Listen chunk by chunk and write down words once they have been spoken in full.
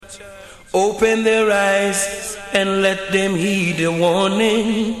Open their eyes and let them heed the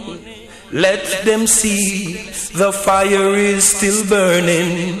warning. Let them see the fire is still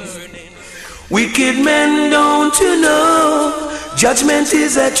burning. Wicked men, don't you know, judgment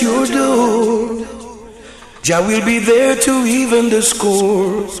is at your door. Jah will be there to even the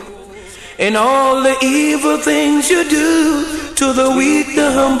score. And all the evil things you do to the weak,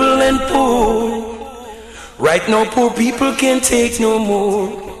 the humble and poor. Right now poor people can't take no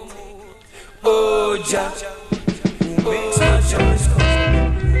more. Oh Jah, oh Jah.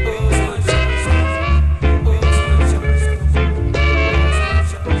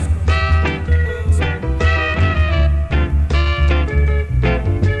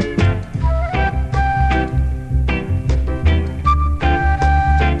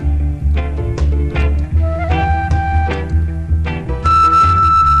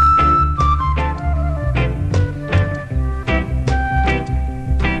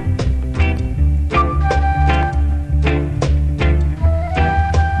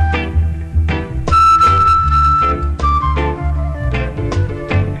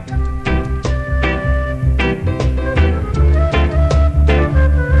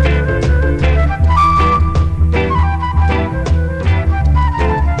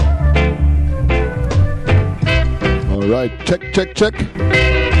 Check.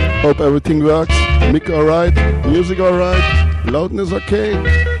 Hope everything works. Mic alright, music alright, loudness okay.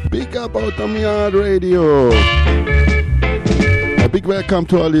 Big up Outta Radio. A big welcome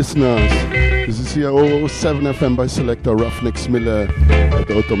to our listeners. This is here 007 FM by Selector Ruffneck Smille at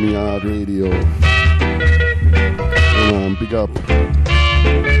Outta Radio.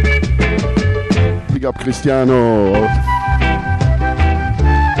 Big up Cristiano.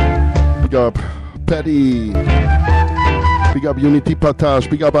 Big up Paddy. Big up Unity Patash,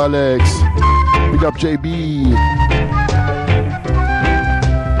 big up Alex, big up JB.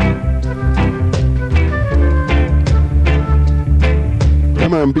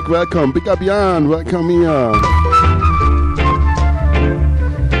 Come on, big welcome, big up Jan, welcome here.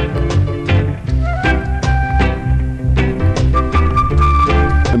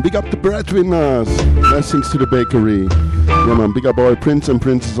 And big up the breadwinners, blessings to the bakery. Yeah man, big up all prince and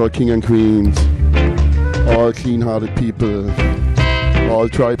princess, all king and queens. All clean-hearted people, all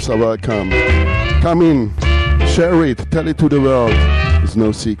tribes are welcome. Come in, share it, tell it to the world. It's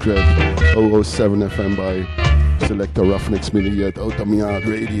no secret. 007 FM by Selector Ruffneck Smille at Outta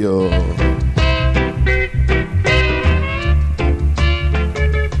Radio.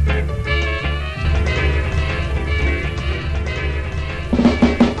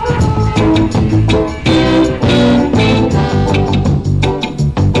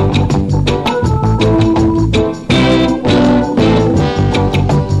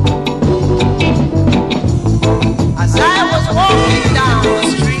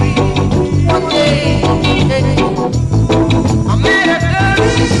 I met a girl,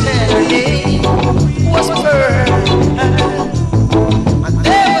 she said her name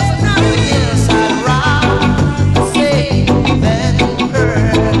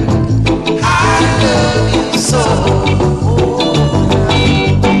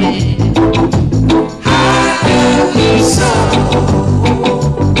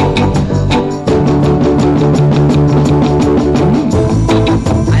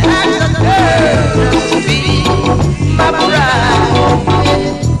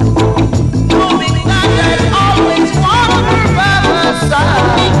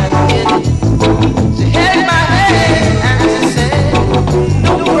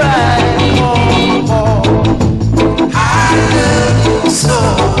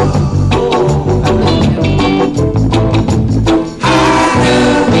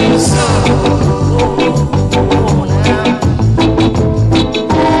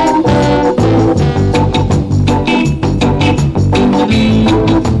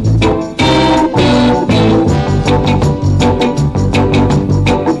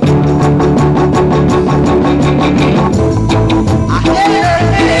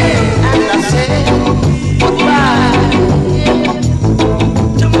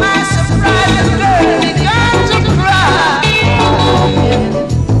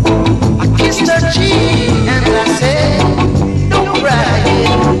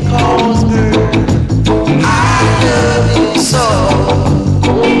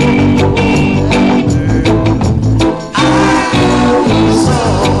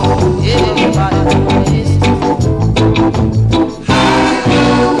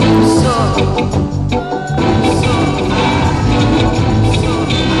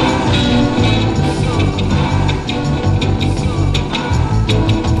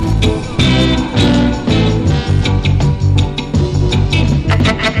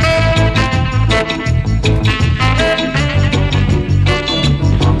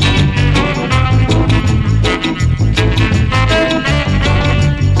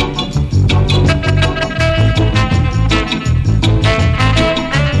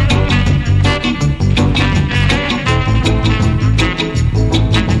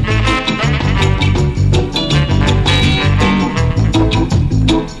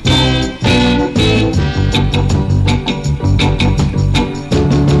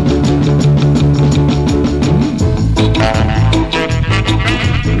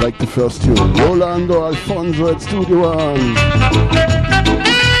first tune. Rolando Alfonso at Studio One.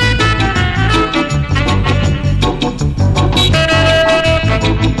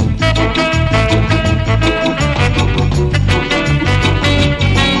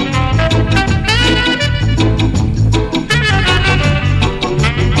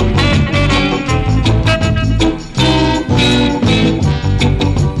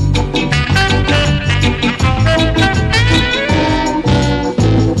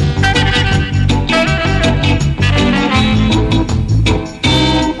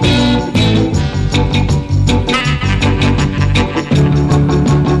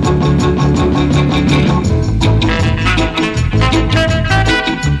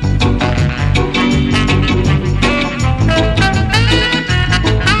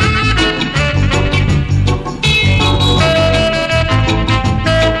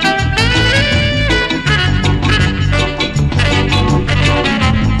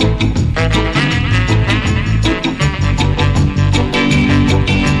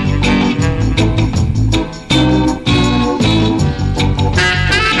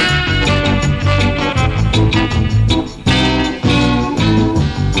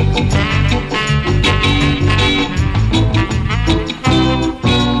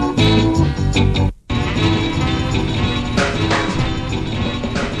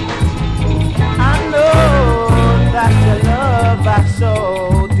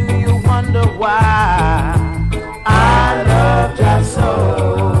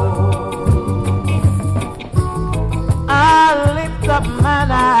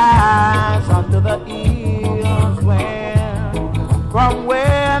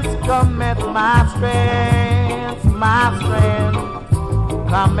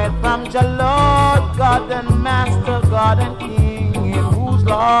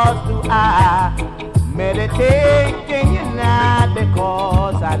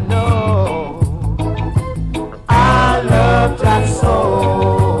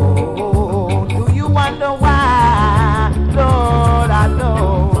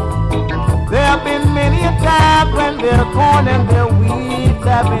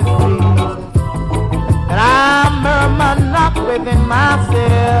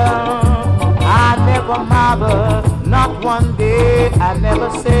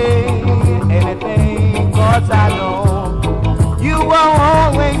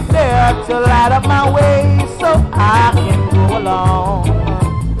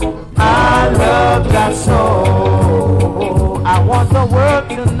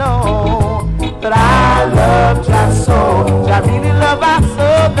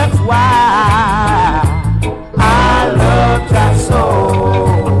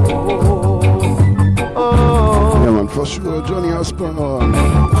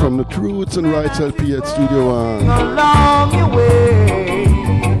 LP at Studio One. Along your way,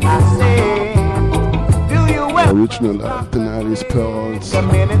 I say, do you well? Original Denari's Pearls. A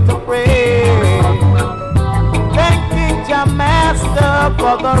minute to pray. Thanking your master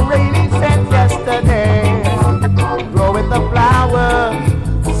for the rainy sent yesterday. Growing the flowers,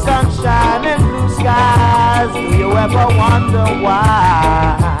 sunshine and blue skies. Do you ever wonder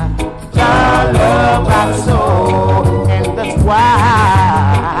why? Your love our soul, and that's why.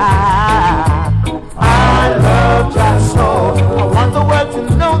 I love your soul. I want the world to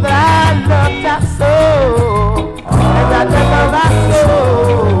know that I love your soul. And I love our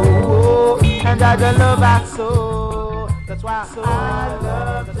soul. And I love our soul. That's why I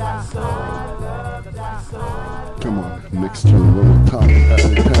love your soul. Come on, next tune, one more time.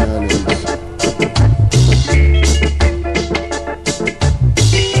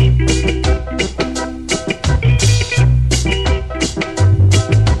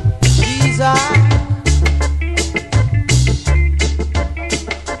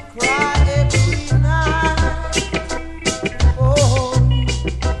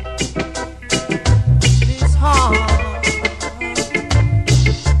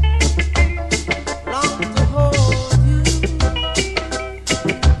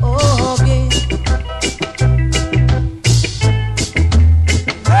 Again.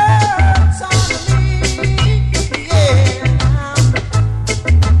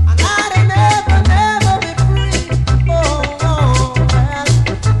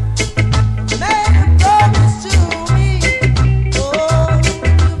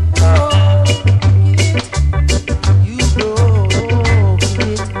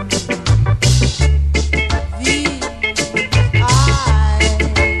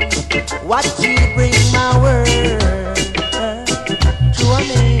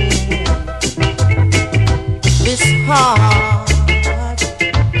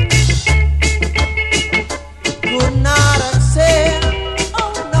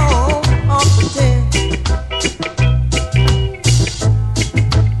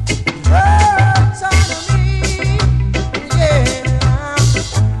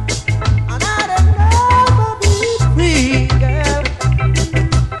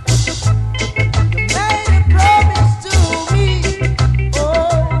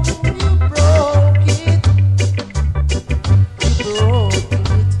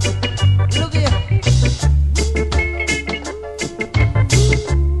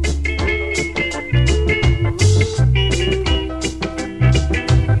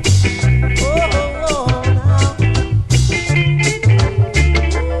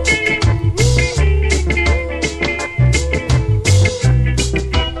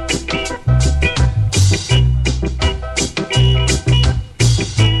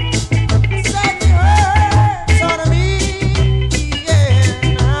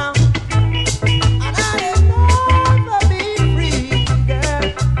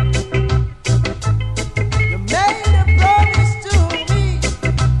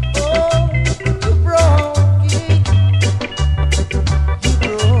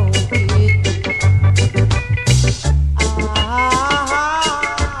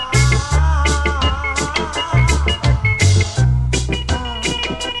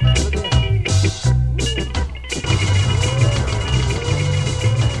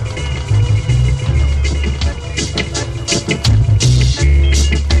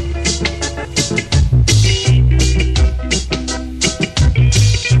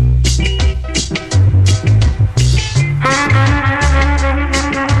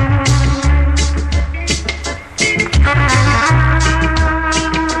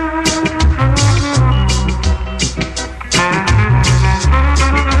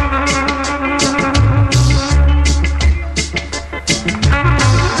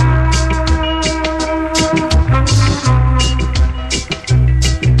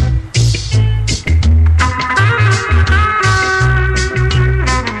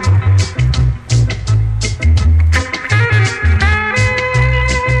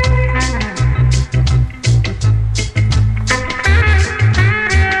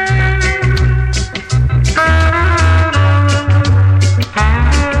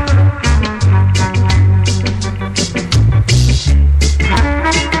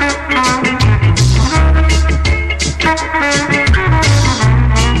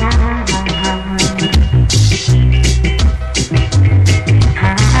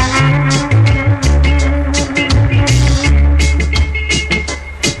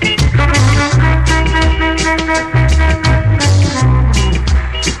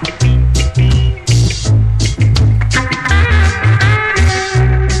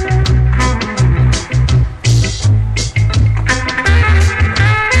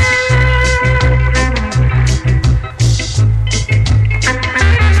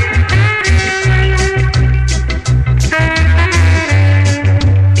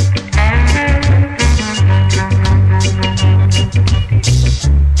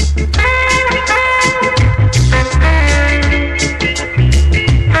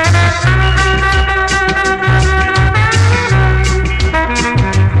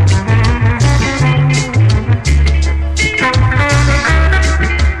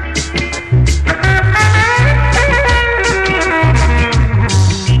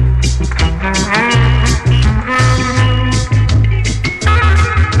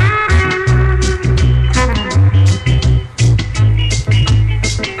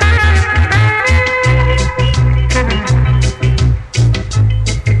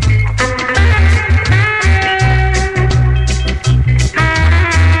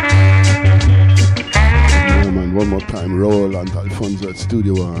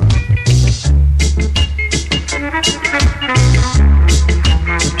 studio one.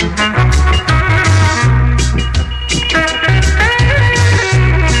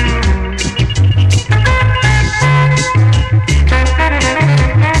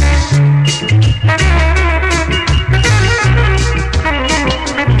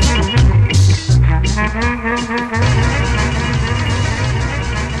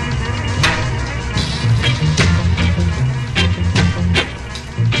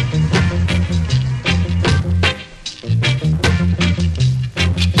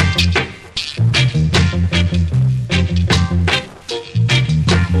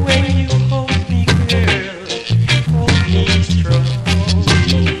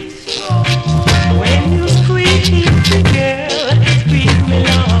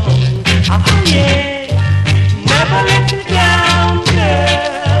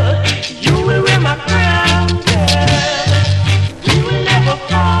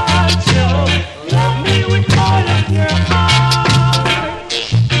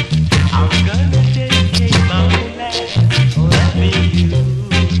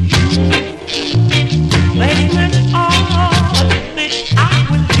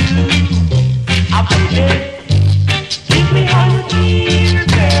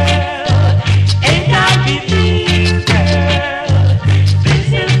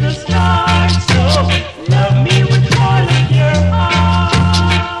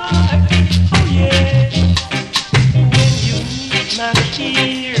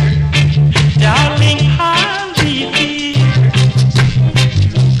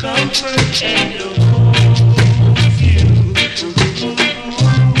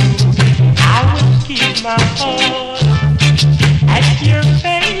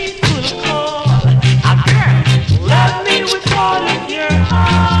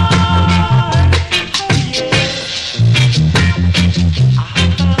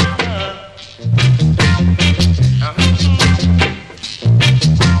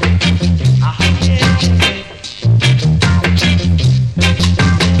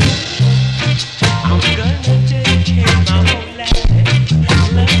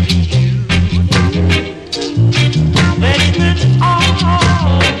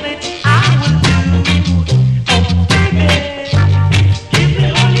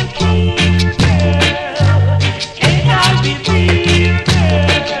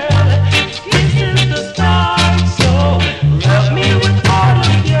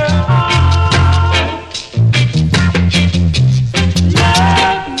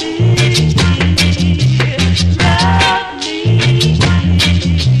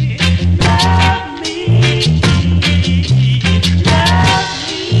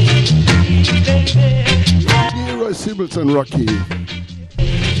 And Rocky.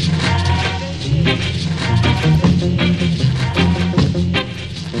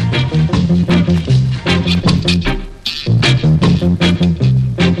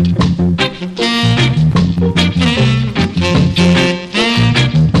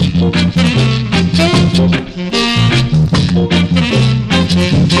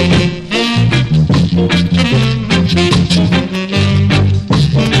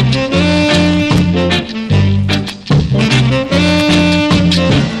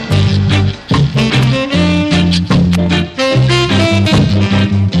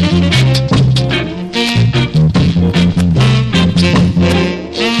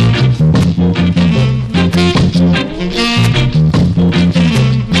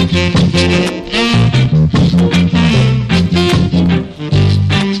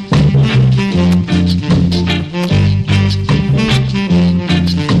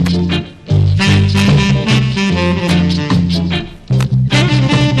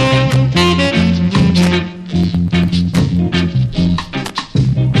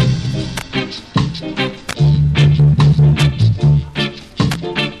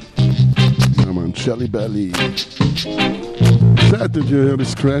 Belly. Sad that you hear the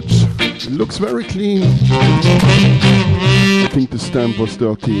scratch. It looks very clean. I think the stamp was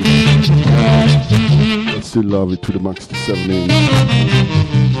dirty. I still love it to the max, the 7-inch.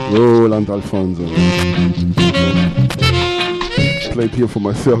 Roland Alfonso. Played here for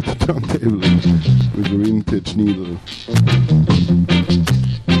myself the turntable with a vintage needle.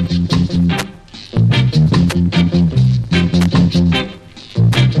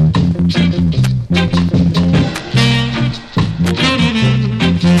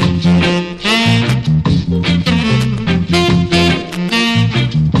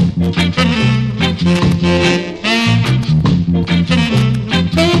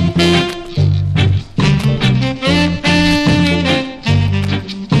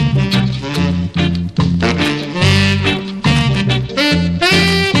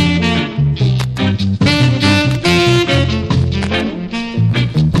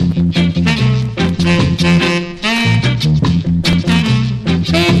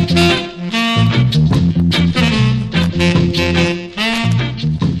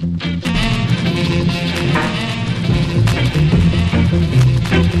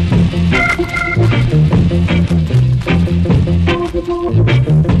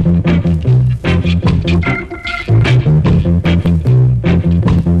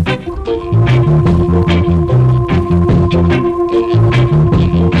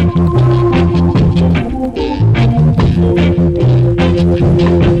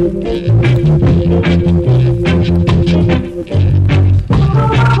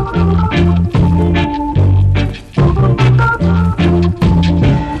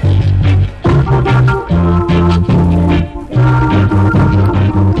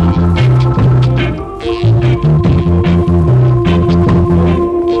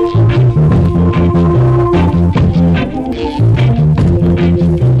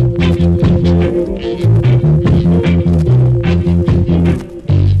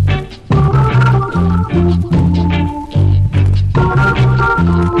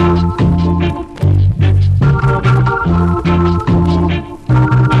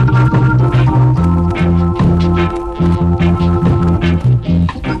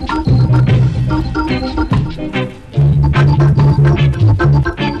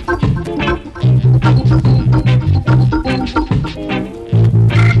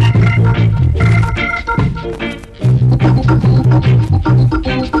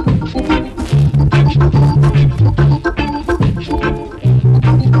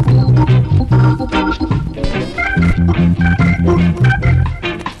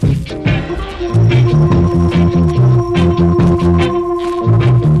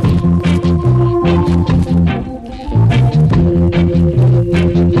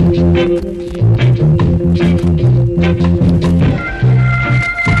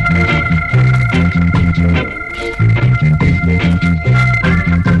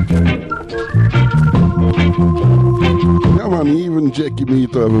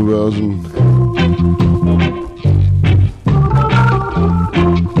 Version.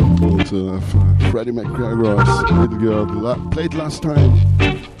 It's Freddie McGregor's Little Girl. Played last time.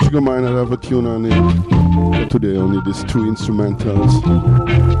 Sugar Mine had have a tune on it. But today only these two instrumentals.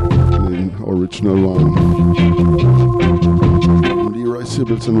 In original one. Leroy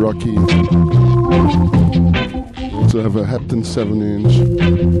Sibbles and Rocky. Also have a Hepton 7-inch.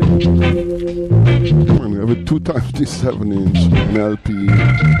 We have a 2 times this 7-inch, an LP.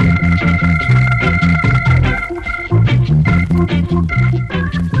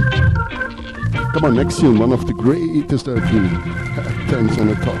 Come on, next tune, one of the greatest LP. Thanks on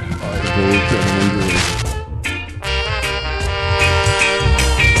the top.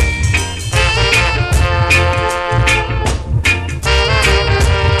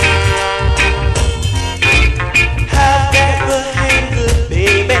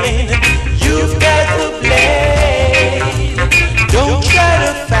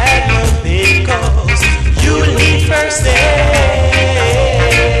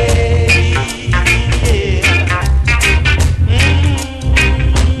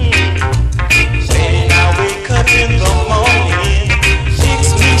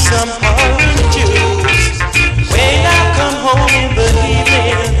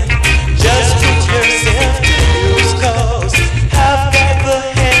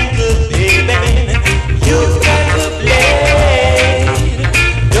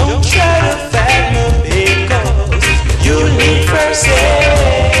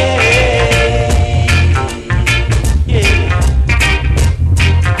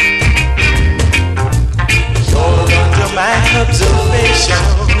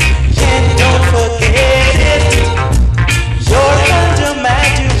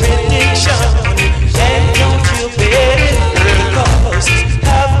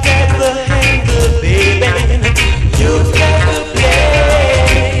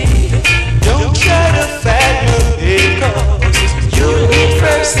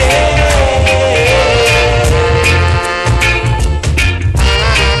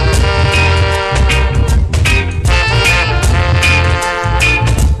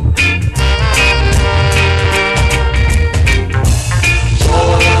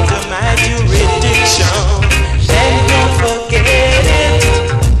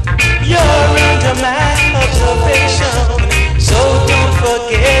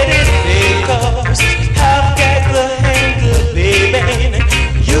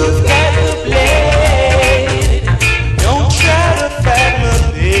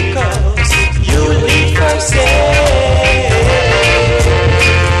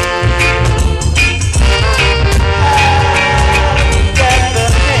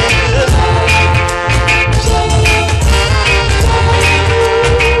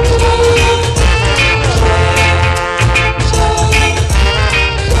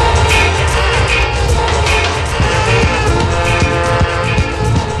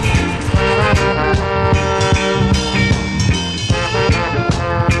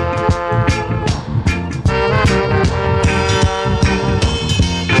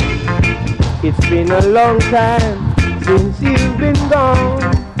 A long time since you've been gone.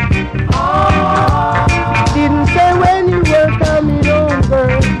 Didn't say when you were coming home,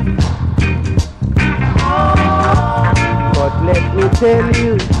 girl. But let me tell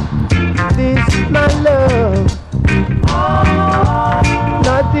you, this my love.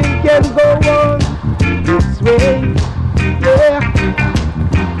 Nothing can go on this way, yeah.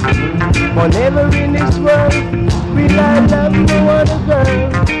 For never in this world will I love no other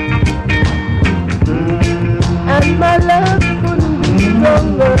girl. And my love couldn't be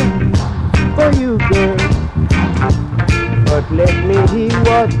stronger for you, girl. But let me hear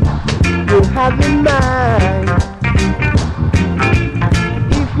what you have in mind.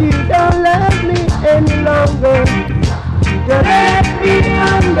 If you don't love me any longer, just let me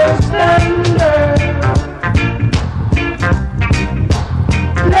understand, girl.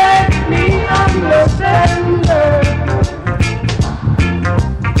 Let me understand, girl.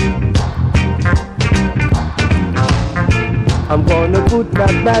 I'm gonna put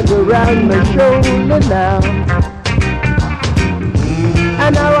that bag around my shoulder now.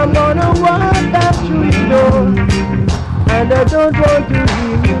 And now I'm gonna walk out through the door. And I don't want to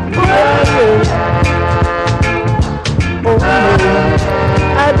leave you crying. Oh no,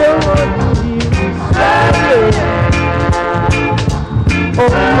 I don't want to leave you crying.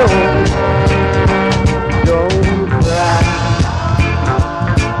 Oh no, don't cry.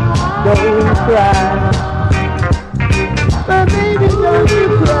 Don't cry. My baby, don't you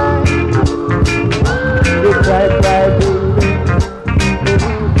cry. You cry, cry, baby.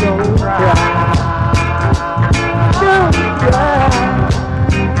 Don't cry. Don't cry.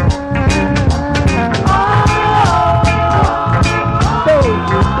 Don't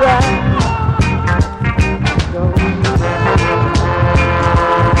you cry. Don't cry.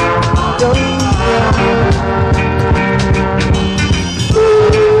 Don't cry.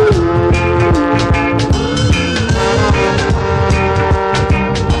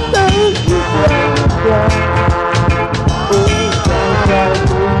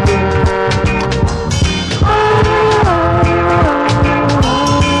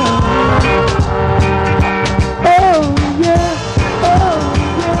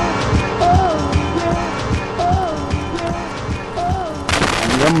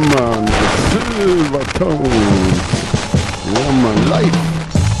 Man, silver tone. Yeah, man, life.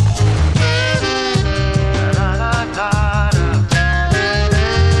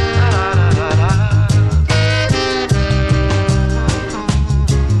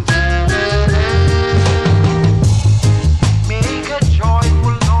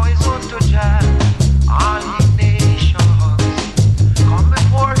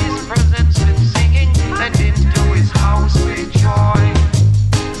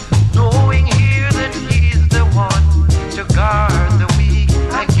 Knowing here that he's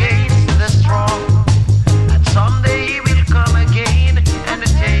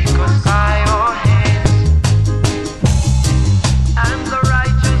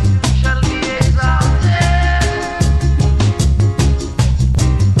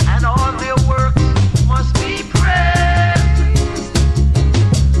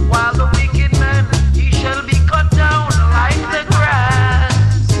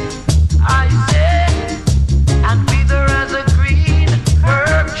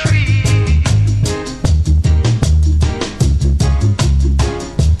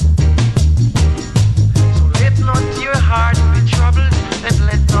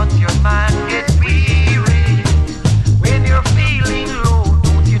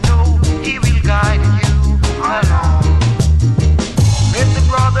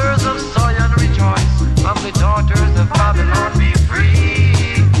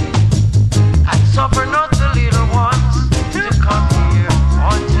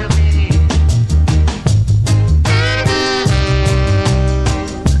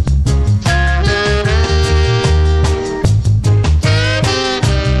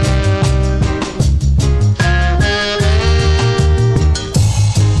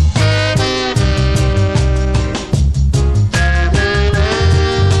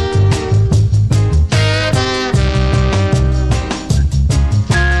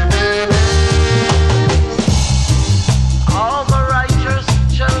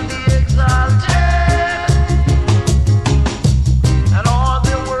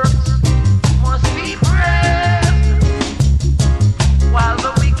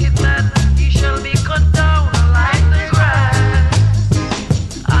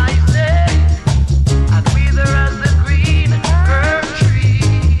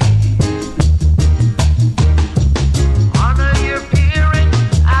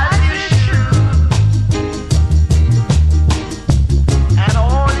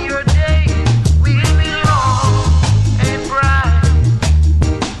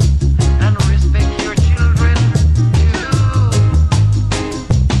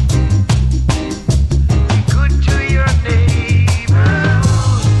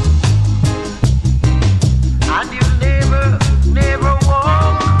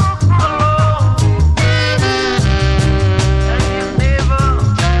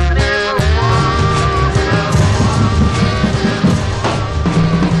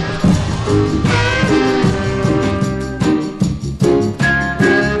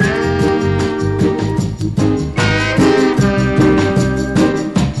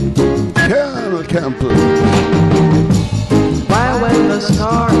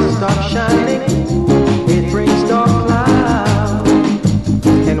stars stop shining, it brings dark clouds.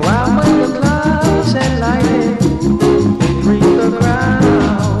 And while when the clouds are lighted, it brings the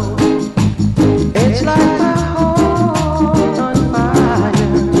ground. It's like my heart on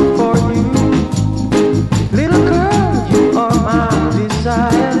fire for you. Little girl, you are my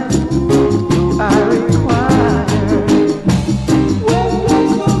desire. You I require.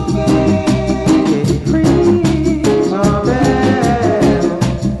 It brings a bell.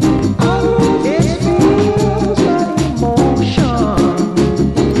 It feels like emotion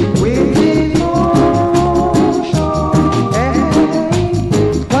with devotion.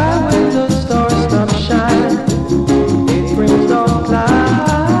 Why when the stars stop shining, it brings dark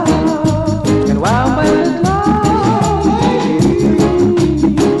clouds. And why when the clouds hit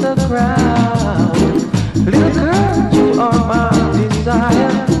the ground, little girl, you are my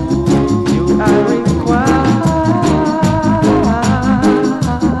desire. You I require.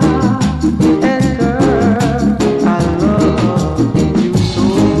 And girl, I love you so.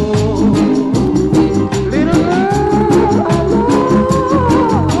 Little girl, I love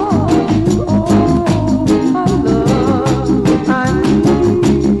you. Oh, I need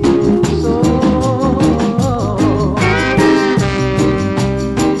you so.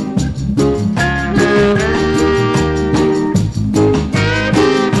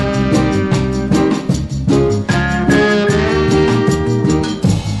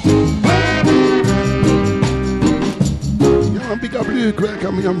 Yeah, big up Luke,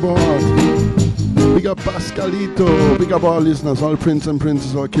 welcome me on board. Big up Pascalito, big up all listeners, all prince and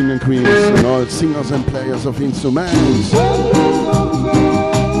princesses, all king and queens, and all singers and players of instruments.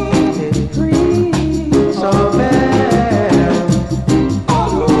 It brings a bell.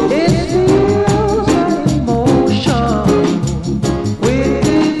 It feels like emotion with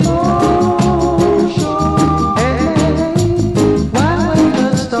devotion. Why when the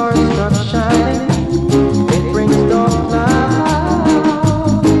stars stop shining, it brings dark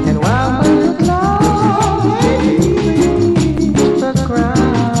clouds. And why when the clouds hit the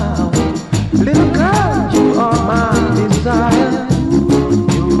ground, little girl, you are my desire.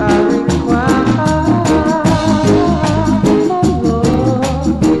 You I require.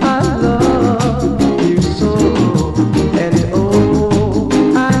 I love you so. And oh,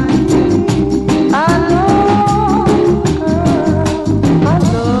 I love you, girl.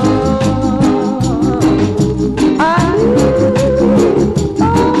 I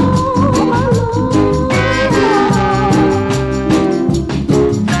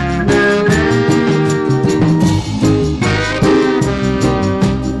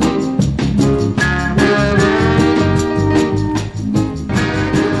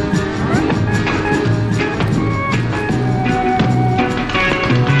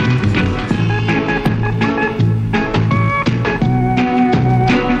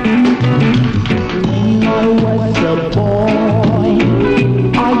When I was a boy,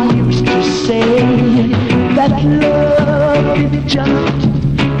 I used to say that love is just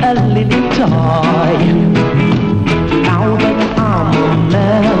a little toy. Now that I'm a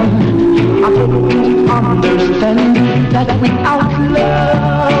man, I hope to understand that without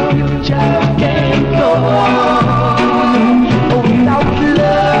love you just can't go on. Oh, without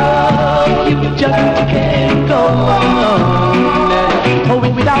love you just can't go on. Oh,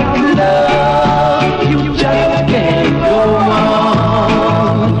 without love you just can't go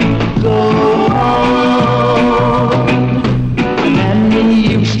on. Go on. Mammy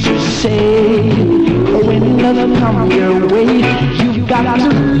used to say, when love comes your way, you've got to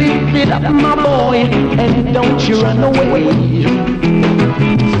lift it up, my boy, and don't you run away.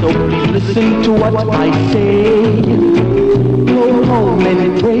 So please listen to what I say. Go home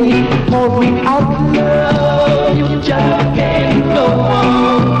and pray, for without love you just can't go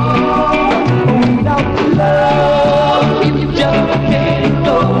on. Without love you just can't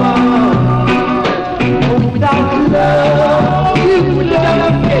go on. Without love you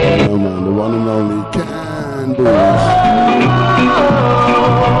just can't. Oh man, the one and only Candles.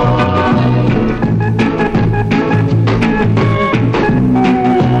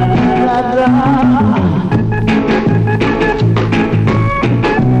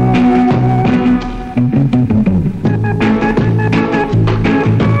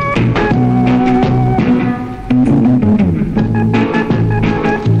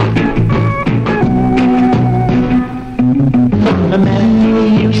 The man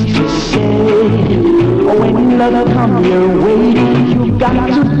used to say, when love come your way, you've got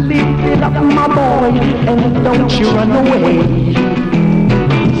to lift it up, my boy, and don't you run away.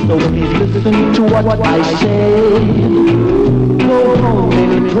 So please listen to what I say. go home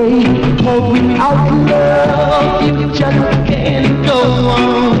and pray, for without love you just can't go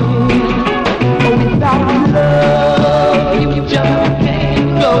on. Oh, without love you just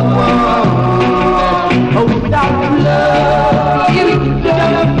can't go on. Oh, without love you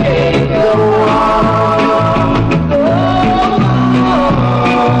just can't go on.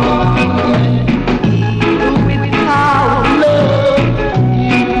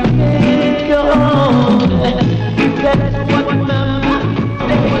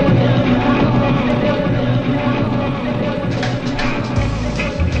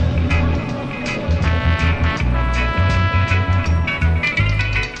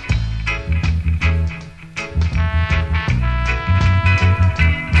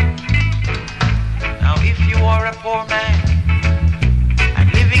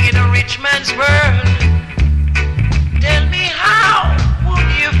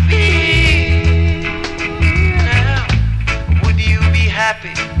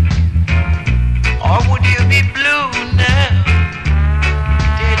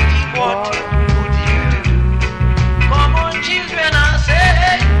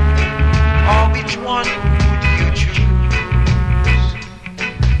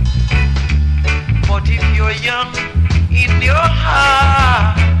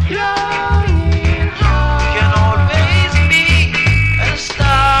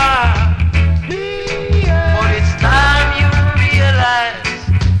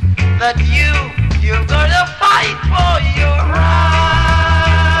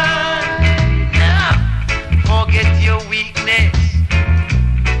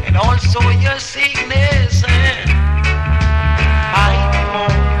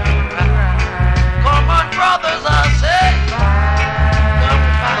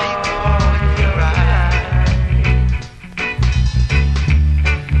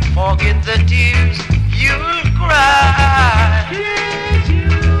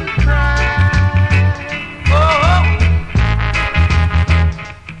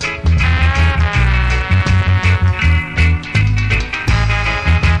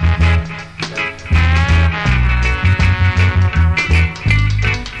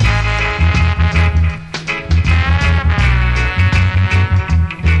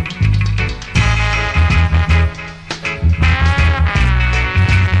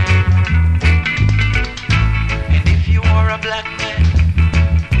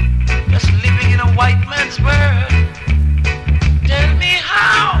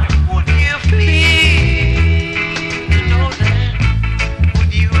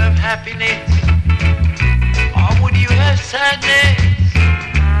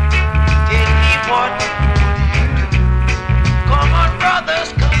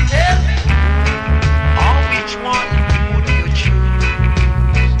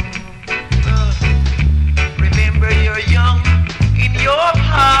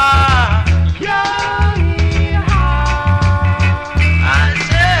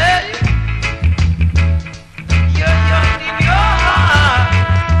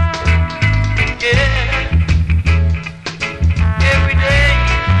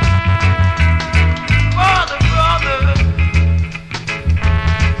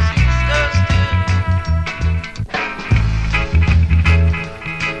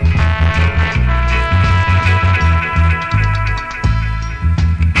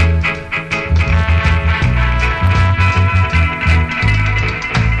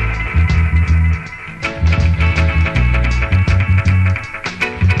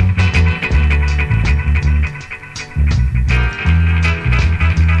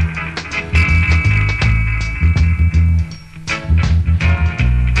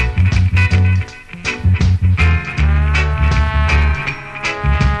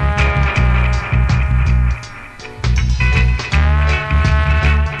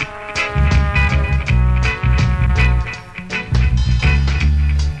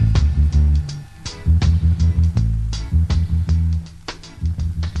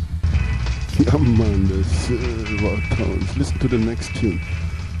 Listen to the next tune.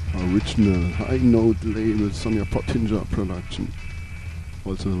 Original high note label Sonia Pottinger production.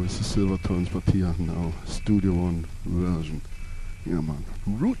 Also with the Silvertones, but here now Studio One version. Yeah man,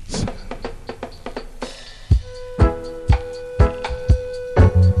 Roots.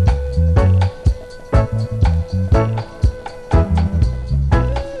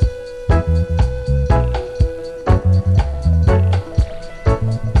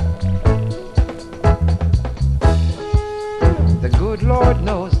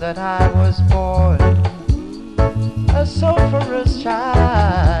 That I was born a sulphurous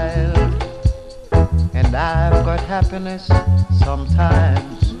child, and I've got happiness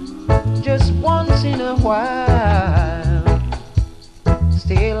sometimes, just once in a while.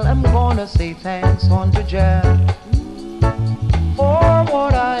 still I'm gonna say thanks unto Jah for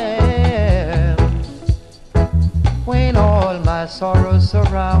what I am. When all my sorrows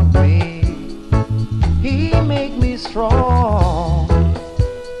surround me, He make me strong.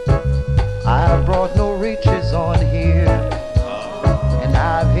 I've brought no riches on here, and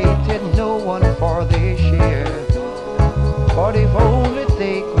I've hated no one for their share. But if only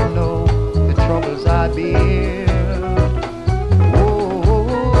they could know the troubles I bear.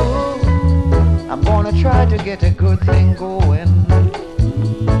 Oh, I'm gonna try to get a good thing going.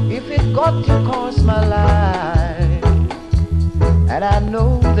 If it got to cost my life, and I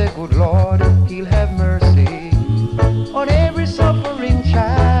know the good Lord, He'll have mercy on every suffering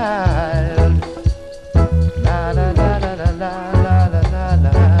child. La la la la la la la la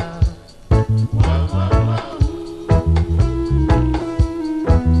la.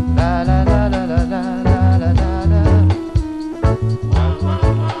 La la la la la la la la la.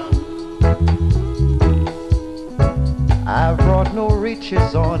 I've brought no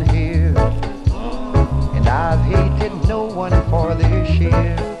riches on here, and I've hated no one for their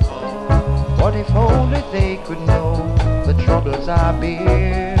share. What if only they could know the troubles I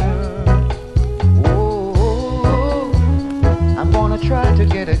bear? Oh, I'm gonna try to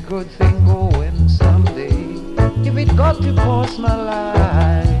get a good thing going someday. If it got to cost my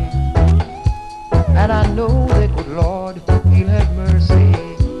life, and I know the good Lord, He'll have mercy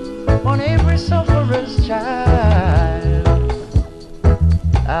on every sufferer's child.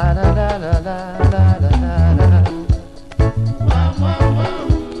 La la la la la la la la.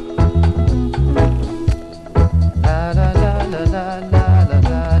 La la la la la la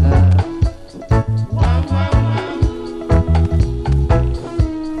la la.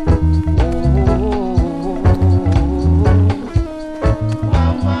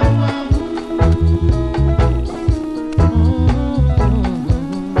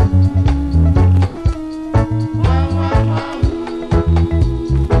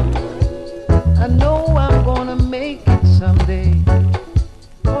 I know I'm gonna make it someday,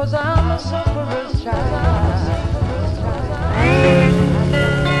 'cause I'm a sufferer's child.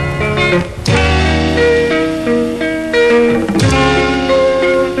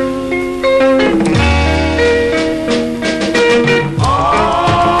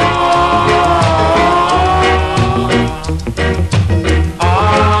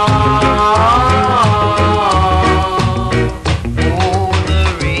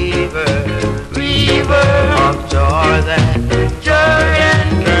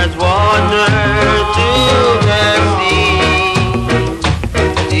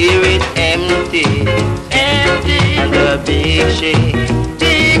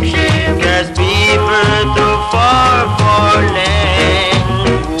 Big ship, there's people too far for land.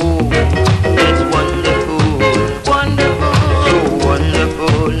 Ooh, it's wonderful, wonderful, so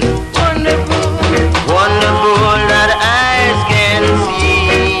wonderful, wonderful, wonderful that eyes can see.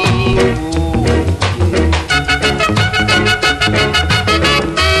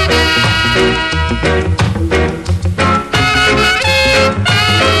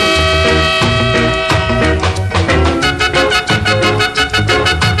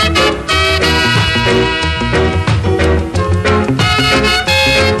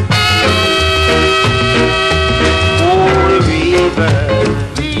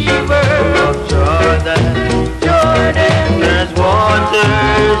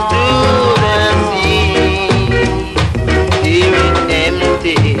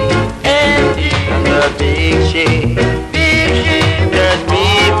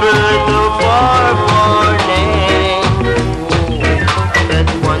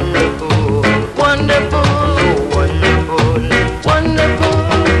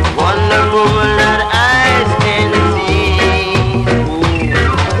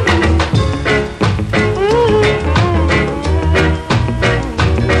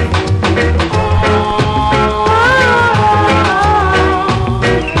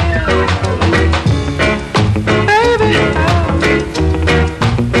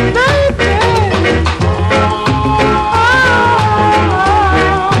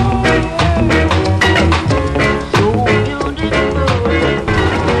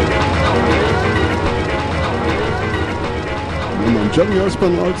 Johnny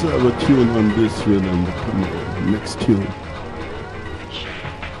Osborne also have a tune on this rhythm. Come on, next tune.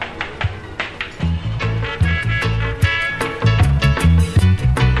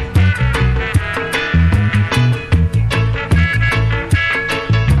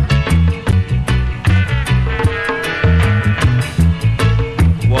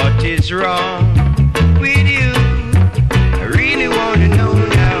 What is wrong with you? I really want to know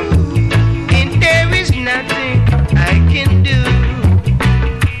now. And there is nothing I can do.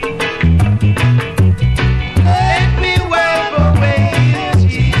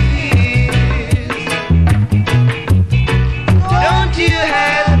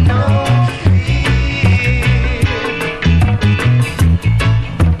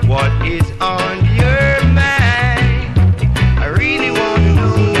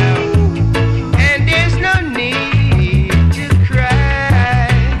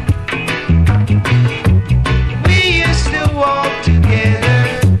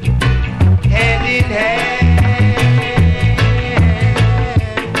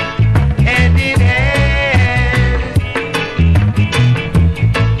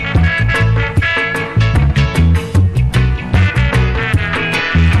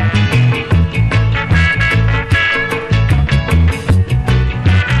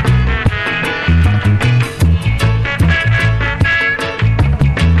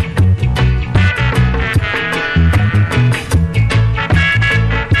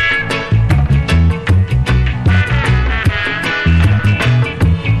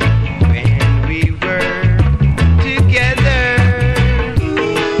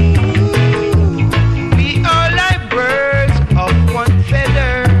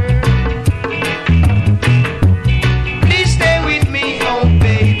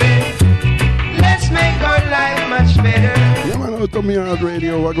 Tommy Hard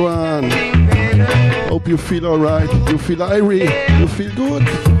Radio, Wagwan. Hope you feel alright. You feel irie. You feel good.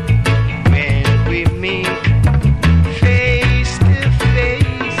 When we meet face to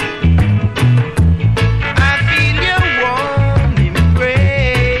face, I feel your warm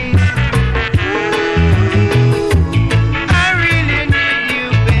embrace. I really need you,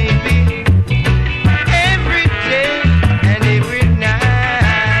 baby, every day and every night.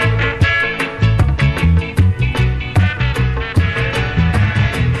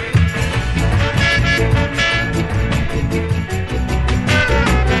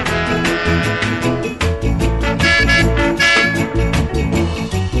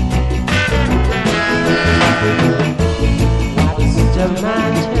 What's the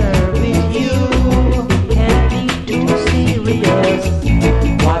matter with you? Can't be too serious.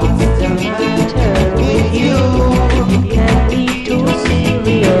 What's the matter with you? Can't be too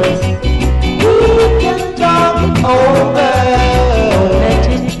serious. We can talk it over. Let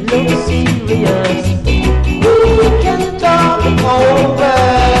it look serious. We can talk it over.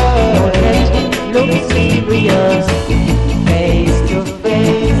 Let it look serious. Face to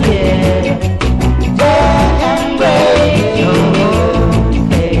face, yeah. Dead and brave,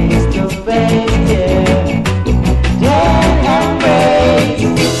 face to face, yeah. Dead and brave,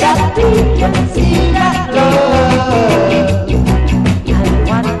 that we can see that love and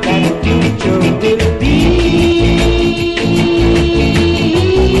what that future will be.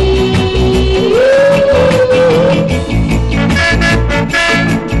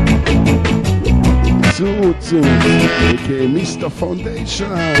 Zoot, aka Mr. Foundation.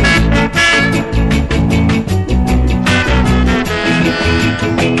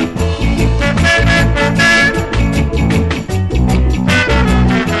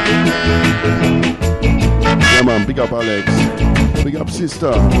 Yeah man, big up Alex. Big up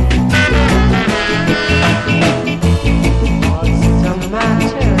sister. What's the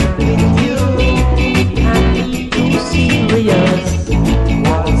matter with you? Can't be too serious.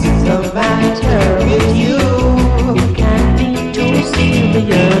 What's the matter with you? Can't be too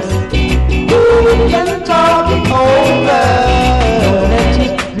serious. We can talk it over. Let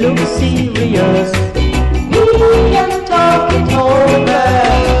it look serious. We can talk it over.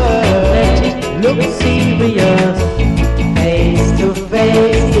 Let it look serious. Face to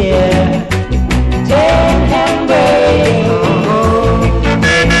face, yeah. Take and break.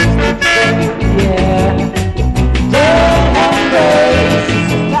 Yeah. Take and break.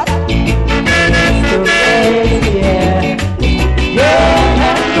 Face to face, yeah. Take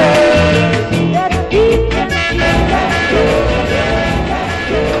and break. That people feel that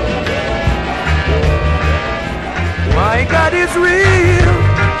My God is real.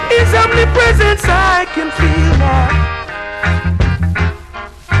 His omnipresence I can feel that.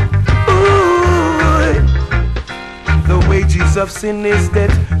 Ooh. The wages of sin is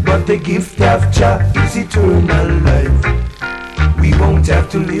death, but the gift of Jah is eternal life. We won't have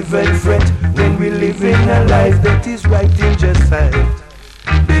to live and fret when we live in a life that is right in just sight.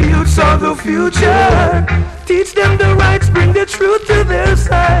 The youths are the future. Teach them the rights, bring the truth to their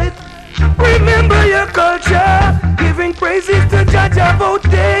side. Remember your culture, giving praises to Jah both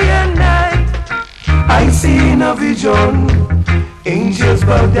day and night. I see in a vision, angels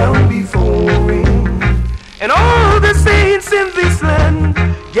bow down before him, and all the saints in this land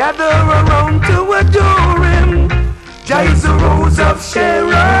gather around to adore him. Jah is the rose of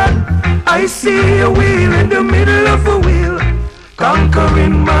Sharon. I see a wheel in the middle of a wheel,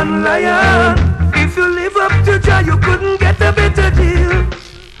 conquering man lion. If you live up to Jah, you couldn't get a better deal.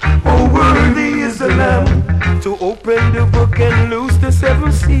 Oh, worthy is the Lamb to open the book and loose the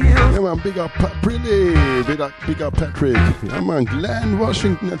seven seals. Yeah man, big up Pretty, big up Patrick. Yeah man, Glenn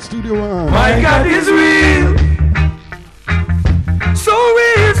Washington at Studio One. My God is real. So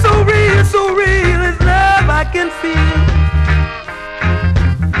real, so real, so real. His love I can feel.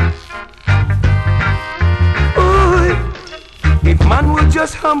 Ooh. If man would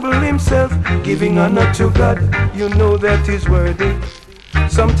just humble himself, giving honor to God, you know that he's worthy.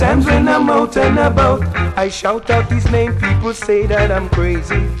 Sometimes when I'm out and about, I shout out his name, people say that I'm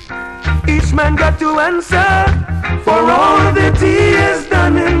crazy. Each man got to answer for all that he has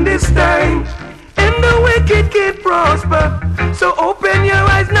done in this time. And the wicked can't prosper, so open your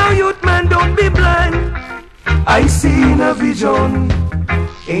eyes now, youth man, don't be blind. I see in a vision,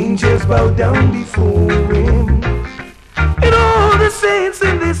 angels bow down before him, and all the saints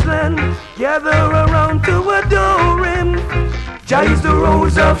in this land gather around to adore him. Jah is the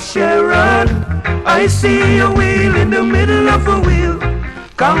rose of Sharon. I see a wheel in the middle of a wheel,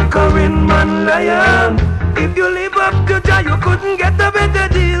 conquering man lion. If you live up to Jah, you couldn't get a better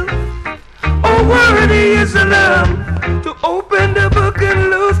deal. Oh, worthy is the Lamb to open the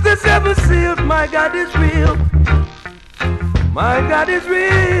my God is real. My God is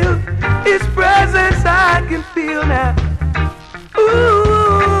real. His presence I can feel now.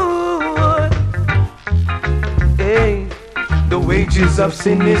 Ooh, hey. The wages of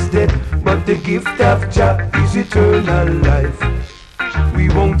sin is death, but the gift of Jah is eternal life. We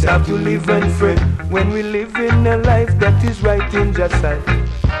won't have to live and fret when we live in a life that is right in Jah's sight.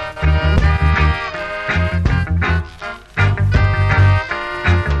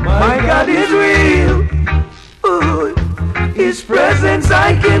 My God is real. Ooh, His presence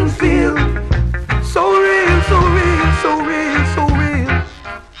I can feel. So real, so real, so real, so real.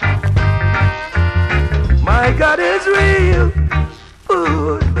 My God is real.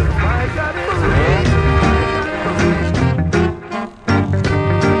 Ooh, my God is real.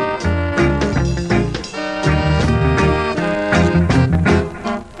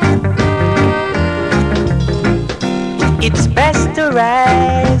 It's best to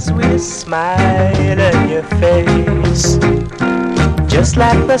rise with a smile on your face, just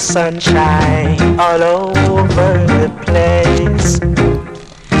like the sunshine all over the place.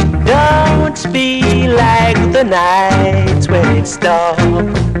 Don't be like the night when it's dark,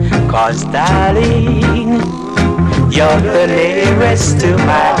 'cause darling, you're the nearest to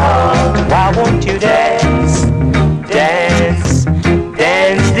my heart. Why won't you dance, dance,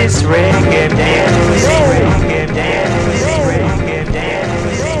 dance this reggae, dance this reggae, dance this reggae, dance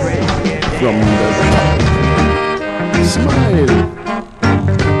this reggae, From the Smile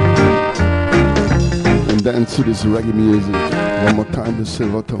and dance to this reggae music. One more time, the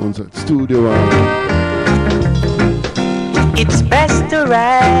Silver Tones at Studio One. It's best to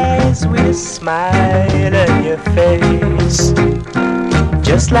rise with a smile on your face,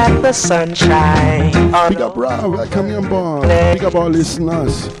 just like the sunshine on Big up, Ra, welcome on board. Big up all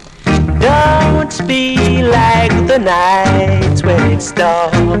listeners. Don't be like the night when it's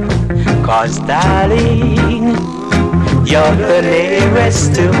dark, 'cause darling, you're the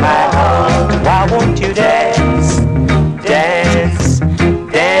nearest to my heart. Why won't you dance, dance,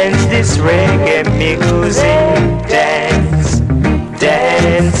 dance this reggae music, dance,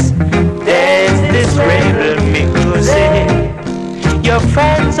 dance, dance this reggae music. Your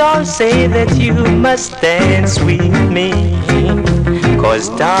friends all say that you must dance with me, 'cause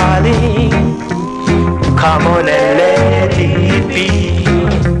darling, come on and let it be.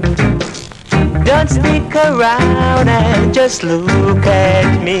 Don't stick around and just look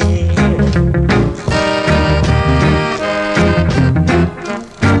at me.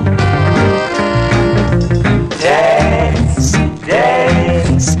 Dance,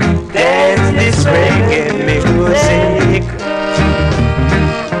 dance, dance this reggae music.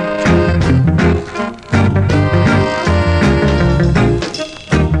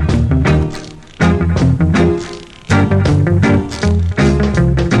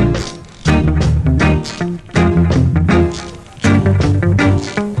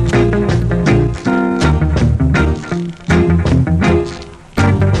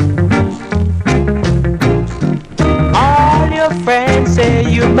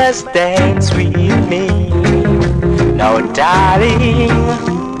 You must dance with me. Now darling,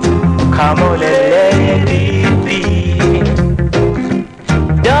 come on and let it be.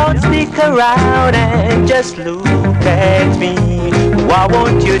 Don't stick around and just look at me. Why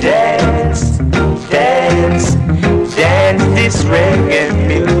won't you dance, dance, dance this reggae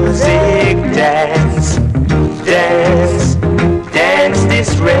music, dance, dance, dance this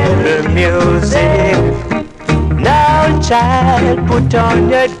reggae music. Now child, put on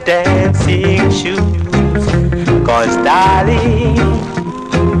your dancing shoes, 'cause darling,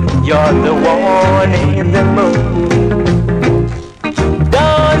 you're the one in the mood.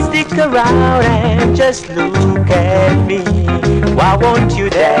 Don't stick around and just look at me. Why won't you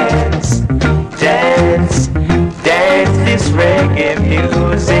dance, dance, dance this reggae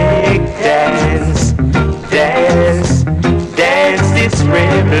music, dance, dance, dance this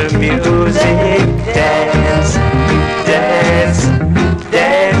reggae music, dance, dance,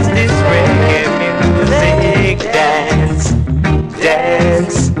 dance this reggae music, dance,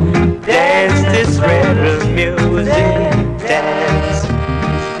 dance, dance this reggae music, dance,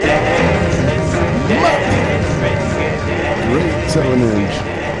 dance, dance, Great 7-inch.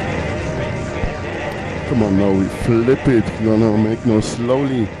 Come on now, we flip it. You're gonna make no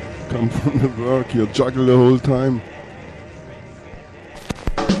slowly. Come from the work, you juggle the whole time.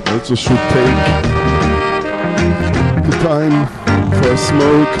 Also should take the time for a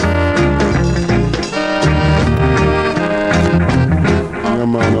smoke. Yeah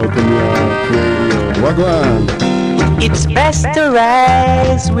man, open your radio. Wagwan! It's best to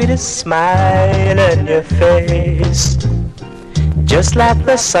rise with a smile on your face, just like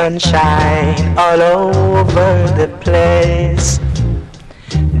the sunshine all over the place.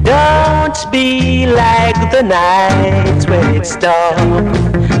 Don't be like the nights when it's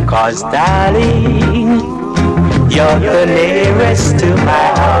dark, 'cause darling, you're the nearest to my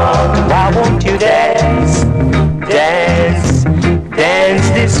heart. Why won't you dance, dance, dance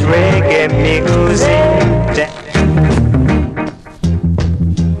this reggae music?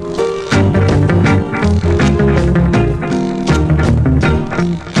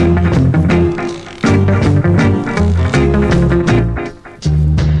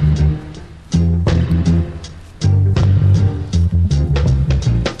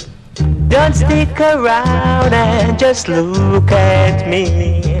 Don't stick around and just look at me.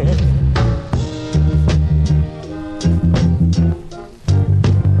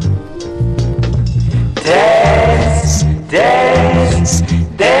 Dance, dance,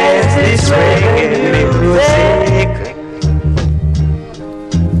 dance this reggae music.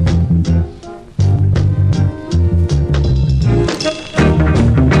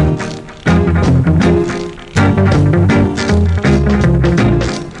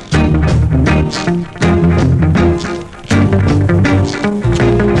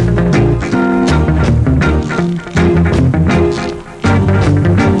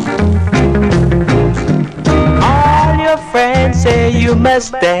 Say you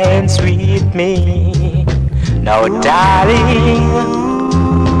must dance with me. Now darling,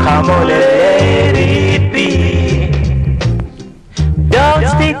 come on and let it be. Don't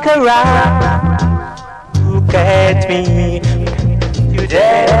stick around, look at me. You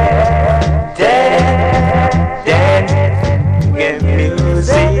dance, dance, dance, get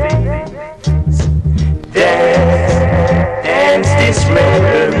music. Dance, dance this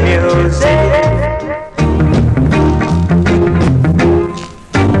reggae music.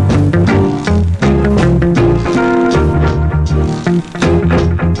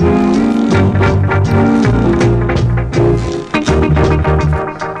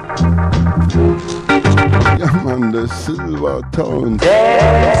 The Silver Tones.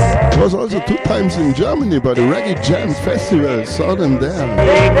 Was also 2 times in Germany by the Reggae Jam Festival. Saw them there.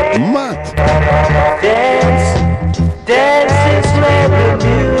 Mad.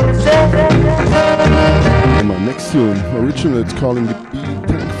 And my next tune, original, it's calling the Be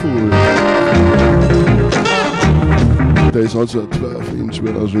Thankful. There's also a 12-inch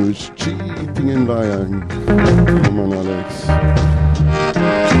version with Cheating in Bayern. Come on, Alex.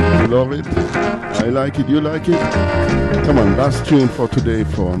 You love it? I like it, you like it? Come on, last tune for today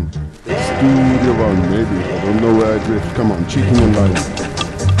from Studio One, maybe. I don't know where I drift. Come on, Cheating in Bayern.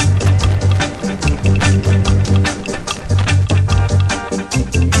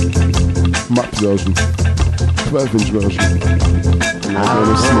 Map version, 12-inch version.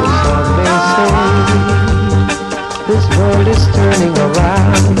 This world is turning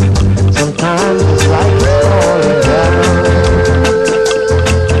around. Sometimes it's like it's falling down.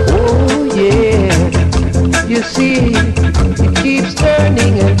 Oh yeah, you see, it keeps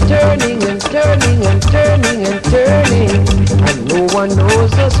turning and turning and turning and turning and turning, and no one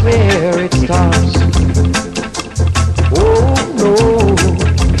knows just where it stops. Oh no.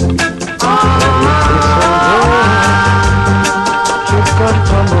 Should come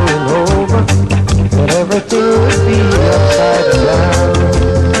tumbling over, but everything would be upside down.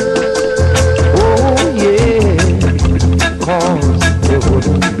 Oh yeah, 'cause there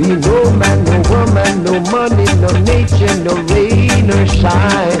wouldn't be no man, no woman, no money, no nature, no rain or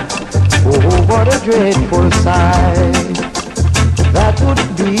shine. Oh, what a dreadful sight that would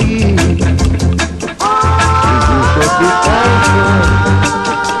be. You should be thankful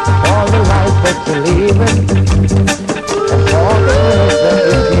for the life that you're living and for the bills that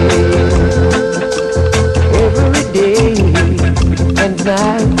you pay. Every day and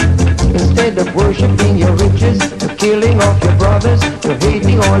night, instead of worshiping your riches, you're killing off your brothers, you're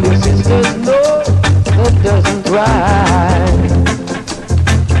hating all your sisters. No, that doesn't right.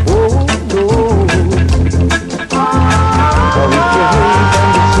 Oh no. For if you hate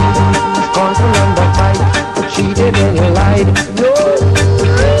and deceit, scornful and the fight, you cheated and you lied. No,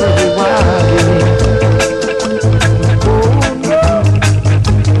 very wise. Oh no.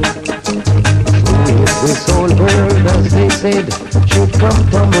 If this whole world, as they said, should come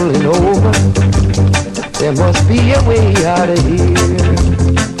tumbling over, there must be a way out of here.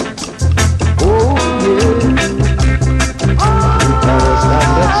 Oh yeah. Because I'm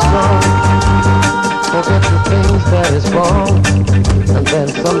that strong, forget the things that is wrong, and then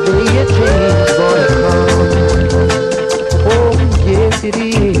someday a change gonna come. Oh yes it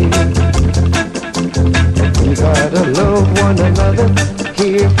is. We gotta love one another,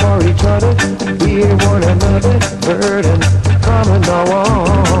 care for each other, hear one another, burden coming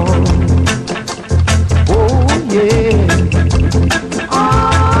on. Oh yeah.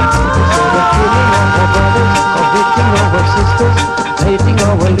 Instead of killing our brothers, convicting our sisters, hating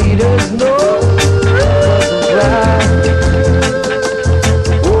our leaders, no, it wasn't right.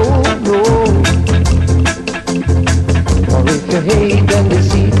 Oh no. For if you hate and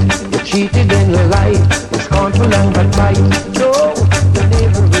deceit, you cheated and you lied, you scornful and backbite, no, you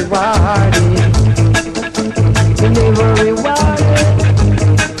never rewarded. You never rewarded.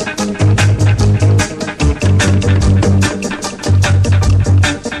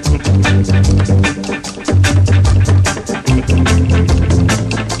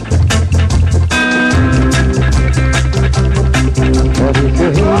 But if you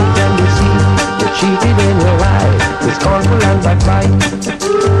hate and deceit, you cheated and you lied, you scornful and backbite,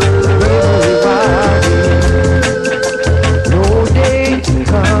 you never rewarded. No day to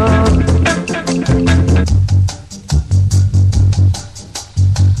come.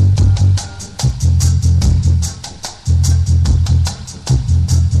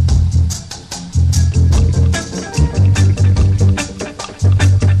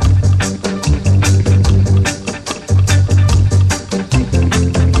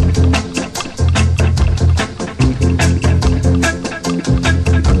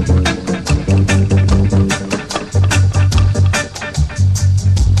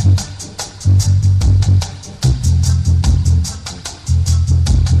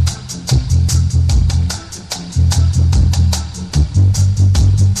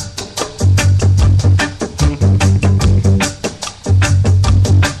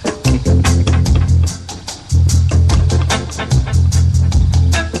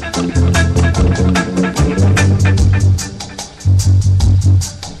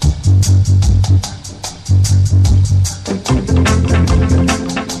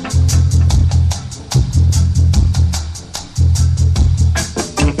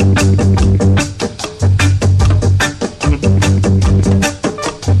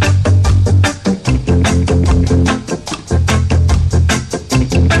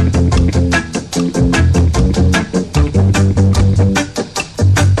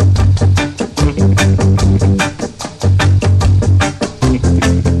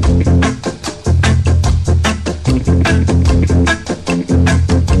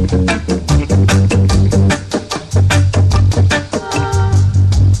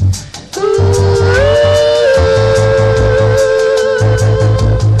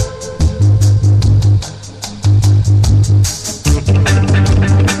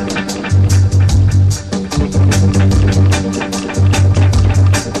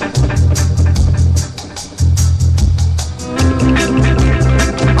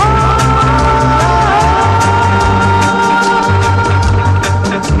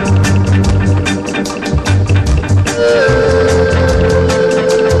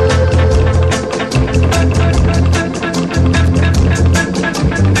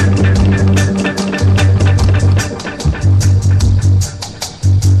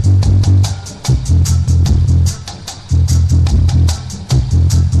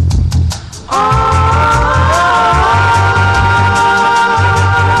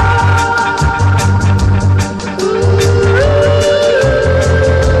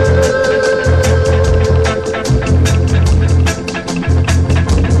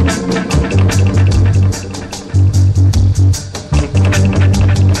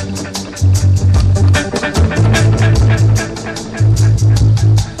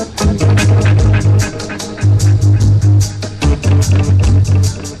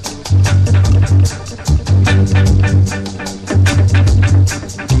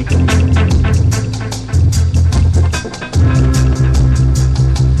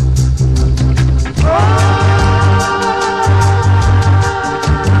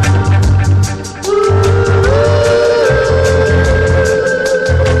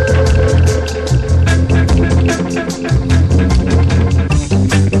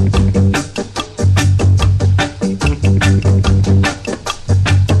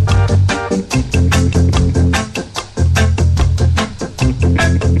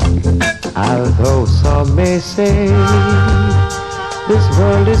 Although some may say this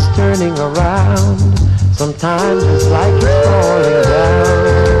world is turning around, sometimes it's like it's falling down.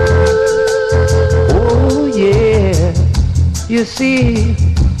 Oh yeah, you see,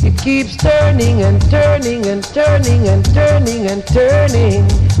 it keeps turning and turning and turning and turning and turning,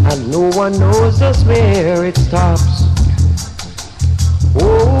 and no one knows just where it stops.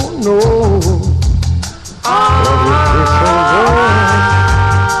 Oh no, but if this whole world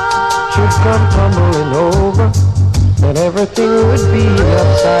should come tumbling over, then everything would be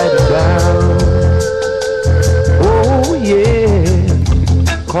upside down. Oh yeah.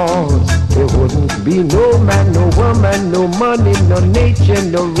 none in no nature,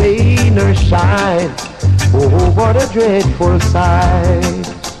 no rain or shine. Oh, what a dreadful sight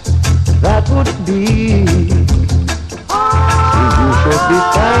that would be. You should be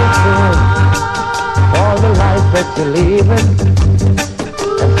thankful for the life that you're living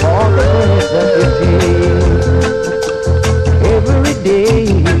and for the breath that you take every day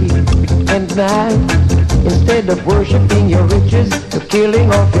and night. Instead of worshiping your riches, you're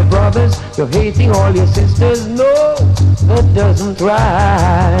killing off your brothers, you're hating all your sisters. No, that doesn't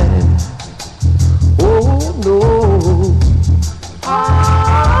right. Oh no.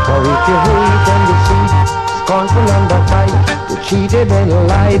 For if you hate and deceit, scornful and backbite, you cheated and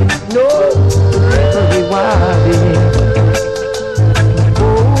lied, no, never rewarded.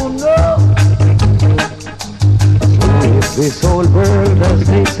 Oh no. If this whole world, as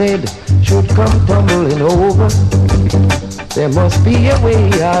they said, should come tumbling over, there must be a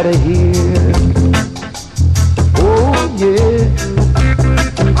way out of here. Oh yeah.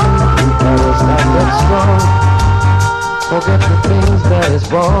 We gotta stand up strong, forget the things that is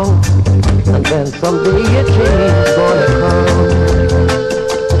wrong, and then someday a change gonna come.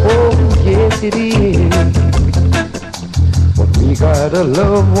 Oh yes it is. But we gotta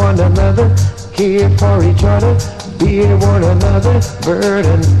love one another, care for each other, bear one another's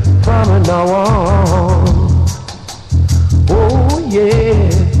burden from now on. Oh yeah.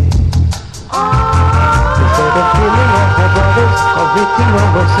 Instead of killing off our brothers, evicting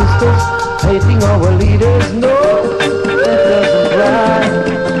our sisters, hating our leaders, no, that doesn't right.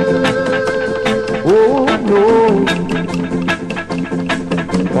 Oh no.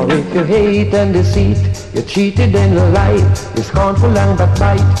 For if you hate and deceit, you cheated and lied, you scornful and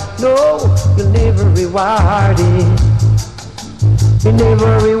backbite, no, you'll never reward it. You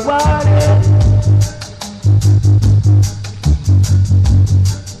never reward it.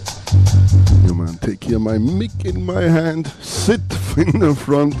 Yeah, man, take here my mic in my hand, sit in the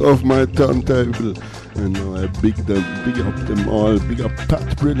front of my turntable, and now I big up them all. Big up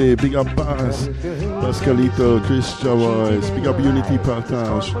Pat Briley, big up Bass, Pascalito, Chris Javois, big up Unity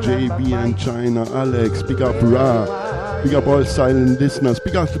Partage, JB and China, Alex, big up Ra, big up all silent listeners,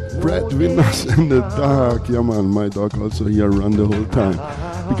 big up breadwinners in the dark. Yeah man, my dog also here run the whole time.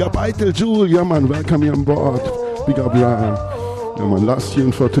 Big up Eitel Jewel, yeah man, welcome you on board. Big up Ra. Yeah man, last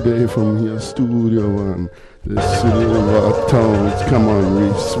tune for today from here, Studio One. This city of our town. Come on,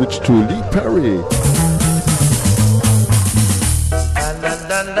 we switch to Lee Perry.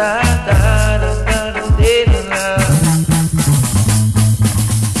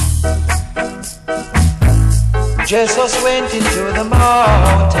 Jesus went into the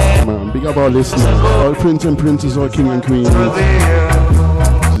mountain. Man, big up our listeners, all prince and princess, all king and queens.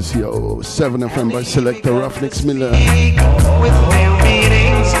 This is here, 7 FM by Selector Ruffneck Smille. With new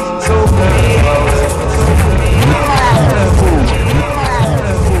meanings, so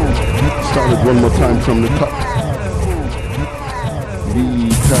Started one more time from the top.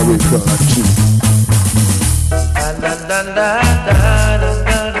 Lee Perry production.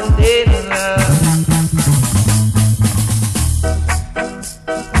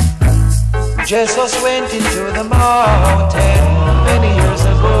 Jesus went into the mountain many years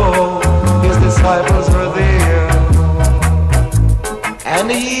ago. His disciples were there, and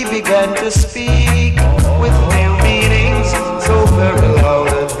he began to speak with new meanings, so very loud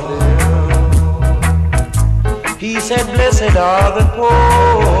and clear. He said, "Blessed are the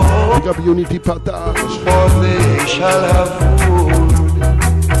poor, Big up Unity Partage, for they shall have food,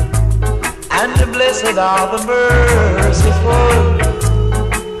 and blessed are the merciful,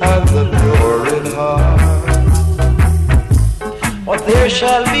 and the pure in heart. But there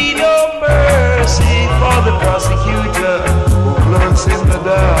shall be no mercy for the prosecutor who lurks in the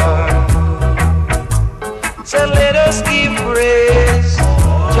dark. So let us give praise,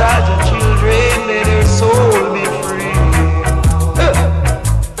 judge the children, let their soul be free.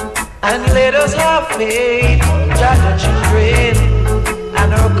 And let us have faith, judge the children, and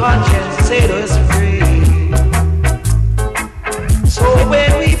our conscience set us free. So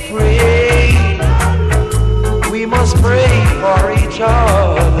when we pray, we must pray for each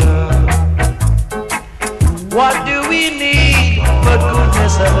other. What do we need but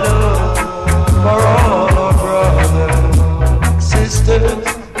goodness and love for all our brothers, sisters?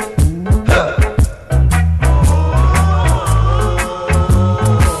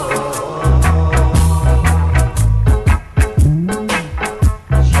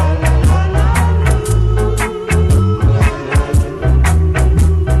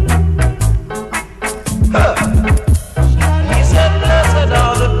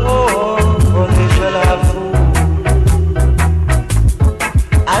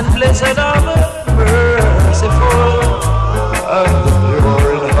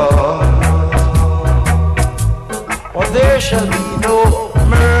 Oh,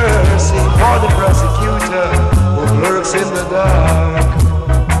 mercy for the prosecutor who lurks in the dark.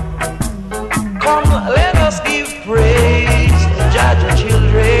 Come, let us give praise to judge our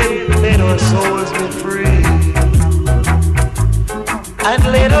children, let our souls be free. And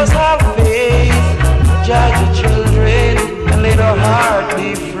let us have faith, judge our children, and let our heart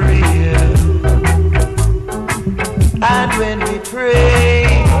be free. And when we pray,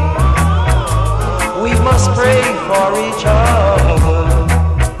 we must pray for each other.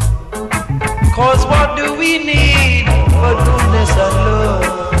 'Cause what do we need but goodness and love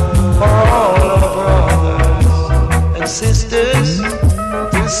for all our brothers and sisters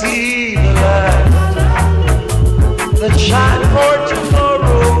to see the light that shine for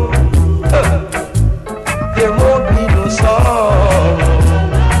tomorrow. There won't be no sorrow.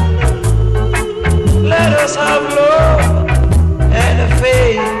 Let us have love and a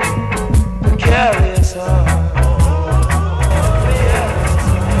faith to carry us on.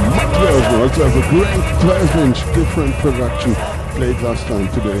 Also have a great 12-inch different production played last time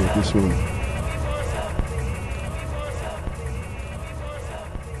today, this one.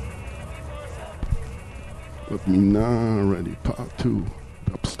 But me now ready, part 2.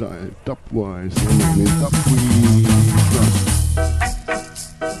 Dub style, dub wise, dub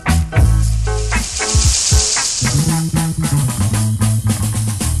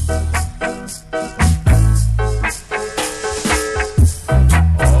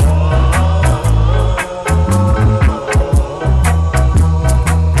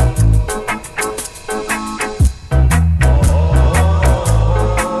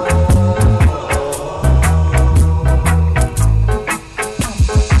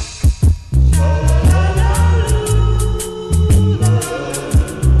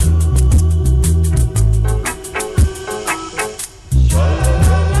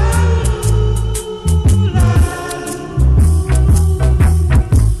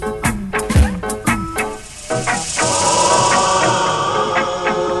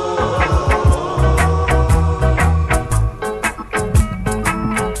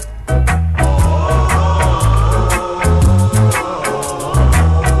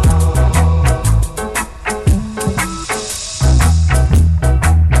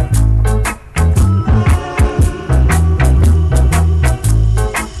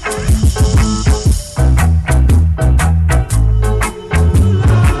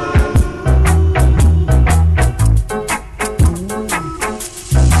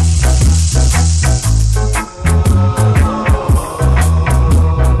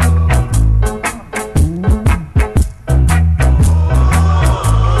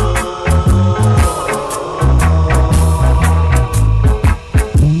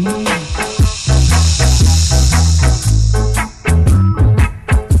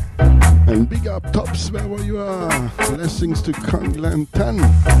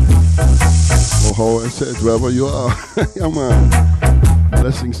wherever you are. Yeah, man.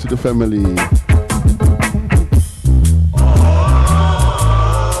 Blessings to the family.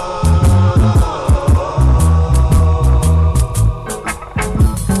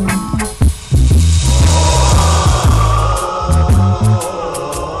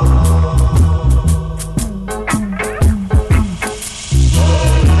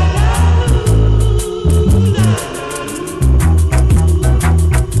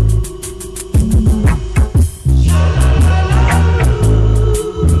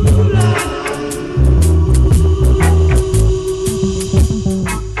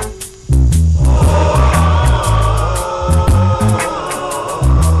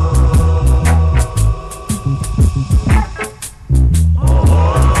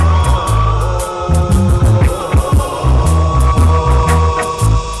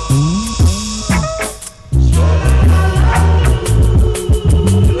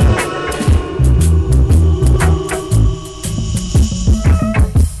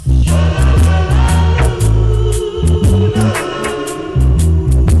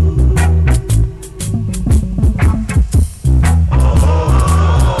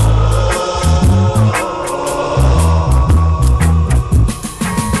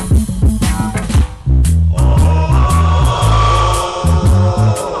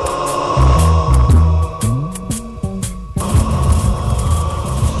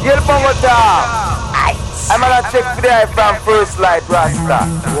 I'm gonna check for the eye from First Light Rasta.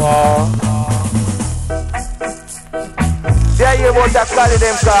 Wow. There you about that quality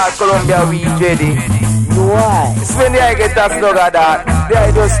them called Columbia Weed Jetty. Why? It's when they get that slug of that,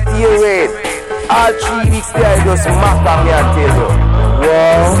 they just stay away. All 3 weeks they just mack on me and tell you.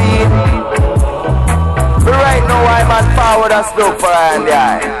 Wow. See? But right now I'm on forward and slug for eye and the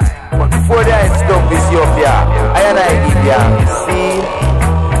eye. But before the eye stuff this up here, I and I give ya. See?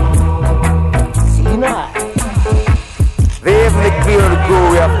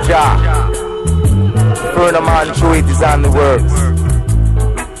 it is on the works.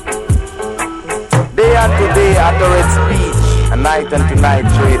 Day unto day uttereth speech, and night unto night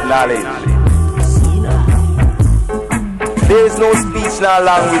showeth knowledge. There is no speech nor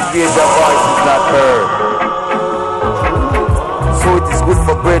language where the voice is not heard. So it is good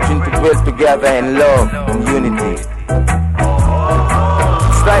for brethren to dwell together in love and unity.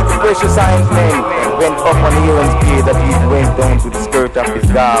 It's like the precious ointment went up on Aaron's beard that he went down to the skirt of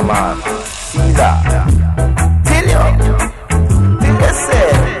his garment. See that? Till you say,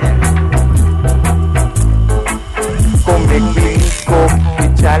 come make me cook the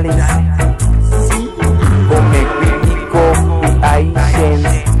chalice. Come make me cook the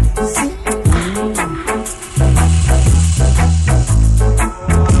Haitians.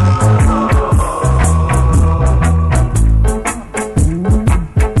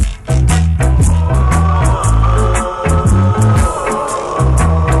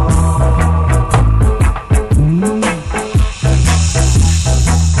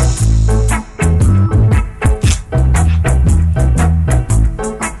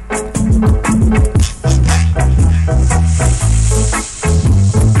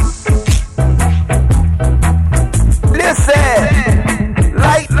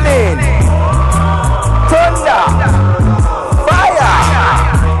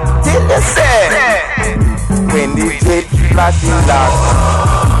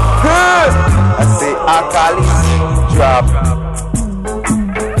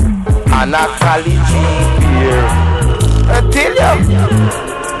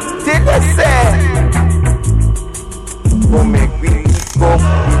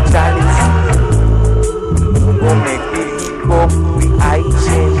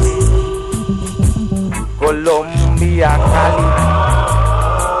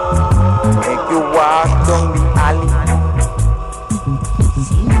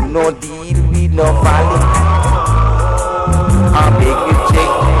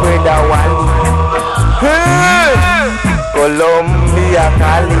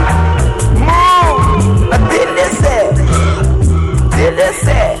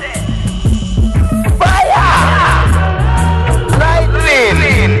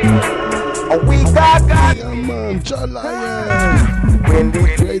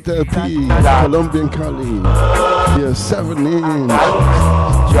 Colombian Cali, yeah, 7-inch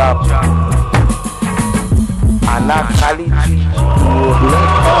drop, Anna Cali,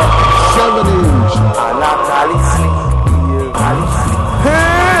 black up, 7-inch, Anna Cali,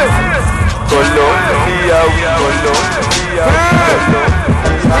 Colombia,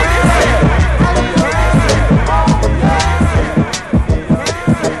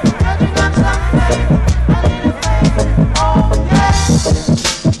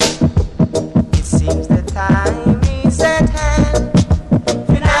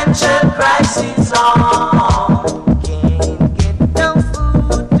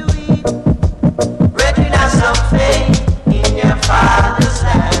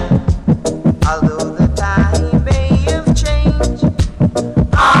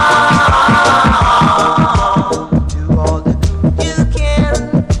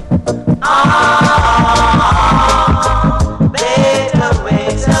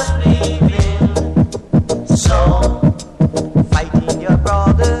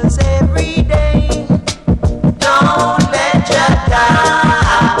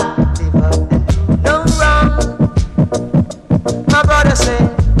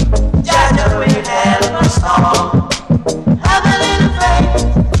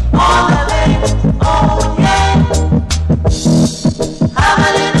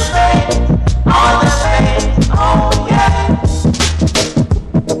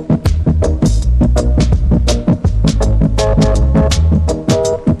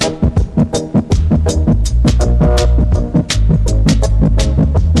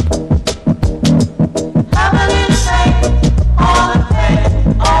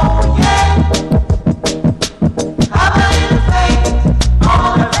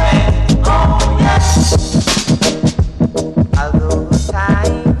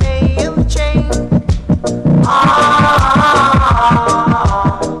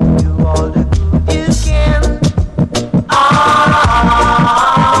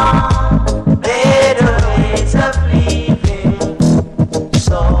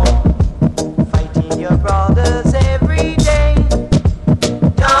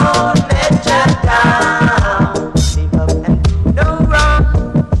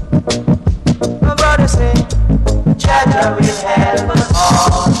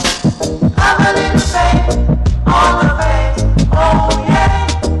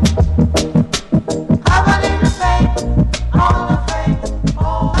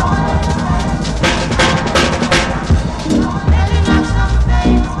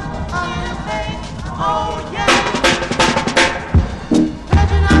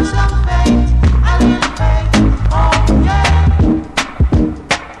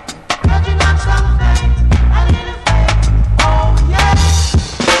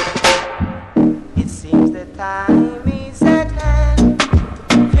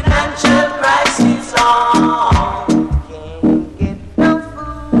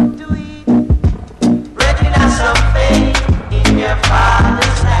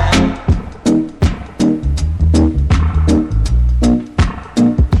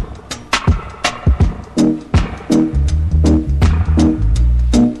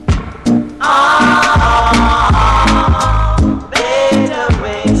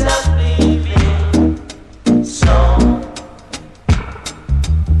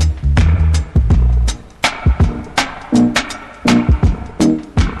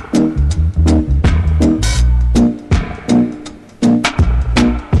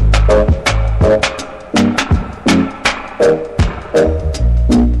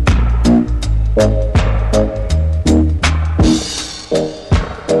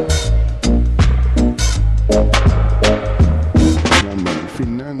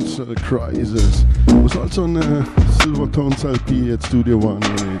 Financial Crisis was also on Silvertones LP at Studio One.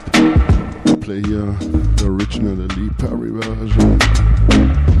 Right? Play here the original Lee Perry version.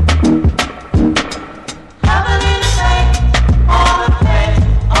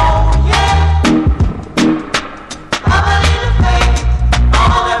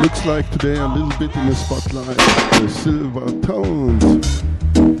 Looks like today a little bit in the spotlight, the Silvertones.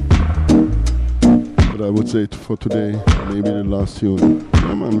 But I would say for today, maybe the last tune.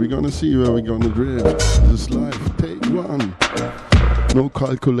 Come on, we're gonna see where we're gonna drift. This is life, take one. No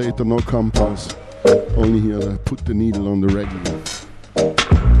calculator, no compass. Only here, put the needle on the regular.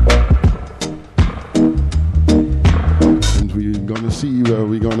 And we're gonna see where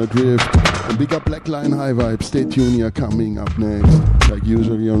we're gonna drift. And big up Black Line High Vibe, stay tuned here, coming up next. Like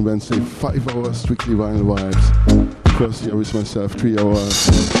usually on Wednesday, 5 hours, strictly vinyl vibes. First here with myself, 3 hours,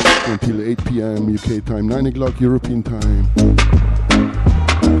 until 8 p.m. UK time, 9 o'clock European time.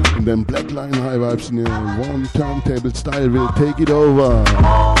 And then Black Line High Vibes in one turntable style will take it over.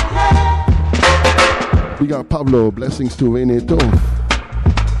 We got Pablo, blessings to Veneto.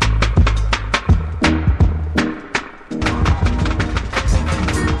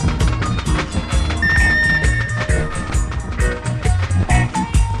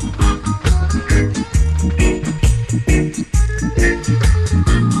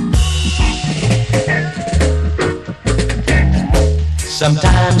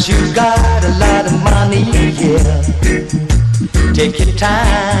 Sometimes you got a lot of money, yeah. Take your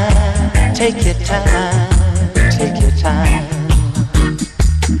time, take your time, take your time.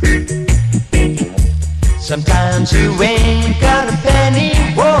 Sometimes you ain't got a penny,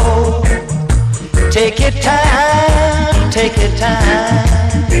 whoa. Take your time, take your time.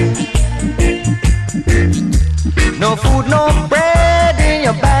 No food, no bread in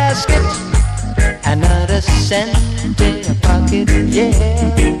your basket, another cent in your pocket, yeah.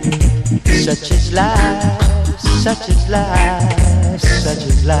 Such is life, such is life, such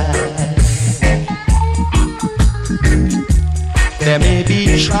is life. There may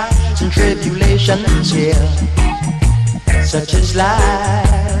be trials and tribulations, yeah. Such is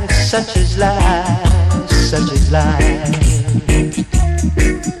life, such is life, such is life.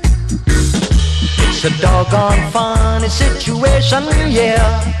 It's a doggone funny situation,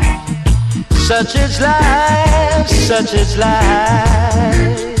 yeah. Such is life, such is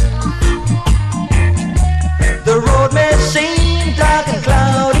life. The road may seem dark and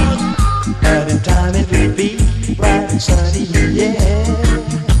cloudy, but in time it will be bright and sunny, yeah.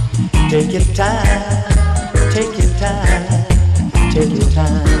 Take your time, take your time, take your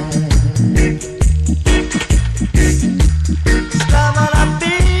time.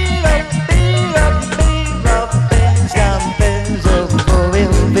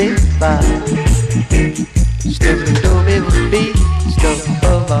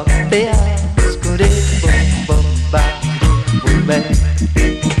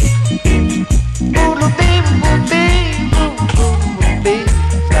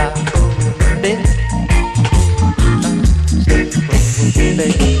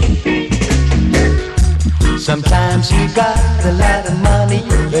 Sometimes you got a lot of money,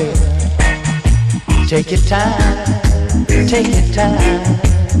 yeah. Take your time, take your time,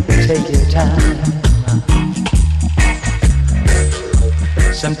 take your time.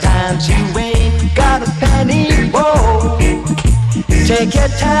 Sometimes you ain't got a penny, whoa. Take your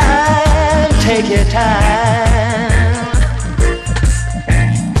time, take your time.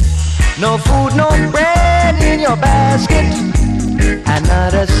 No food, no bread in your basket,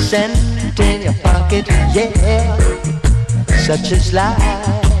 another cent in your pocket, yeah. Such is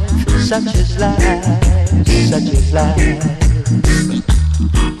life, such is life, such is life.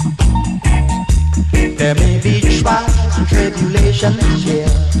 There may be trials and tribulations, yeah.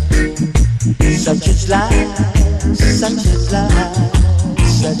 Such is life, such is life,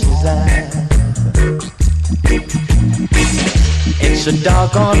 such is life. It's a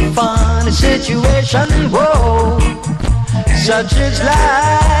doggone funny situation, whoa. Such is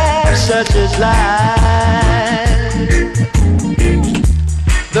life, such is life.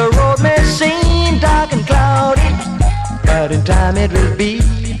 The road may seem dark and cloudy, but in time it will be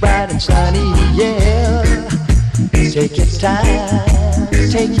bright and sunny, yeah. Take your time,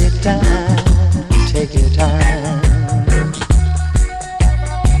 take your time, take your time.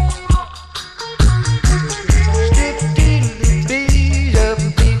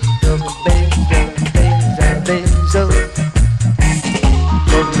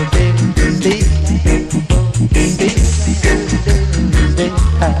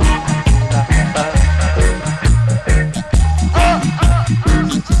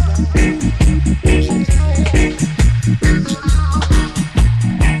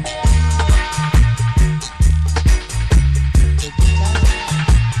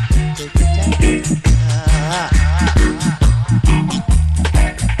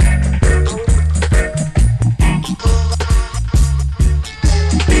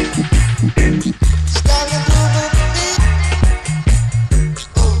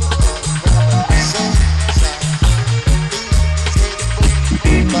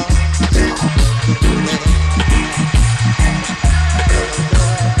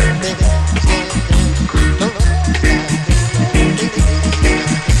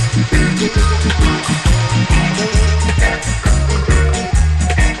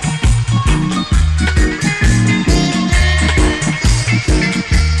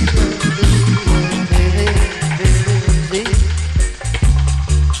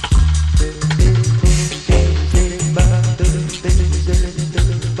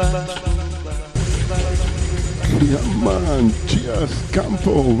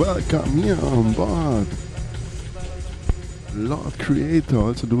 Campo, welcome here on board. Lord Creator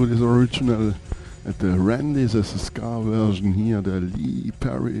also do this original at the Randy's as a ska version here, the Lee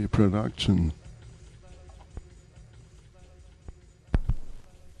Perry production.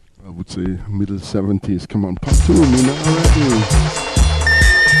 I would say middle 70s. Come on, part 2, me now already.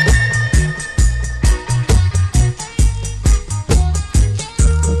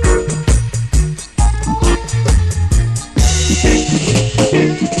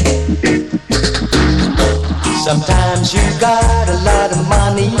 Sometimes you got a lot of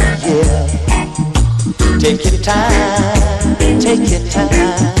money, yeah. Take your time, take your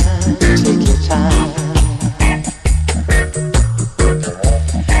time, take your time.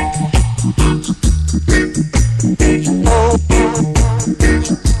 Oh.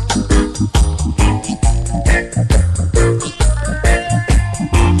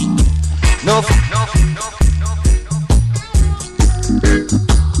 No.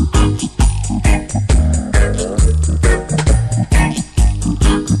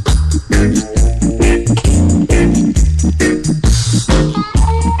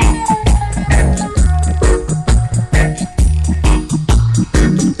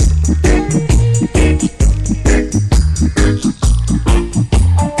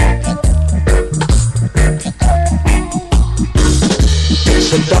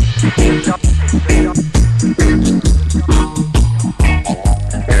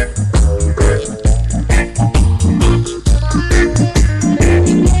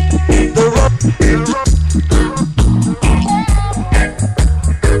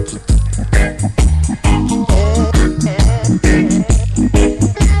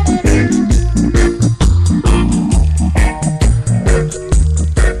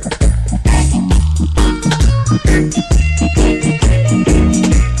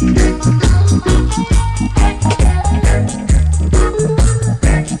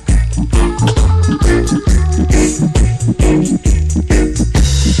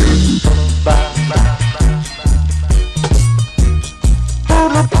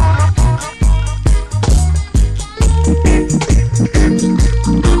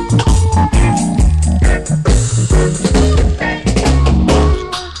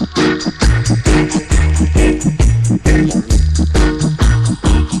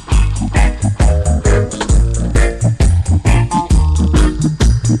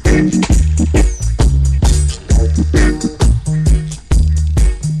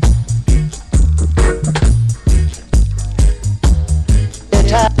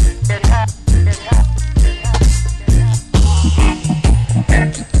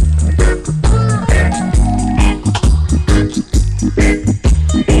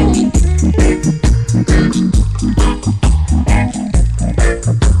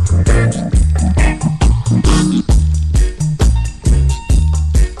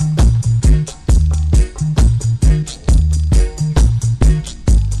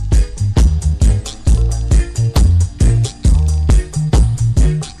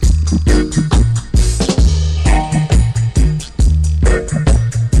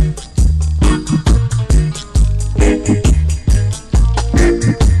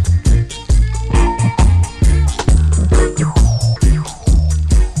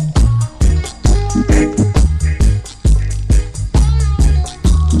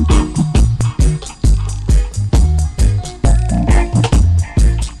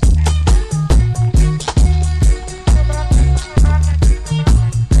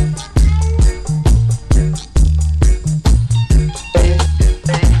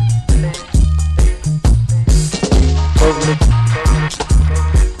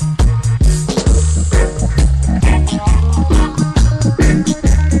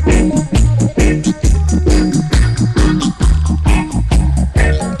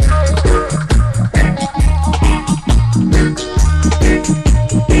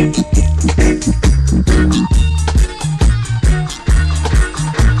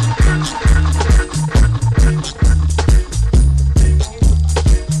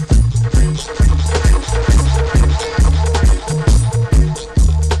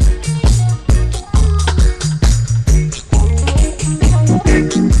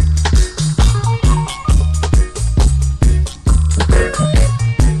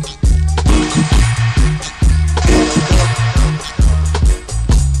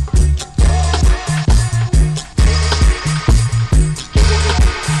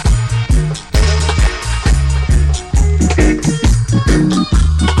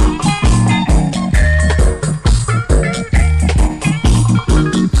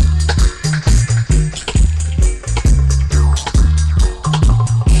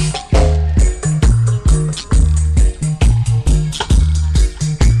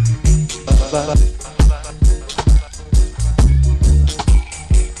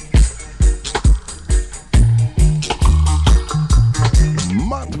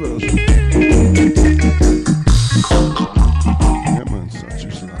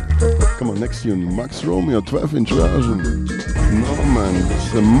 nice tune. Max Romeo, 12-inch version. No man,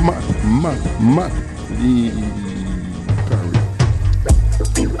 it's a Matt Lee Perry.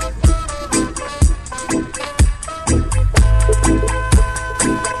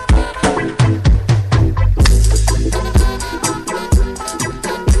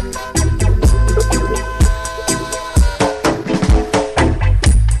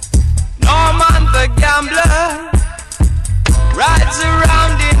 Norman the gambler rides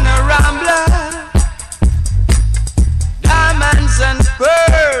around in a rambler, diamonds and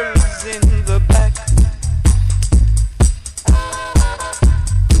pearls in the back.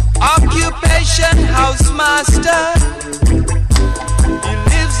 Occupation housemaster, he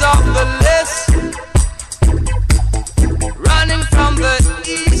lives off the list, running from the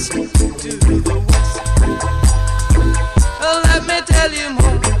east to the west. Well, let me tell you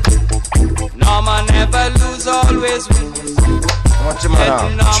more. Norman never lose, always win. What you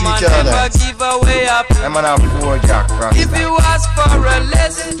man Norman never give away up. I'm on a 4 Jack Rasta. If you ask for a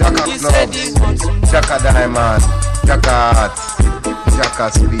less, he said he wants some. Jack a diamond, Jack a heart, Jack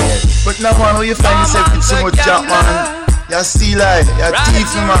a speed. But now man, how you find yourself with so much Jack man? You're still like, you're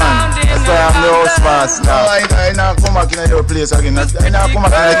thief man. That's why I'm the house master. No, I now come back in your place again. I now come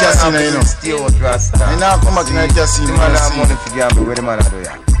back in the casino, you know. Stay out Rasta. I now come back in the casino. The man have money for gamble, where the man do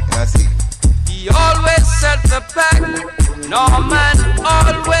ya? You see? He always set the pack. Norman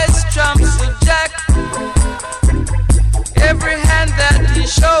always trumps the jack. Every hand that he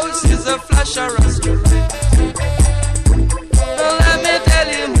shows is a flash or a strike. So let me tell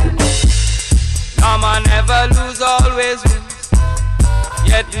you, Norman never lose, always wins.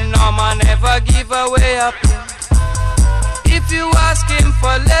 Yet Norman never give away up. If you ask him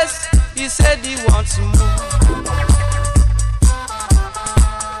for less, he said he wants more.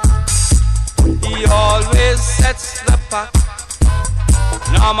 He always sets the pack.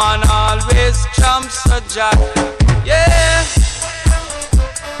 Norman always trumps a jack. Yeah.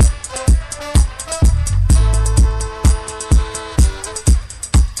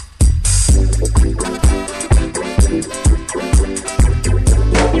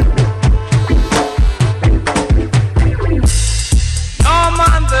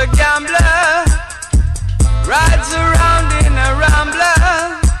 Norman the gambler rides around in a rambler.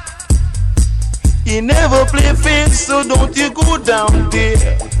 He never play fair, so don't you go down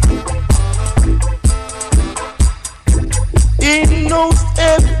there. He knows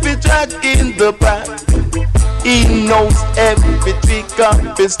every track in the pack. He knows every trick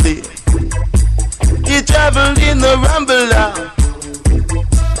up his day. He traveled in the rambler.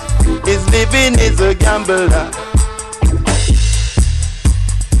 His living is a gambler.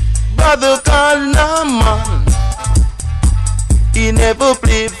 Brother called Norman. He never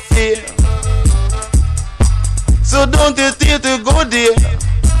played fair. So don't you dare to go there.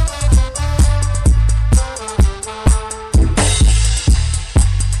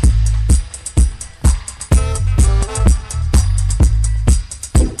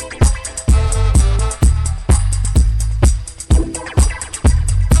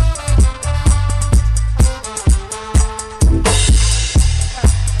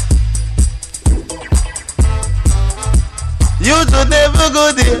 You should never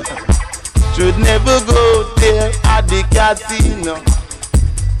go there. Should never go there at the casino.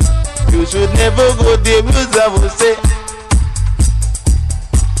 You should never go there, I will say.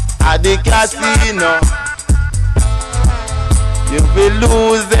 At the casino, you will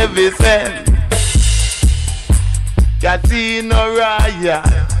lose every cent. Casino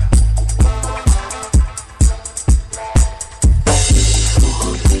Royale.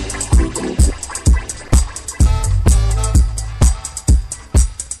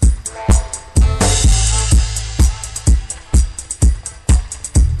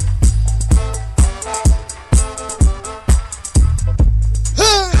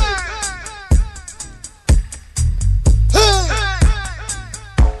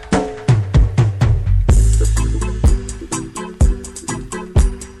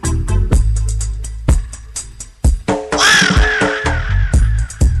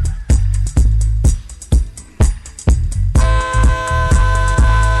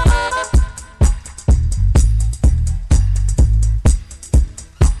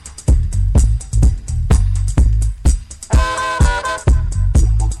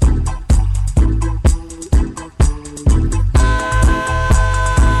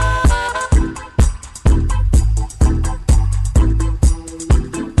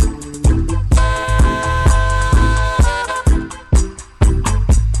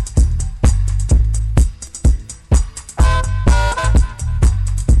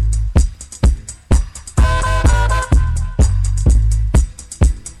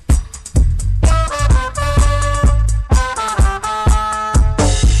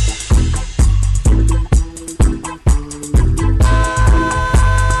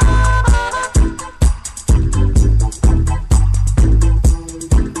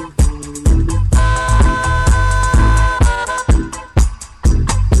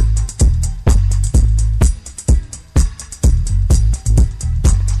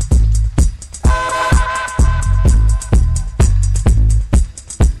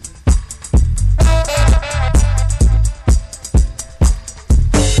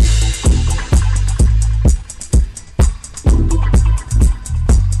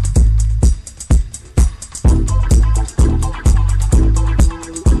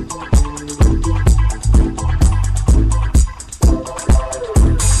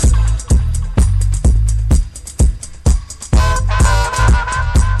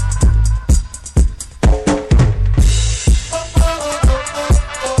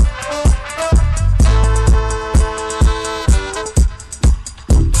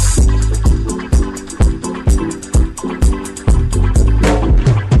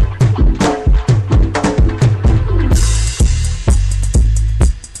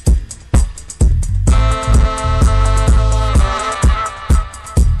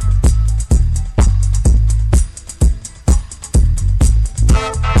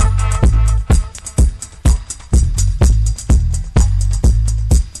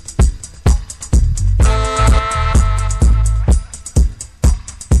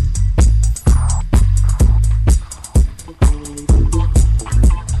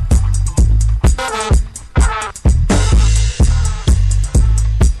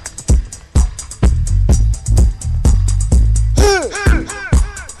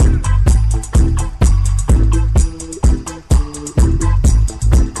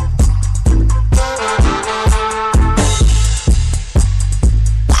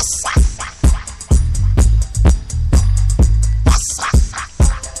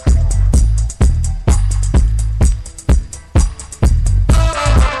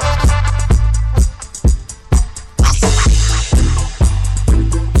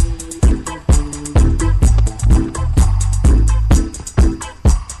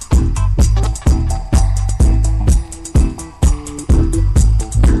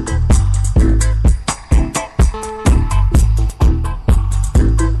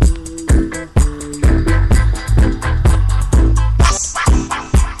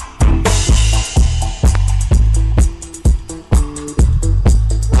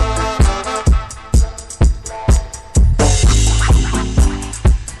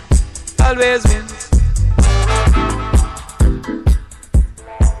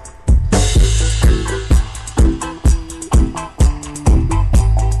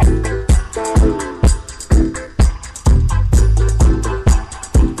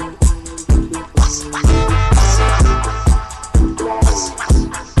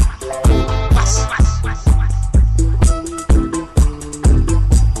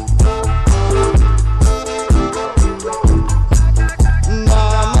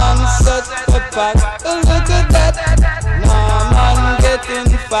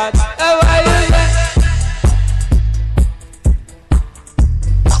 getting fat. Why you say?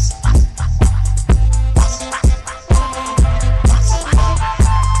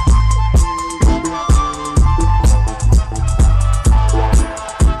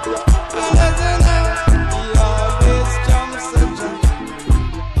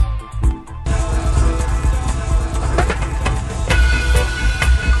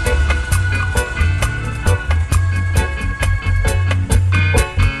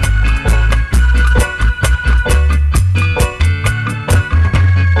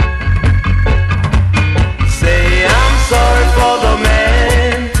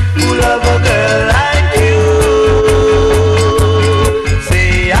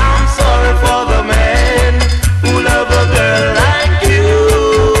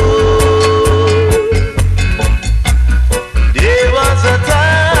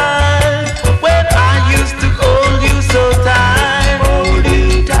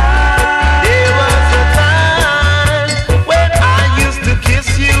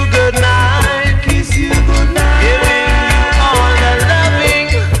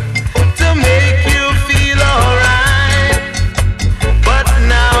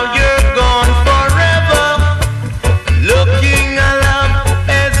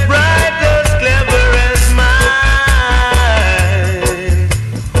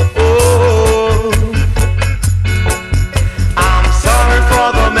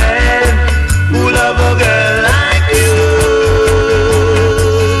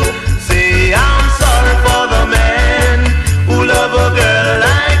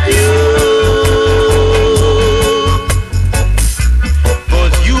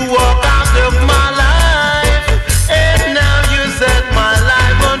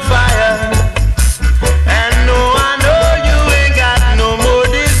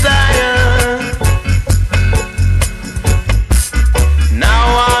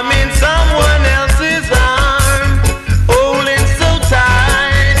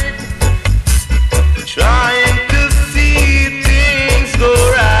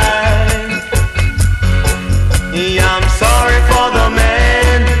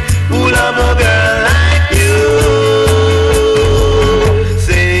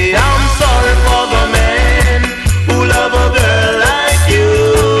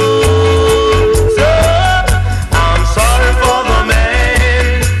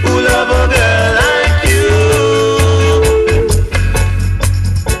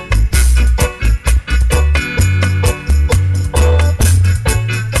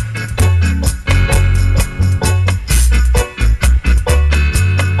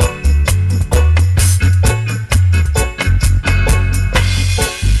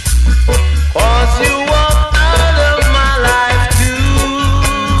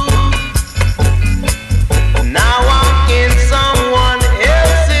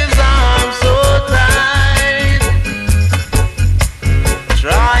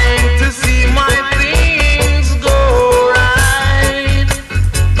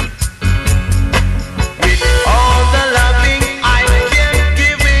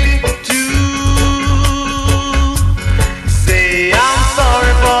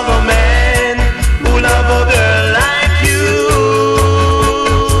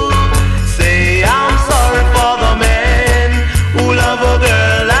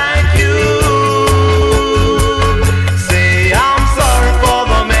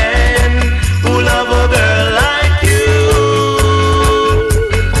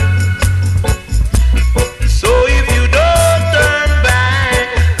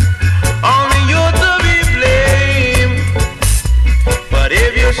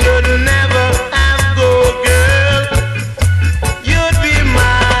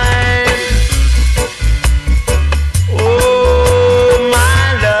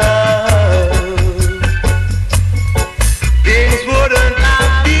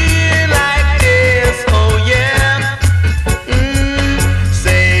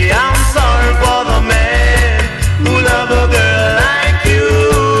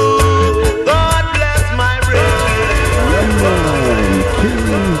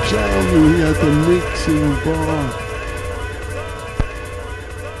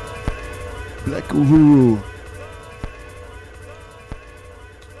 Black Uhuru.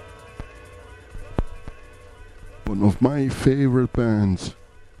 One of my favorite bands.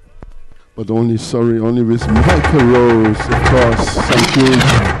 But only with Michael Rose, of course, some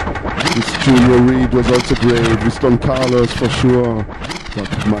tunes. This Junior Reid was also great, with Don Carlos for sure.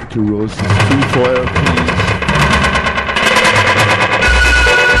 But Michael Rose is 3-4 LPs.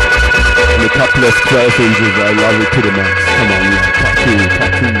 And a couple of 12 inches, I love it to the max. Come on, yeah. Part 2,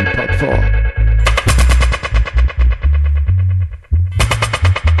 part 3, part 4.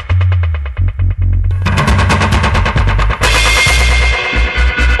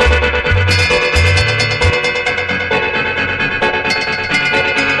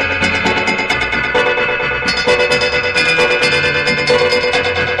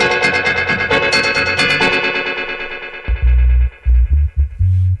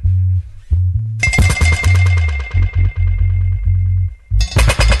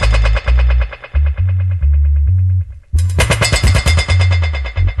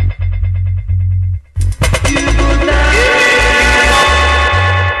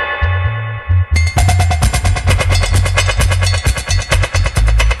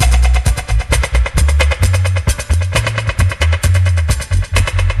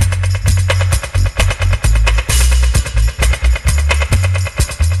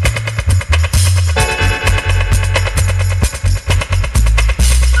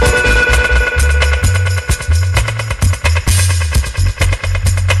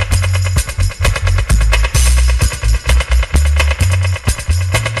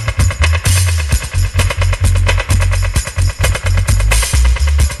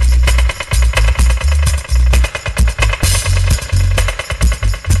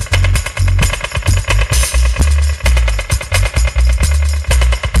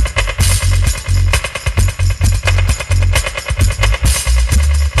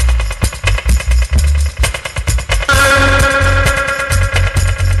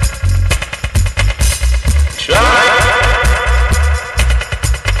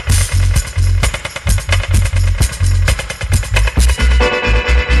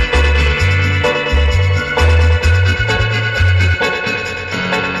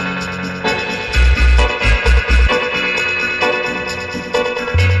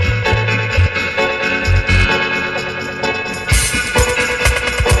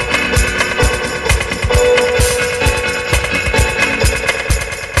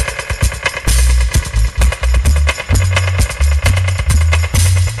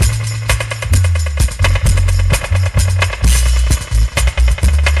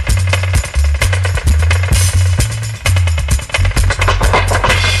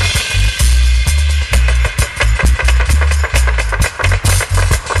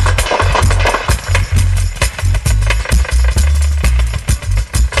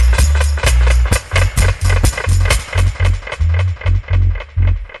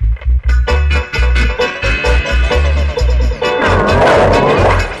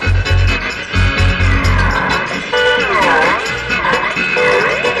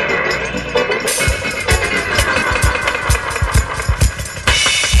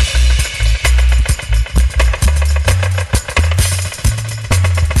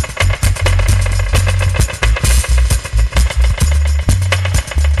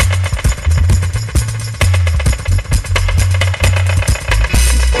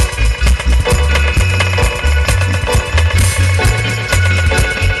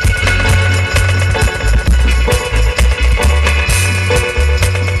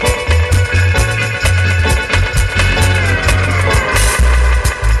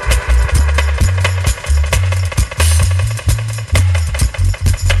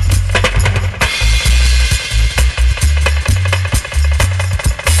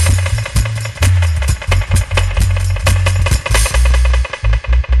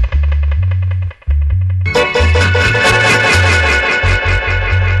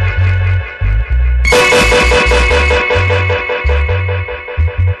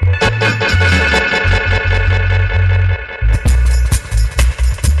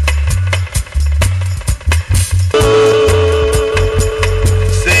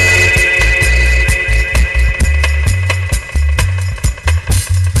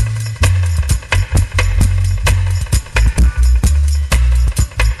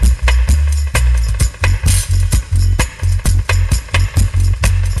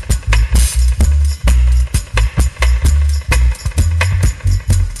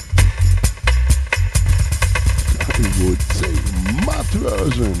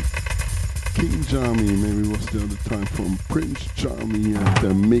 version. King Jammy, maybe was the other time from Prince Jammy at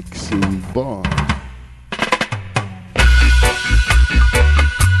the mixing bar.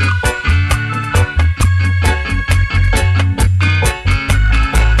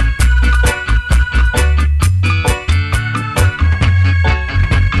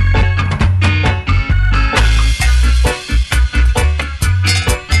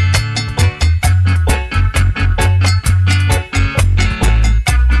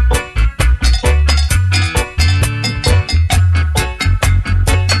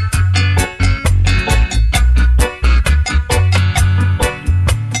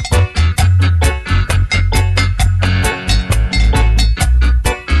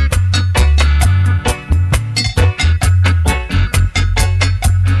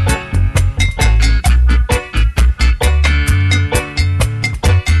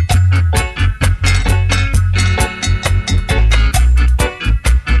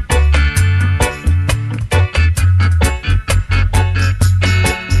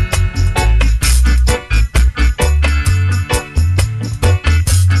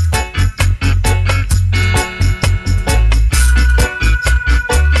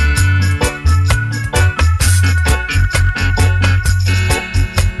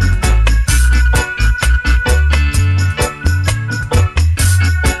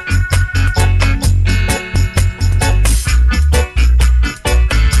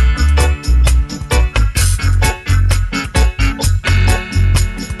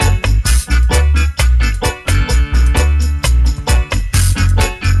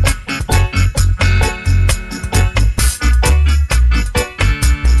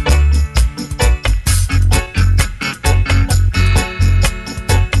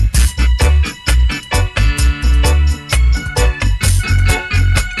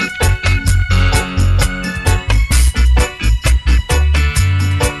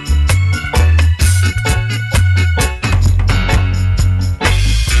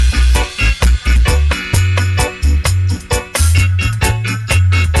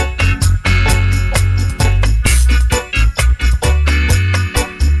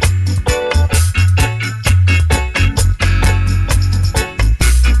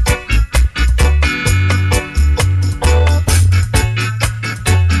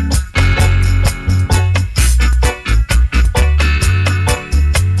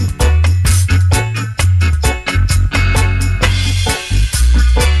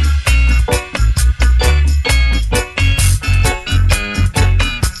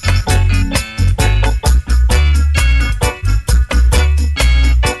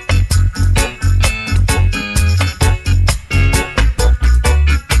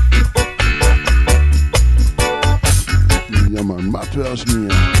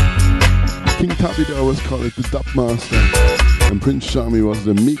 The dub master, and Prince Jammy was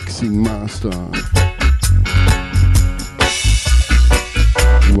the mixing master.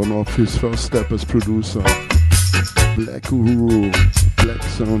 One of his first steps as producer, Black Uhuru, Black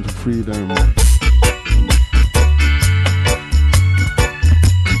Sound of Freedom.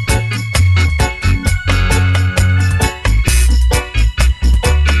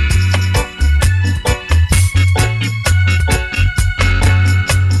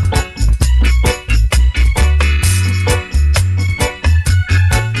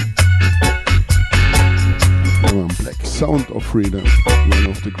 Sound of Freedom, one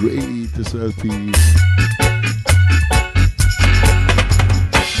of the greatest LPs.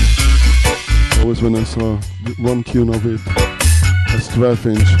 Always when I saw one tune of it, as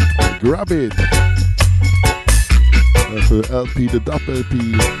 12-inch, grab it. That's the LP, the dub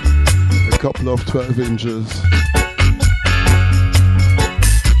LP, a couple of 12 inches.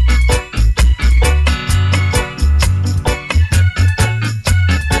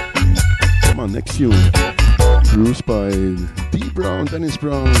 Come on, next tune. Produced by D. Brown, Dennis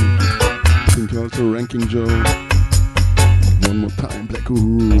Brown. I think also Ranking Joe. One more time, Black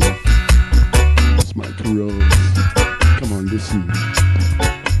Uhuru. It's Michael Rose. Come on, listen.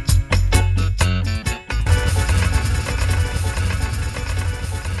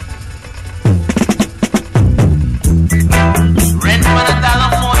 Rent for the dollar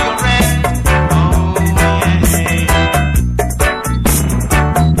for your rent. Oh yeah.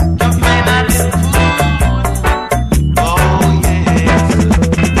 Don't pay my little food.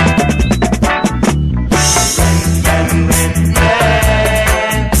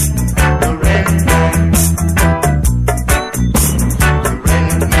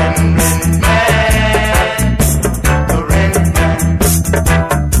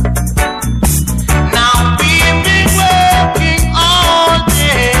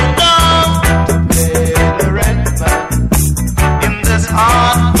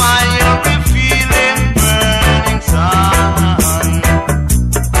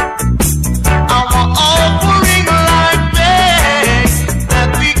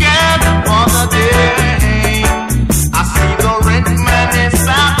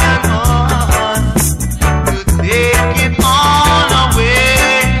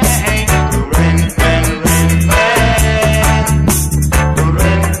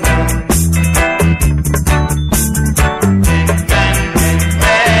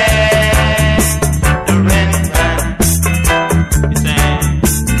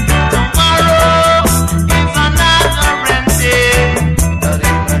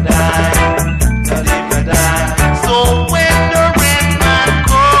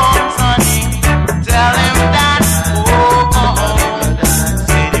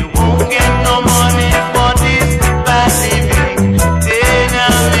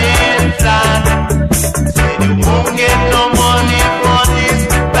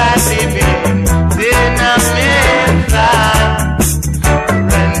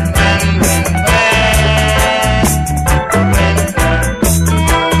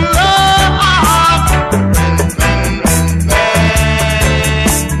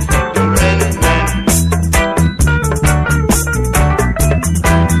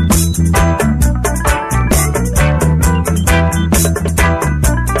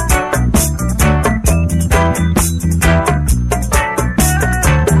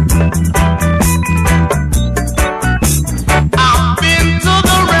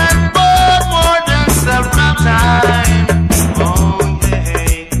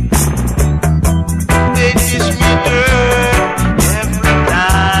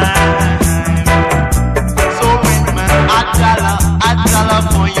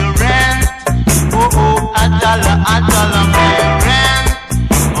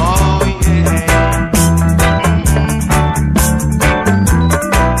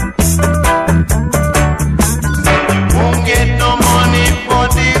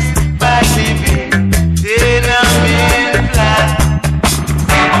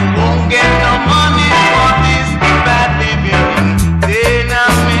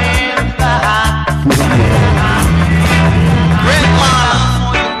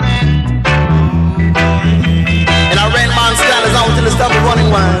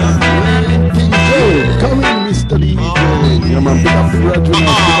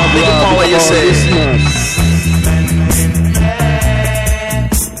 Big up on what you say.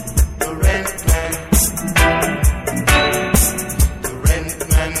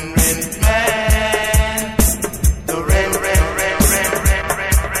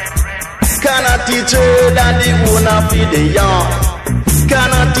 Teach you that the owner feed the yard.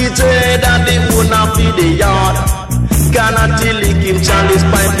 Cannot teach you that the owner feed the yard. Cannot lick him Charlie's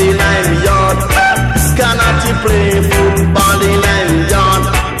pipe in 9 yard. Cannot play football in 9 yard.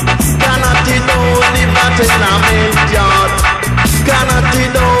 Cannot don't live at tenement yard. Cannot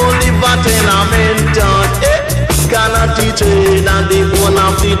don't live at tenement yard. Cannot teach you that the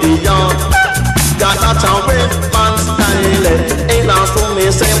owner feed the yard. Got that a red man style. Ain't now so me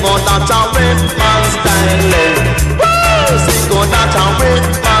say, but that a red man style. Woo! Say go that a red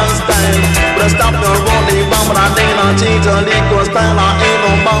man style. But stop the rolling bomb, but I ain't no change the liquor style. I ain't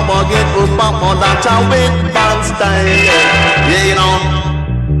no bomb, but get those bomb, but that a red man style. Yeah, you know.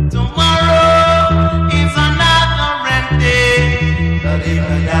 Tomorrow is another red day.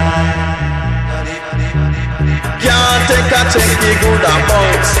 Can't take a check, you good a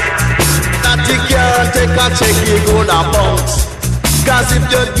bounce. You can't take a check, you gonna bounce. Cause if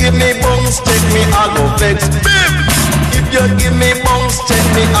you give me bounce, check me, I go vex. If you give me bounce, check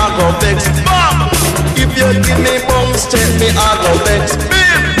me, I go vex. If you give me bounce, check me, I go vex.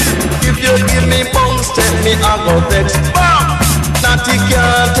 If you give me bounce, check me, I go vex. That you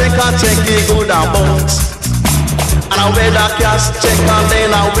can't take a check, you gonna bounce. And I wear the cash check and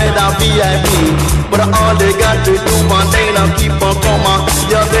then I wear the VIP. But all they got to do one day now keep on coming.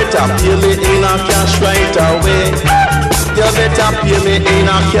 You better pay me in a cash right away. You better pay me in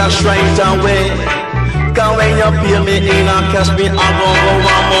a cash right away. Cause when you pay me in a cash, me I gon' go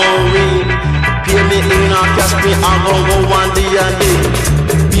one more ring. Pay me in a cash, me I gon' go one day a day.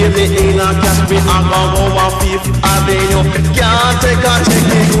 Pay me in a cash, me I gon' go one Fifth Avenue. Can't take a check,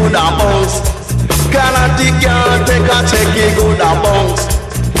 you good a bounce. Cannot can't take a check, you good a bounce.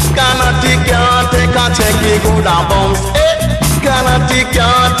 Cannot can't take a check, you good a bounce. Cannot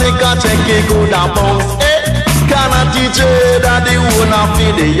can't take a check, you good a bounce. Cannot teach you that the owner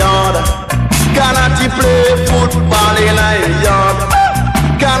feed the yard. Cannot play football in a yard.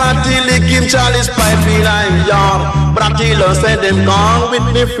 Cannot lick him Charlie's pipe in a yard. But until I said them gone with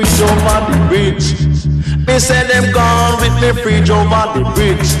me fridge over the bridge. Me said them gone with me fridge over the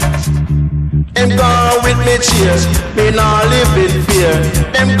bridge. Them gone with me cheers, me not live in fear.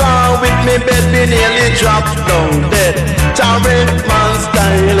 Them gone with me bed, me nearly dropped down dead. Red man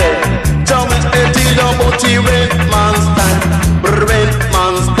style, tell me till the booty red man style, red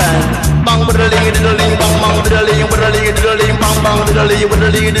man style. Bang diddly diddly, bang bang diddly, diddly diddly, bang bang diddly,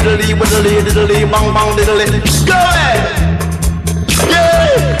 diddly diddly, diddly diddly, bang bang diddly. Go ahead,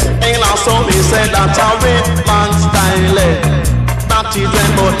 yeah. Ain't now so me said that a red man style. Not teach them,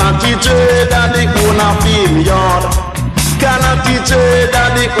 but not teach you that the owner feel yard. Cannot teach you that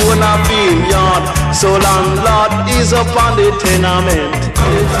the owner feel yard. So landlord is up on the tenement.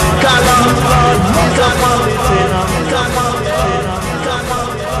 Landlord is up on the tenement.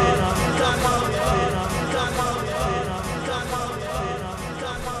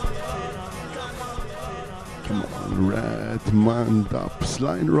 Come on, Red Man Up,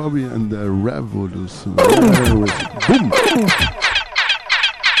 Sly Robbie and the Revolution. Boom!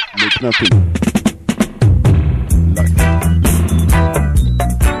 Make nothing.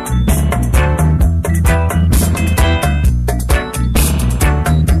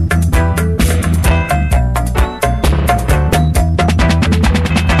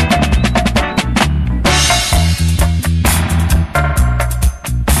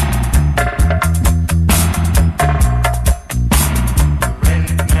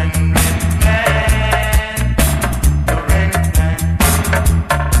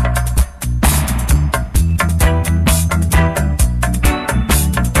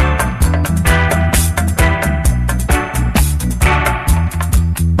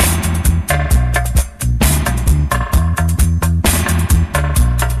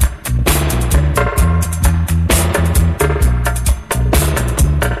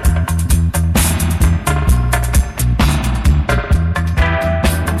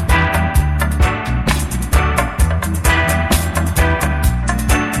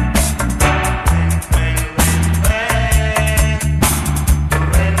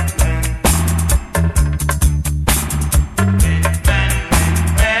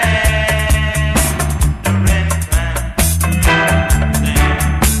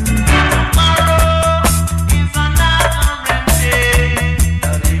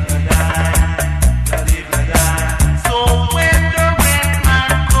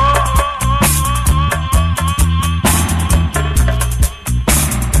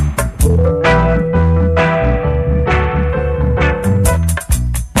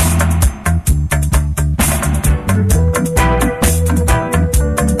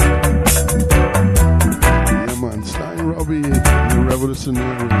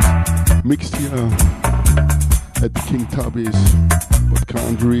 similar scenarios mixed here at the King Tubby's, but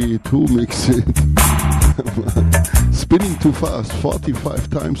can't really too mix it. Spinning too fast, 45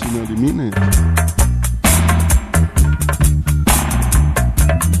 times in a minute.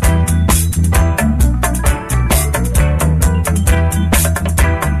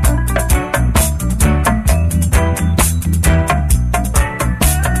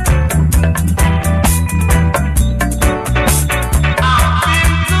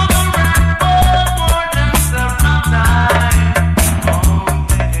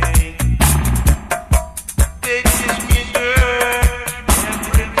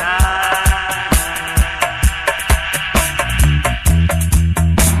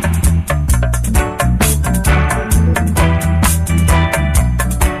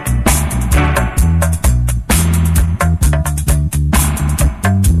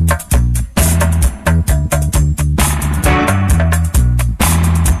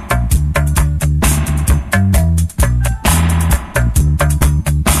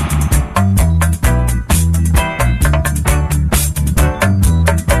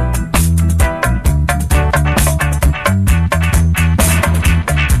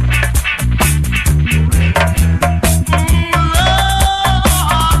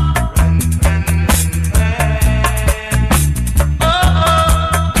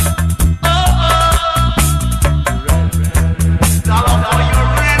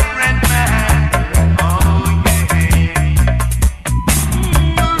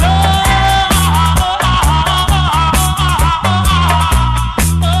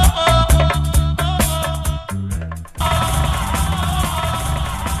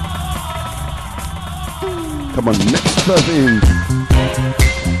 Come on, next 12 inch.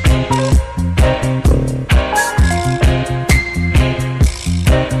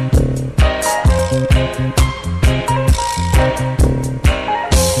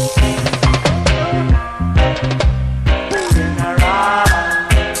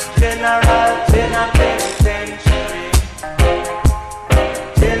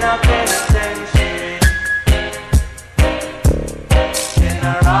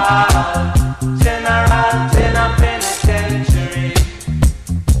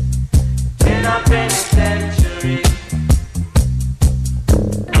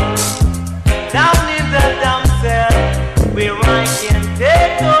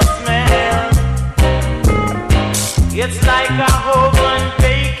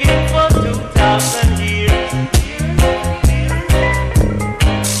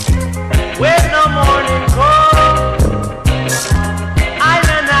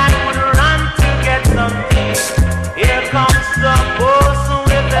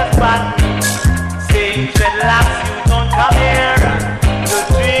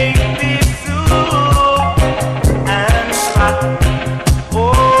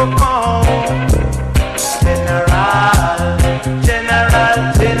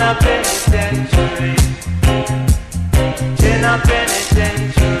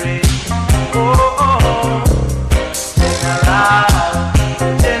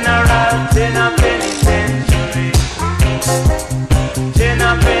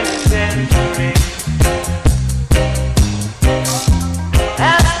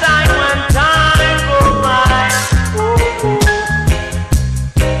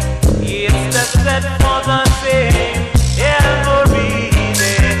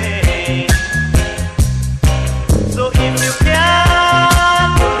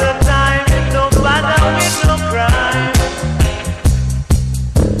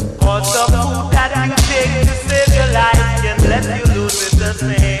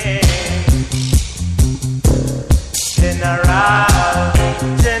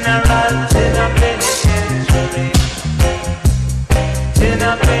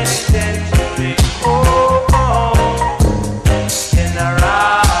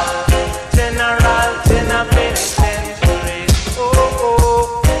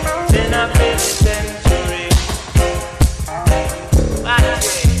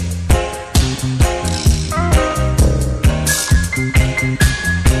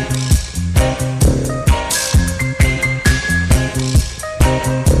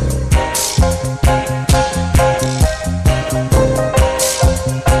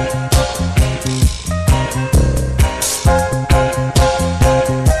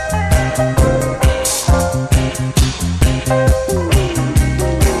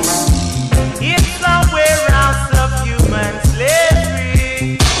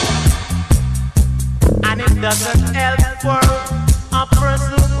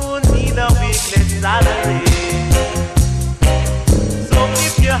 So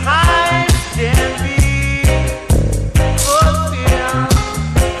if your eyes can be fulfilled,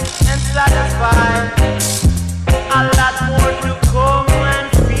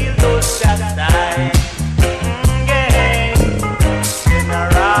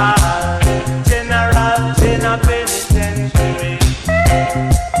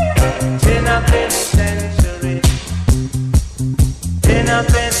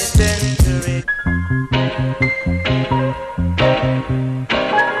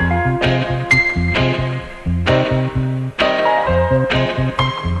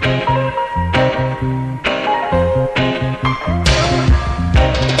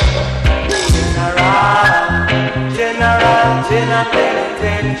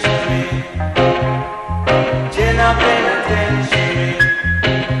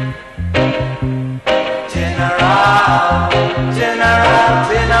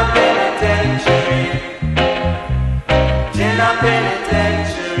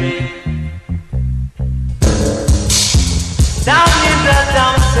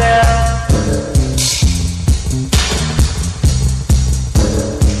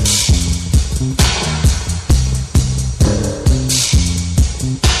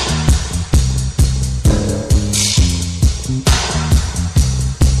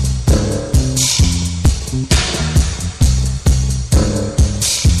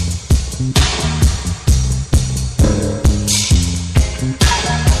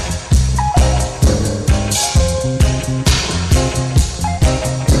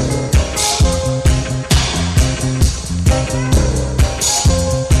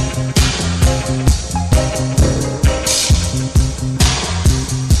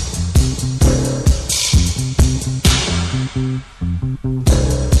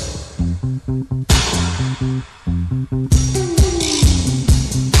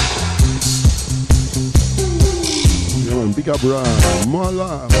 Big up, Ron. More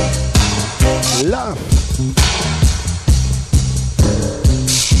love. Laugh.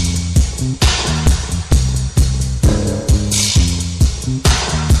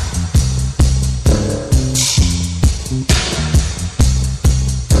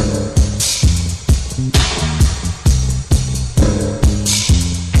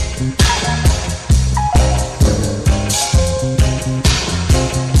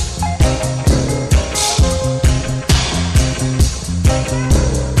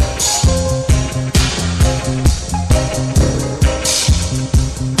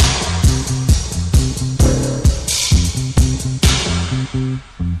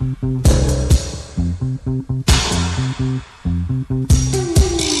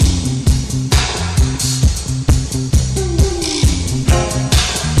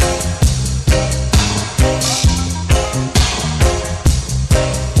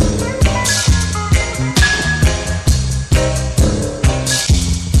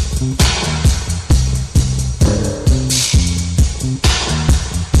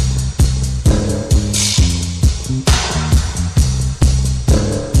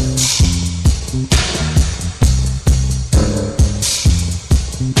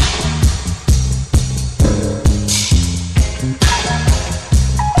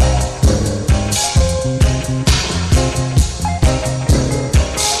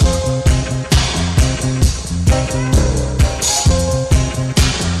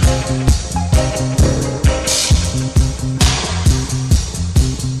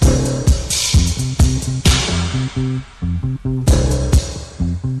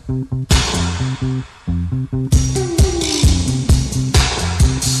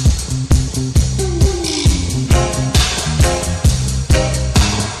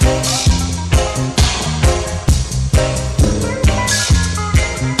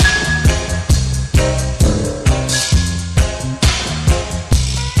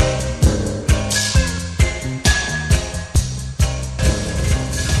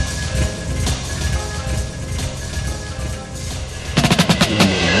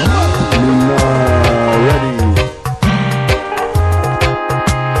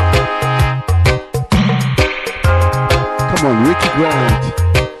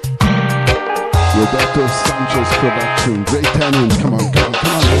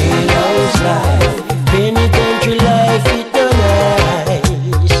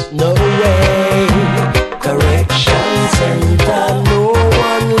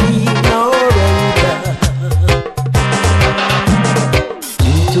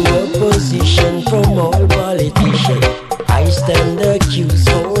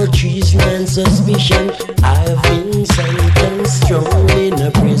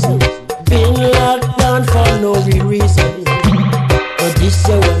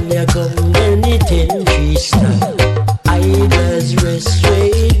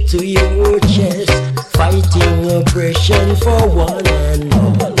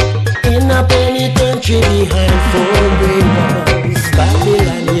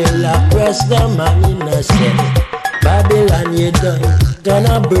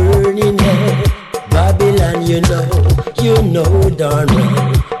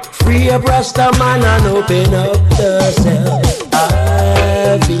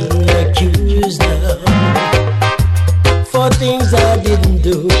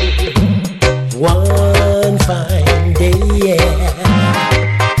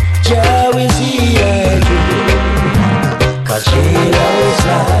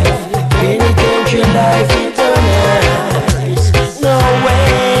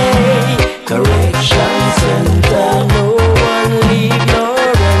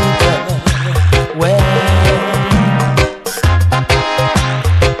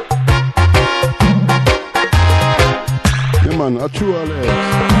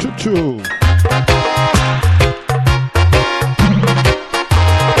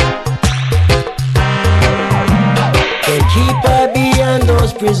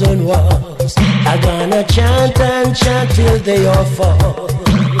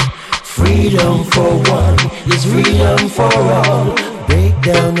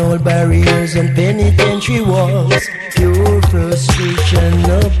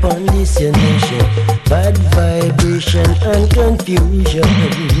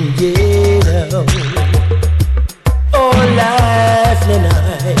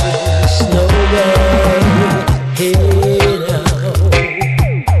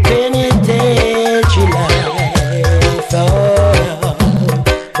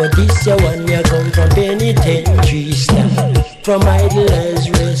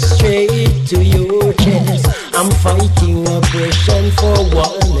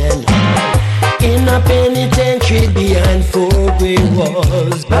 In a penitentiary behind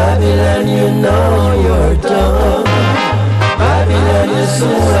pause. Babylon, you know you're done. Babylon, you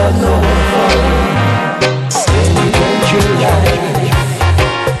soon have no fun. Penitentiary life,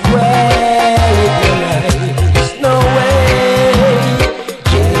 well, it's no way.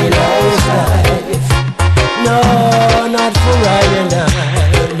 Jailhouse life, no, not for I and I,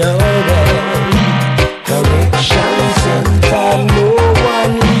 no way. Correction center, no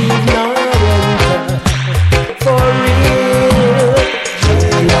one leave nor enter. For real,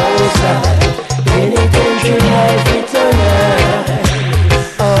 jailhouse life, penitentiary life, it's a night.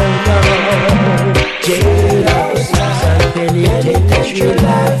 Oh no, jailhouse life and penitentiary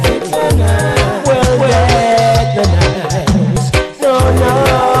life, it's a night. Well, that the nice. No, no,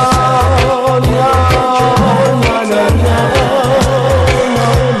 no, no, no, no, no,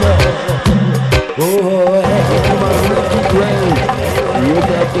 no. Oh,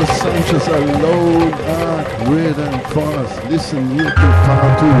 Roberto Sanchez alone, red and fast. Listen here to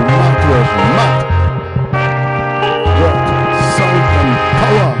part 2, Matt Rush, Matt. Rock, sound and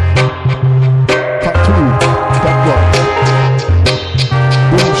power. Part 2, that one.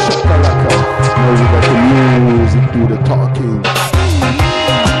 Boom shakalaka. Now we got the music, do the talking.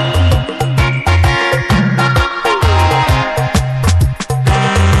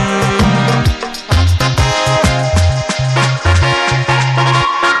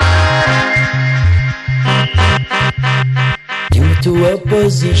 To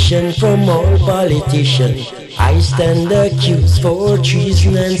opposition from all politicians, I stand accused for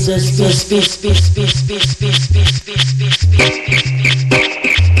treason and suspicion.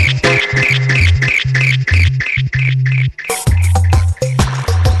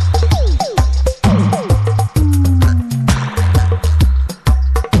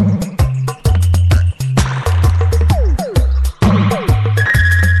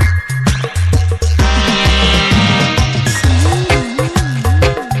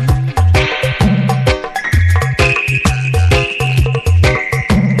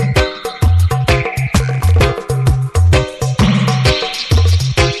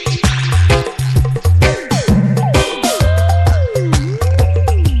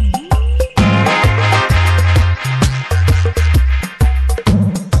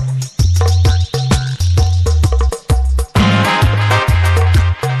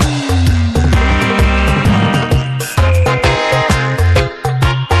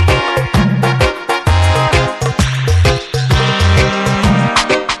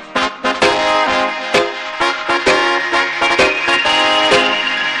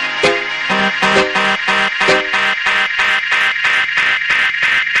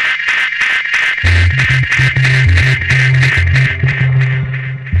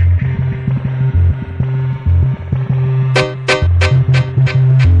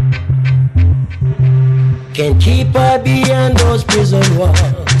 Can't keep her behind those prison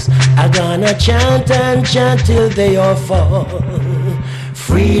walls. I gonna chant and chant till they all fall.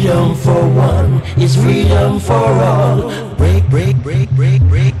 Freedom for one is freedom for all. Break, break, break, break,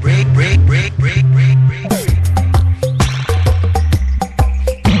 break, break, break, break, break, break, break.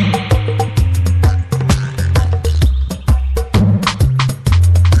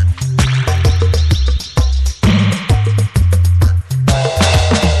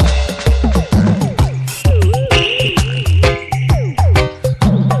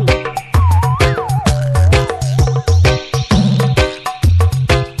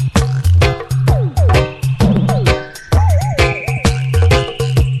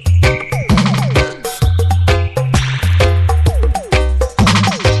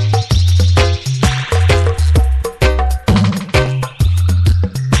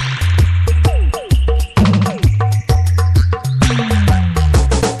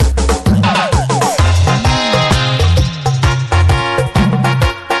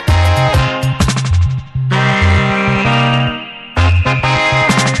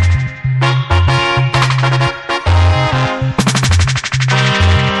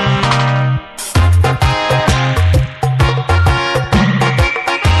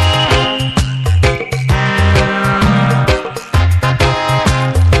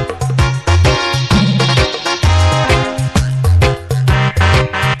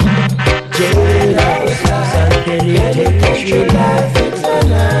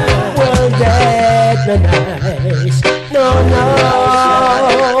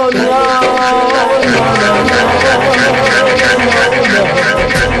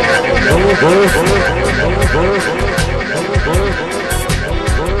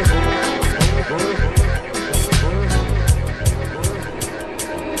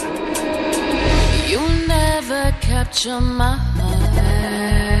 capture my heart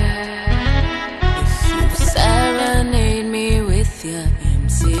if you serenade me with your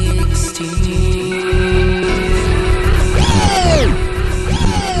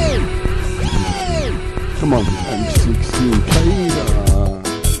Come on, M16, Kaida,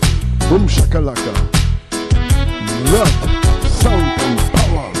 Boom Shakalaka, Rock, Sound and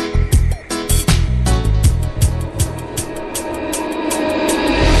Power.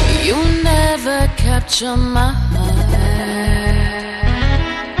 You never capture my heart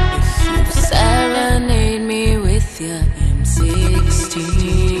if you serenade me with your M16.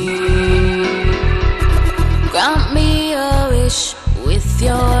 Grant me a wish with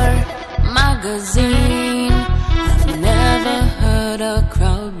your magazine. I've never heard a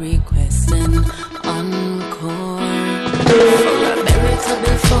crowd request an encore for a veritable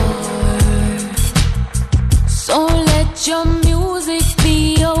before. So let your music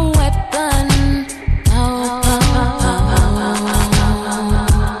be your weapon.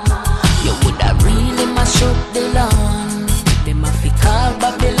 You would have really mashed up the lawn. They must be called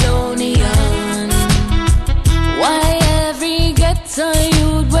Babylonian. Why every ghetto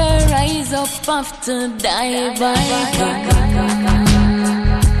you'd wear rise up after die by gun?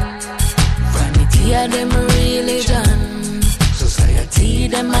 Vanity of them religion, society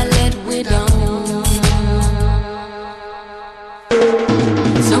them a let we down.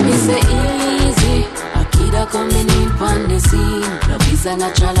 So me say easy, a kid a coming in on the scene. Love is a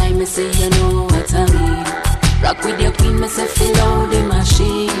natural, I me say you know what I mean. Rock with your queen, me say fill out the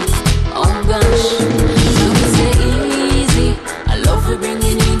machine. Oh gosh, so me say easy, I love you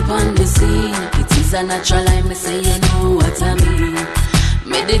bringing in on the scene. It is a natural, I me say you know what I mean.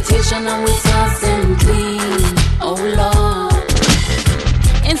 Meditation and we toss and clean. Oh Lord,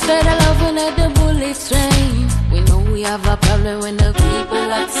 instead of love we let the bullets rain. We know we have a problem when the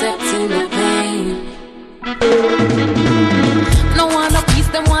people accepting the pain. No want a peace,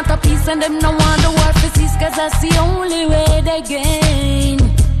 them want a peace, and them no want the war for cease, cause that's the only way they gain.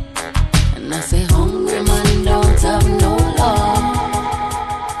 And I say hungry man don't have no love.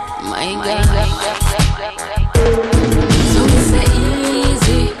 My God. So we say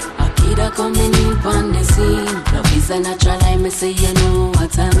easy, a kid a coming in on the scene. Love is a natural, I me say you know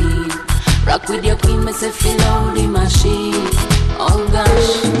what I mean. Rock with your queen, me say fill out the machine. Oh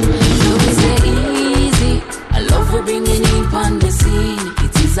gosh, so we say easy, I love we bringing in on the scene.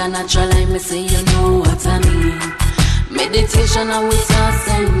 It is a natural, I me say you know what I mean. Meditation and we toss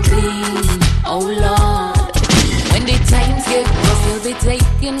and clean. Oh Lord, when the times get rough, you'll be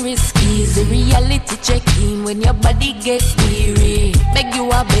taking risks. Easy reality check-in when your body get weary. Beg you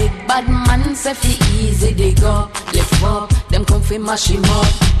a big bad man, say fi easy they go. Lift up, them come fi mash him up.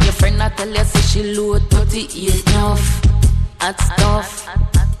 Your friend I tell you say she load 38 enough. Hot stuff,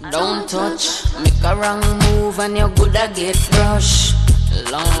 don't touch. Make a wrong move and you're good at get brush.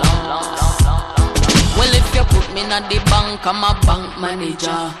 Long. Well if you put me in the bank, I'm a bank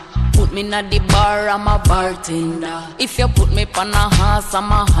manager. Put me in the bar, I'm a bartender. If you put me on a horse,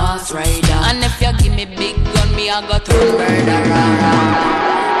 I'm a horse rider. And if you give me big gun, me I got turn murderer.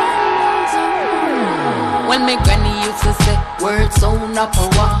 When me granny used to say, words sound a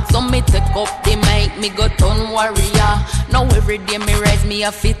power. So me take up the mic, me go turn warrior. Now every day me rise, me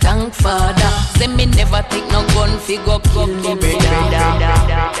a fit thank father. Say me never take no gun, fi go kill me brother.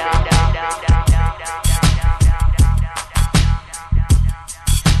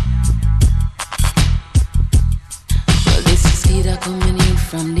 Coming in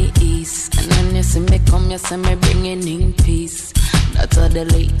from the east, and when you see me come, you see me bringing in peace. That's all the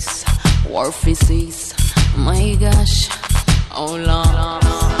least, war for cease. My gosh, oh Lord.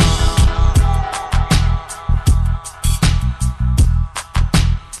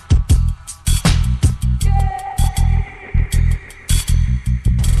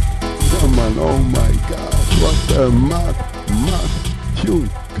 Yeah man, oh my God, what a mad tune,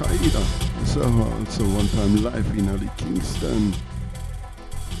 Kaida. It's a one-time live in Ali Kingston.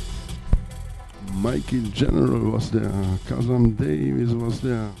 Mikey General was there. Kazam Davis was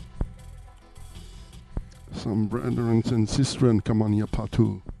there. Some brethren and sisters come on here, part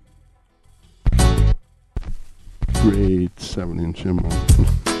 2. Great 7-inch man.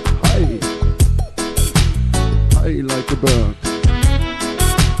 High like a bird.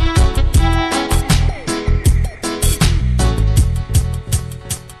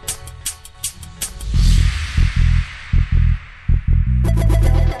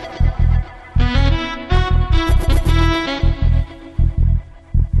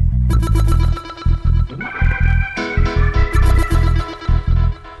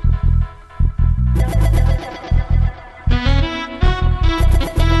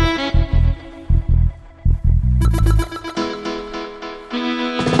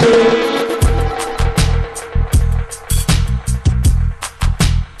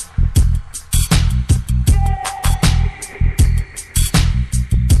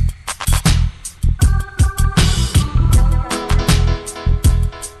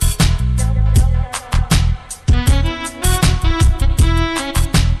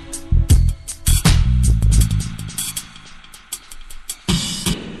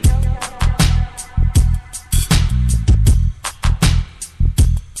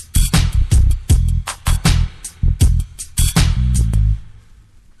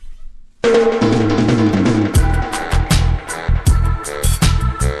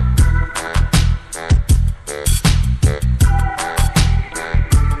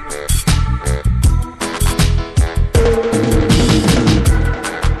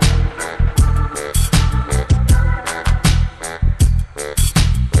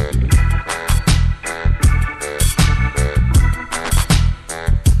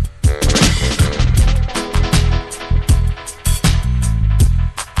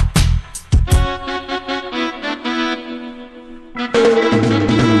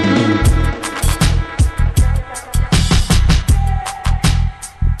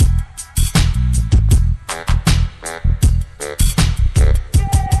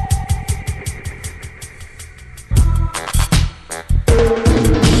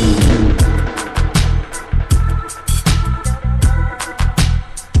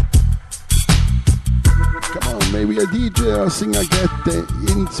 First thing I get the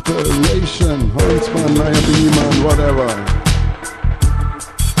inspiration. Huntsman, Lion, man, whatever.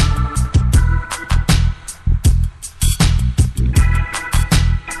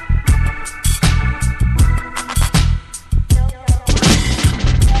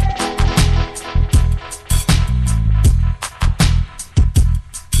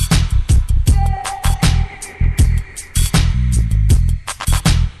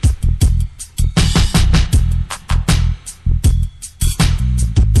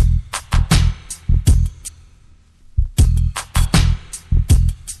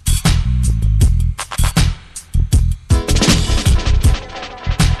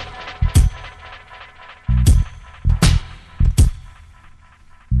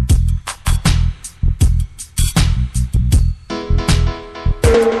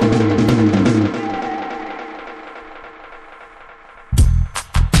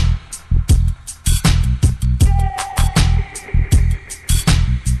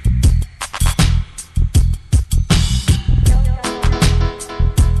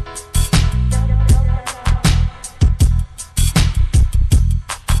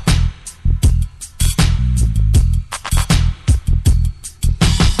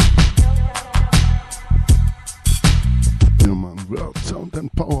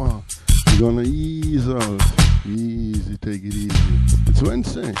 Gonna ease out. Easy, take it easy. It's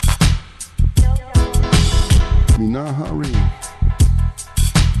Wednesday. Me not hurry.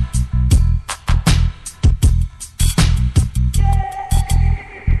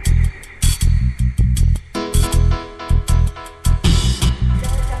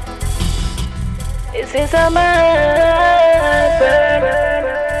 This is a man burn.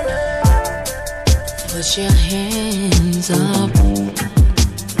 Put your hands up.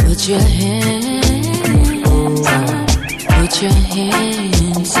 Put your hands up, put your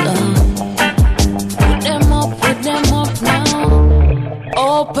hands up. Put them up now.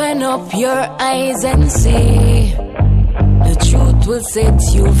 Open up your eyes and see. The truth will set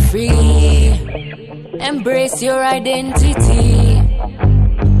you free. Embrace your identity.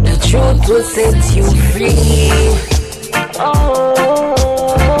 The truth will set you free. Oh.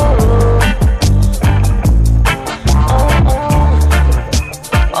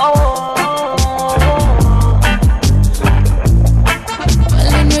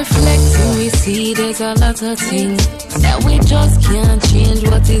 See, there's a lot of things that we just can't change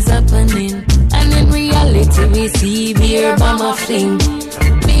what is happening. And in reality, we see beer bomb a fling.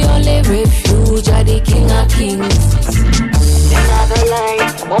 The only refuge are the king of kings. Another line,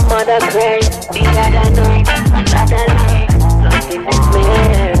 one mother cry. The other night, another line. Lost in this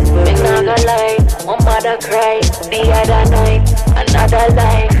man. Another line, one mother cry. The other night, another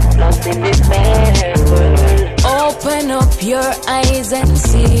line. Lost in this man. Open up your eyes and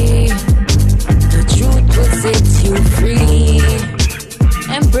see. Truth will set you free.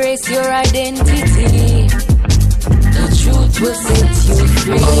 Embrace your identity. The truth will set you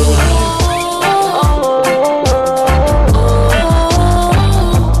free.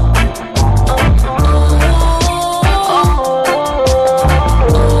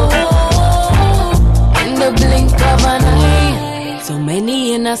 In the blink of an eye, so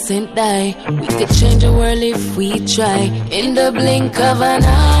many innocent die. We could change the world if we try. In the blink of an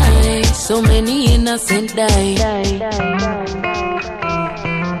eye, so many innocent die.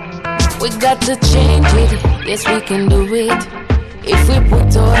 We got to change it, yes we can do it. If we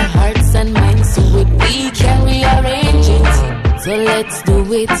put our hearts and minds to it, we can rearrange it. So let's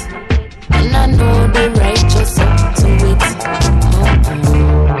do it, and I know the righteous up to it.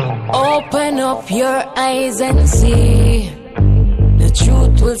 Open up your eyes and see. The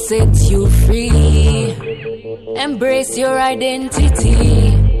truth will set you free. Embrace your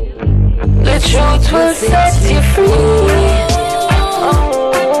identity. The truth will set you free.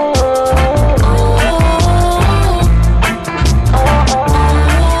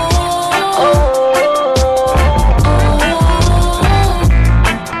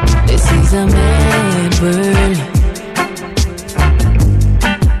 This is a mad world.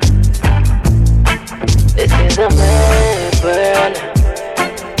 This is a mad world.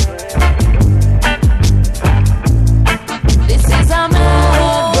 This is a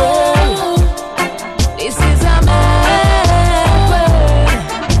mad world. This is a mad world.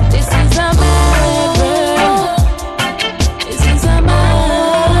 This is a mad world. This is a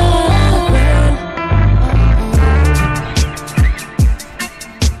mad world.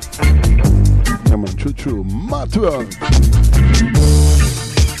 Come on, true, mad world.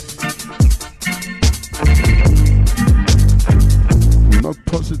 Not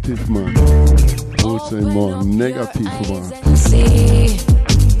positive, man. I would say more negative, man. See,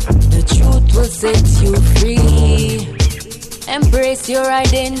 the truth will set you free. Embrace your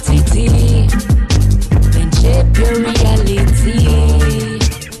identity, then shape your reality.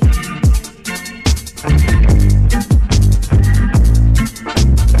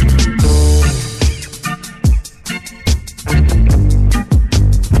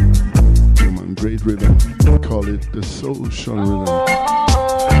 Great rhythm. Call it the social rhythm.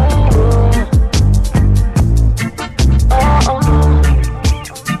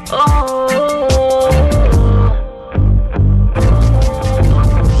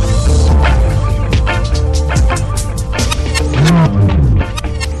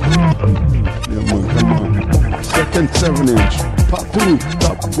 Yeah, man, come on. Second 7-inch. Part 2.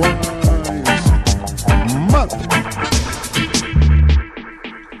 Top wise. Mud.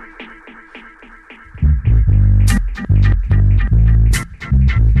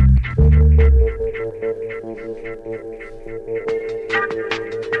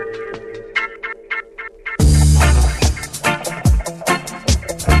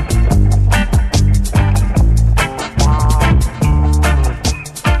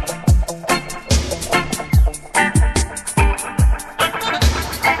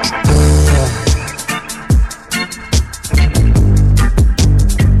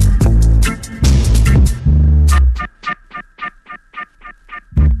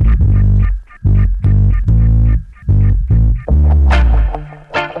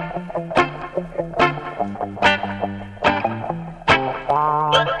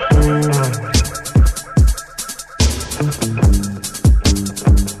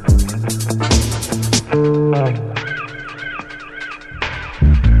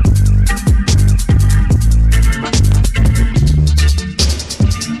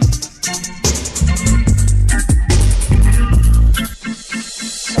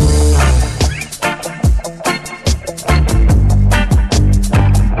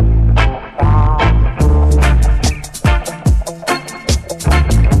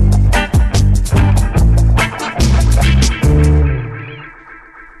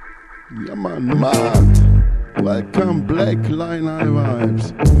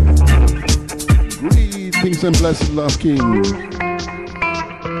 And blessed love King.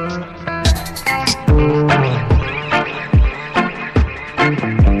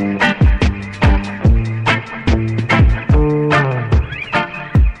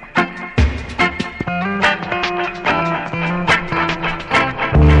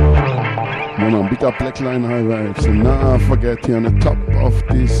 Big up Black Line High Vibes. And now forget you on the top of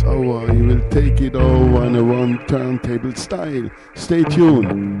this hour, you will take it over in a run turntable style. Stay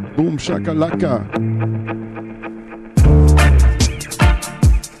tuned. Boom shakalaka.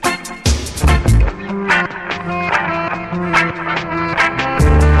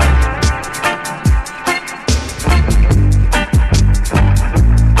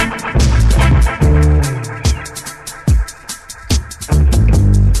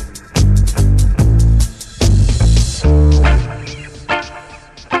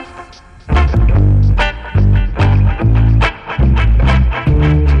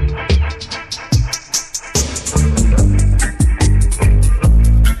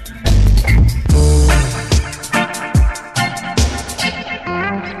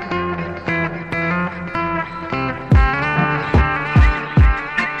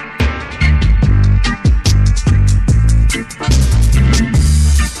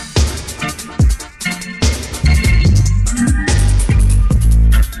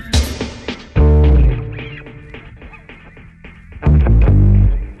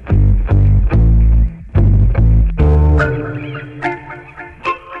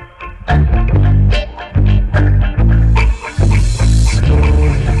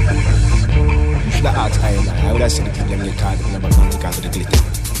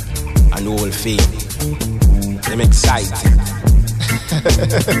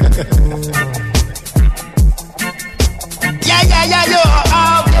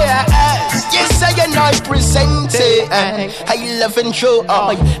 Show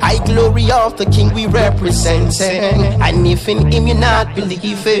high glory of the King we representing. And if in him you're not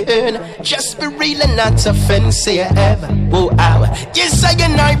believing, just be real and not offensive. Oh, yes, I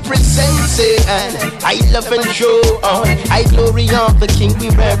presenting. I love and show high glory of the King we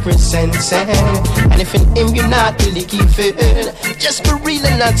representing. And if in him you're not believing, just be real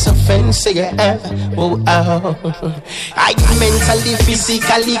and not offensive. Oh, I mentally,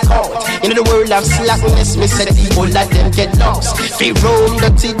 physically caught in the world of slackness. Me said the whole of them get lost. They roam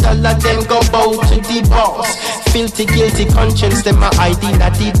dirty dollar, them go bow to the boss. Filthy, guilty conscience, them are hiding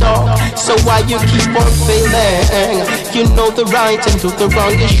at the door. So why you keep on failing? You know the right and do the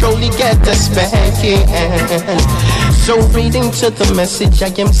wrong, you surely get the spanking. So reading to the message I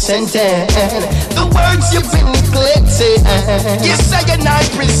am sending, the words you've been neglected, yes I and I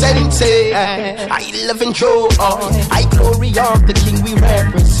present it. I love and joy, I glory of the King we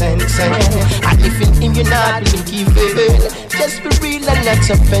represent. I live in him, you're not given. Just be real and not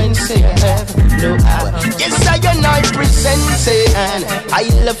offensive. No, yes I and I present it. I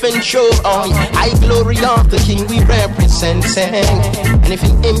love and joy, I glory of the King we represent. And if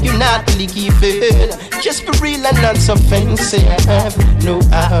in him you're not given, just be real and not offensive. No,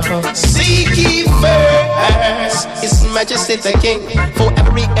 seek ye first His Majesty the King. For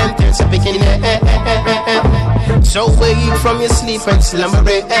every end there's a beginning. So wake from your sleep and slumber.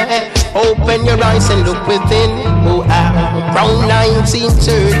 Open your eyes and look within. Oh, around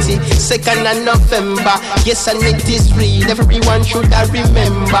 1930, 2nd of November. Yes, and it is real. Everyone should I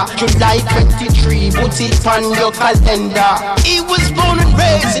remember. July 23, put it on your calendar. He was born and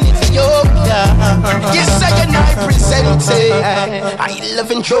raised in Ethiopia. Yes, I and I present it. I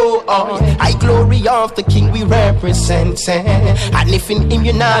love and joy, I glory of the King we represent. And if in him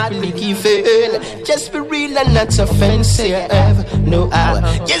you're not believing, just be real and not offensive. No,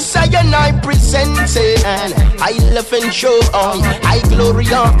 yes I and I present it. I love and joy, I glory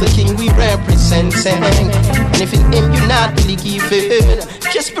of the King we represent. And if in him you're not believing,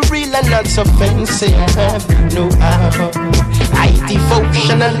 just be real and not offensive. No, I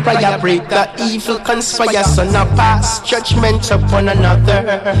devotional prayer break the evil conspire, son of pass judgment upon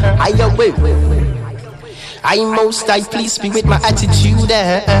another. I away. I most I please be with my attitude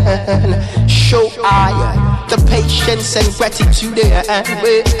and show I the patience and gratitude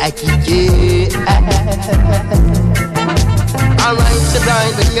alright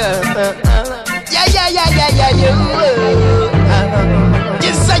tonight,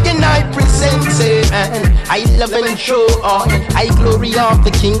 yes I and I present it. I love and show I glory of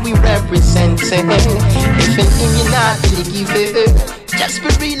the King we represent. If in him you're not believing, just be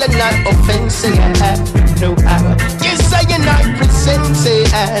real and not offensive. No, yes I and I present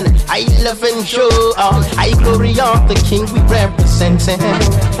it. I love and show I glory of the King we represent.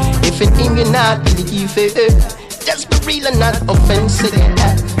 If in him you're not believing, just be real and not offensive.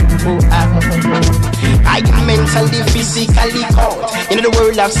 I mentally, physically caught in the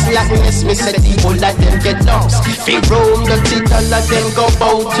world of slackness. Me said the whole of them get lost. They roam the tit, all of them go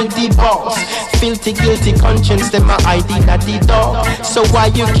bow to the boss. Filthy, guilty conscience, them are hiding at the door. So why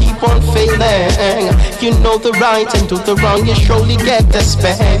you keep on failing? You know the right and do the wrong, you surely get the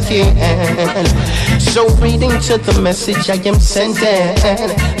spanking. So reading to the message I am sending,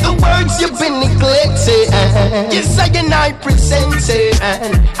 the words you've been neglected, yes I and I present it.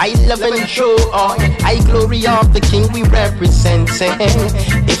 I love and show I glory of the King we represent.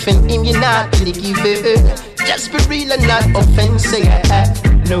 If in him you're not believing, just be real and not offensive.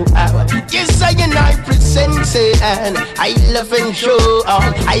 No, yes I and I present it. I love and show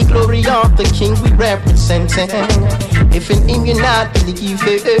I glory of the King we represent. If in him you're not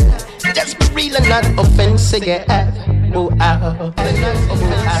believing, just be real and not offensive.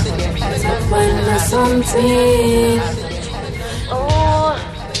 Something. Oh,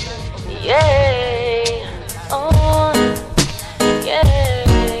 yeah. Oh,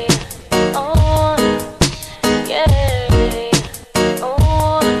 yeah. Oh, yeah.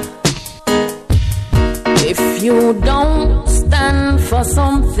 Oh. If you don't stand for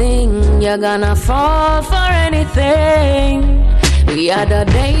something, you're gonna fall for anything. We had a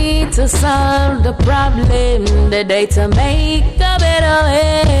day to solve the problem, the day to make a better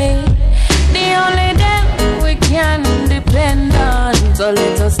way. The only day we can depend on, so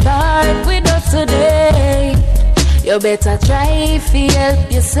let us start with us today. You better try to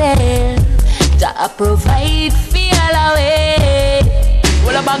help yourself, to provide for all away.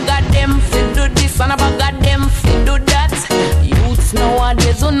 Well, about got them fit do this and about got them fit do that. Youths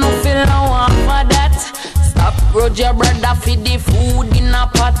nowadays who no feel no want for that. Stop grudge your brother for the food in a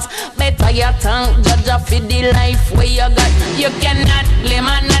pot. Better you thank Judge for the life where you got. You cannot blame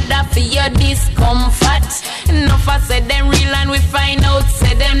another for your discomfort. Enough I said them real and we find out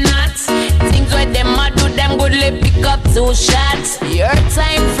say them not. Things where them a do them goodly pick up 2 shots. Your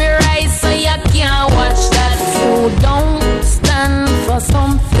time for rise so you can't watch that. You don't stand for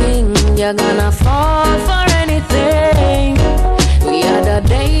something, you're gonna fall for anything. We had a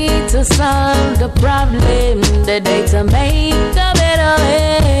day to solve the problem, the day to make a better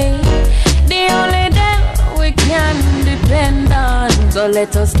way. The only day we can depend on, so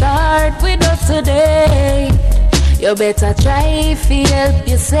let us start with us today. You better try to help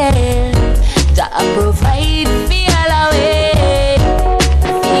yourself, to provide for all away.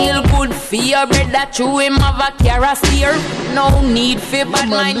 Feel good for your bread that you him have a carassier. No need for bad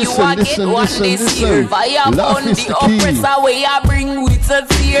man, you a get one this year. Via on the oppressor way I bring with the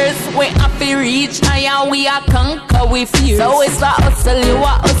tears. We have to reach higher, we a conquer with fears. So it's a hustle, you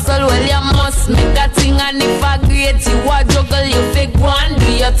a hustle, well you must make a thing. And if a great you a juggle, you fake one do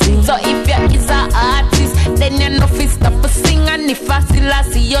your thing. So if you is a artist, then you know fi stop to sing. And if I still I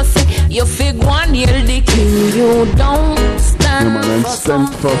see you say, you fake one heal the king. You don't stand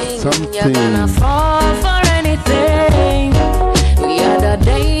for something, you're gonna fall for anything. We are the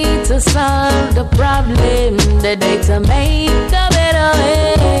day to solve the problem, the day to make a better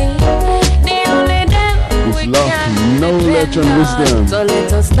way. The only day we can knowledge and wisdom. So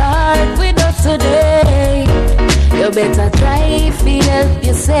let us start with us today. You better try to help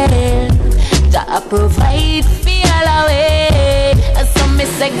yourself. To provide for all away. So me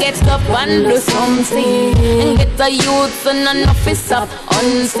say get up and do something, and get the youth and enough is up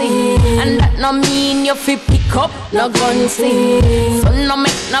unseen. And that no mean you fi pick up no gun scene. So no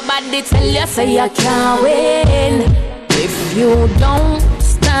make nobody tell you say you can't win. If you don't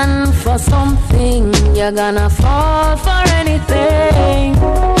stand for something, you're gonna fall for anything.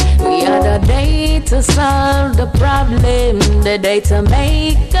 We are the day to solve the problem, the day to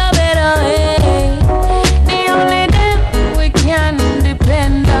make a better way. The only day we can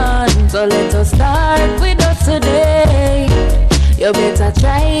depend on. So let us start with us today. You better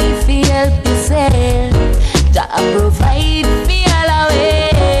try to help yourself. To provide for all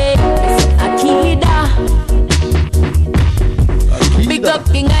away. Akida. Big up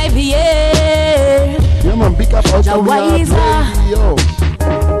King IVA. Yeah man, big up Outta Radio.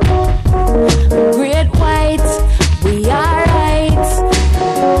 Great white, we are right.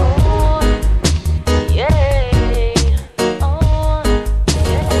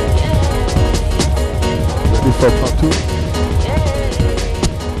 Ready for part 2?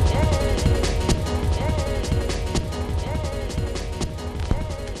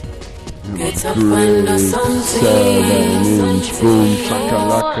 Get up and do something. 7-inch boom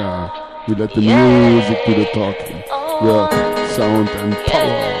shakalaka. We let the music do the talking. Rock, sound and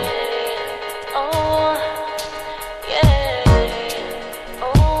power.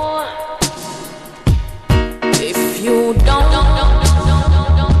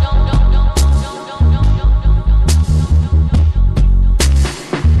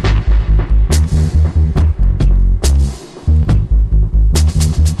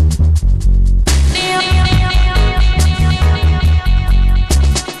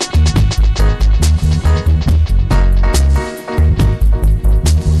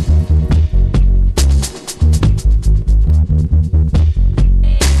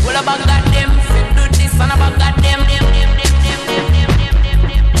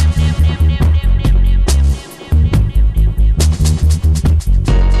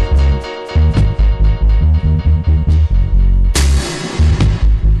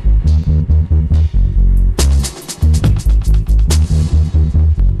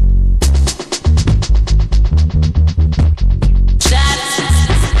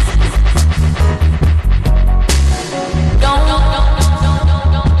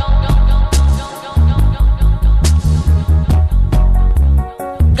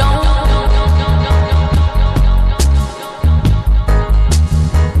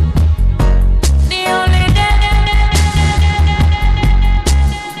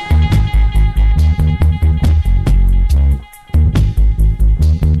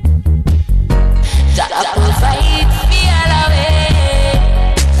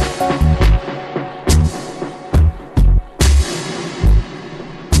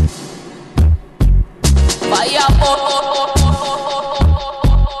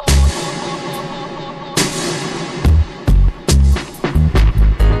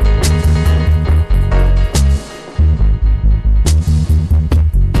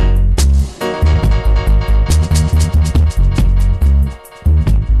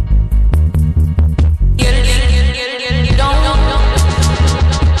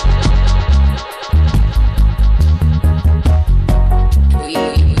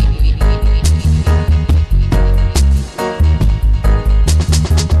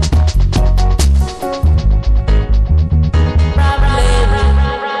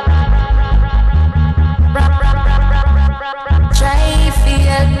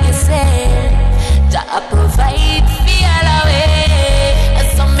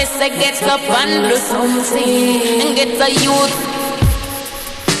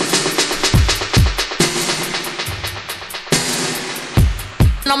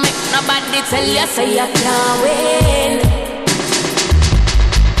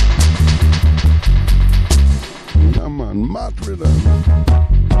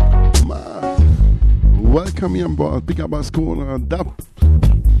 mad. Welcome here on board. Big up Ascona, Dap.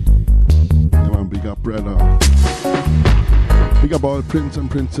 Yeah, man, big up brother. Big up all prince and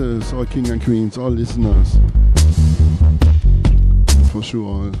princess, all king and queens, all listeners. And for sure,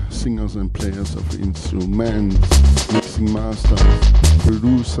 all singers and players of instruments, mixing masters,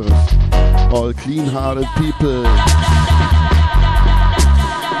 producers, all clean-hearted people.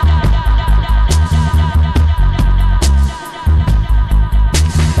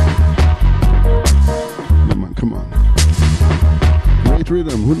 Come on. Great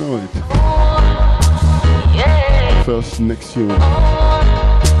rhythm, who know it? First, next tune.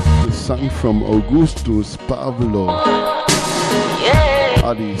 The song from Augustus Pablo.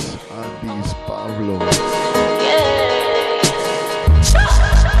 Addis Pablo.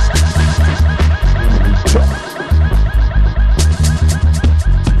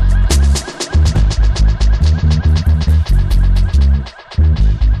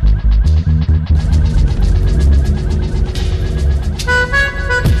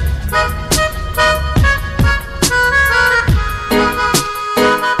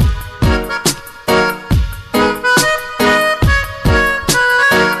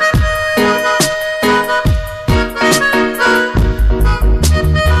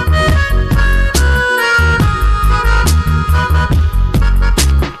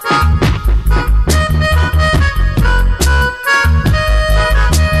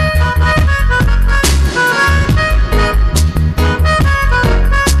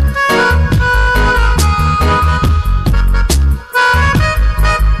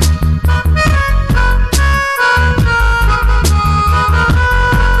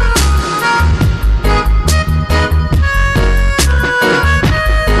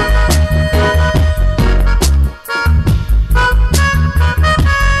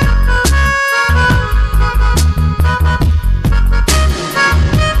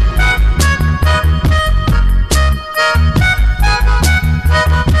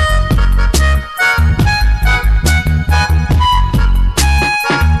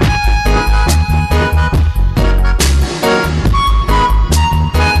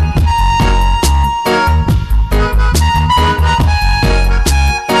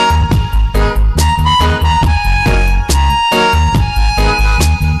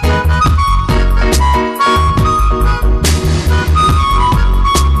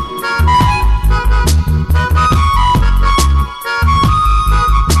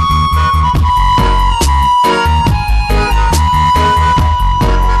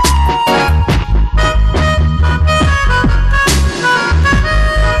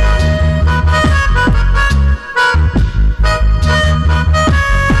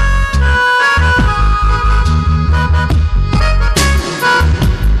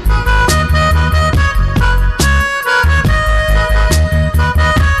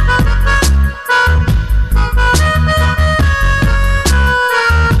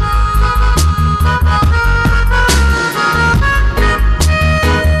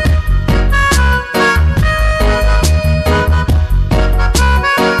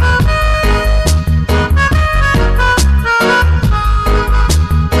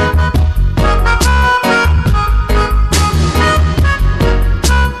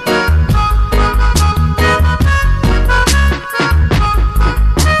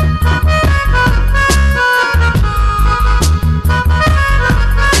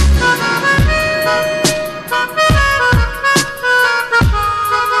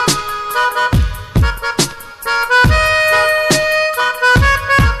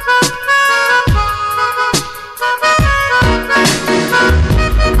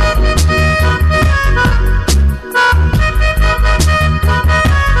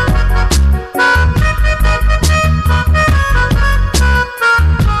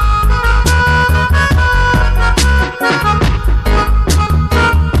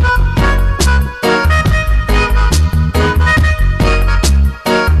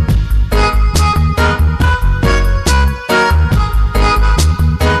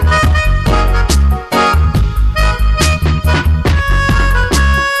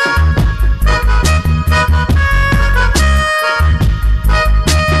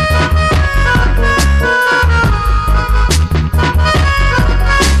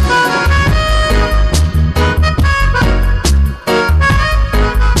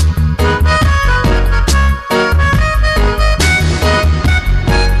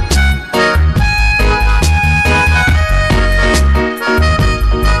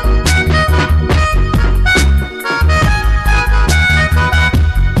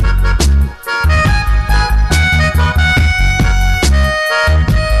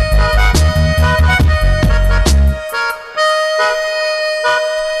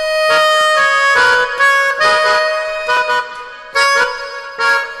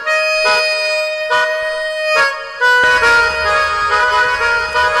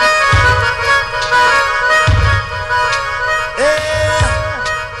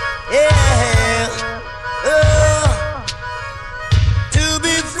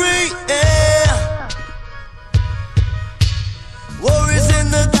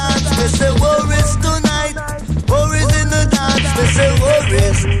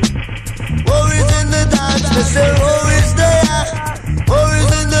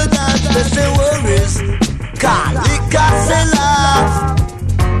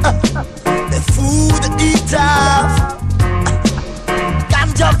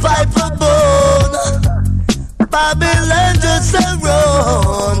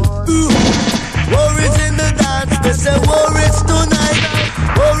 run. War is in the dance, they say war is tonight.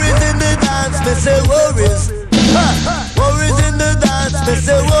 War is in the dance, they say war is. War is in the dance, they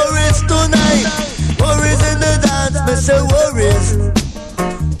say war is tonight. War is in the dance, they say war is.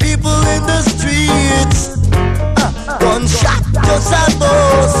 People in the streets, gunshot just a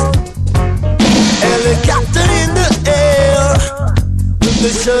boss. Helicopter in the air, with the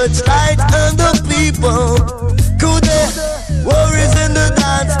searchlight and the people. Could they? War is in the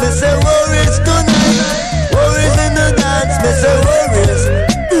dance, they say war is tonight. War is in the dance, they say war is.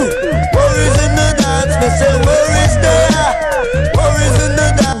 War is in the dance, they say war is there. War is in the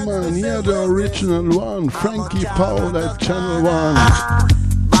dance. Man, here the original one, Frankie Powell at Channel 1.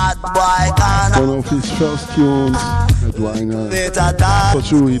 One of his first tunes at Winer. For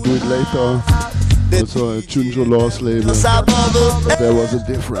sure he do it later. Also a Junjo Laws label. There was a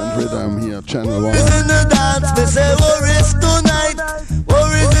different rhythm here, Channel 1. War is in the dance, they say war is tonight. War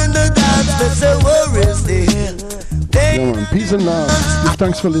is in the dance, they say war is there. Yeah, man. Peace and love. Give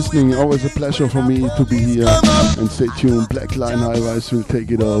thanks for listening. Always a pleasure for me to be here. And stay tuned. Black Line High Rise will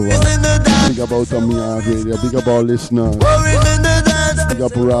take it over. Big up Outta Radio. Big up our listeners. Big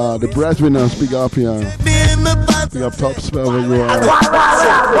up Ra. The breadwinners. Big up here. Big up Tops wherever you are.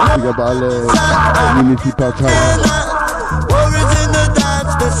 Big up Alex. Unity Patel. War is in the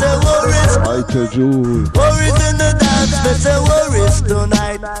dance, they say war is. Vital Jewel. War is in the dance, they say war is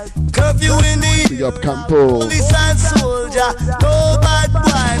tonight. Curfew in the Big up Campo. police and soldier. No bad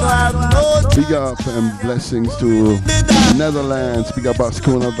boy, no have no. Big up and blessings to Netherlands. Big up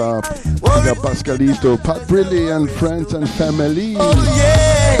Ascona Dab. Big up Pascalito, Pat Brilli and friends and family. Oh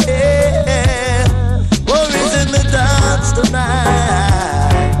yeah, war is in the dance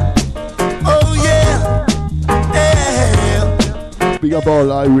tonight. Oh yeah, Big up all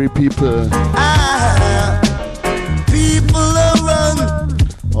Irie people. people run.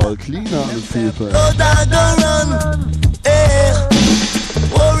 All clean out people. Oh, that don't run.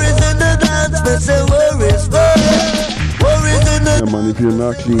 War is in the dance, they say war is. War is in the Yeah, man, if you're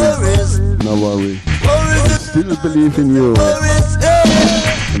not clean, no worry. war I is still believe in you. war is.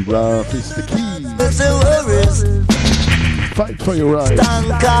 And rap is the key. They say war is. Fight for your rights.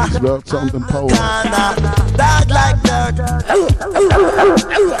 It's worth something power. Dark like dirt.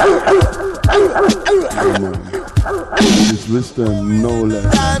 Yeah, man. It's wisdom, no less.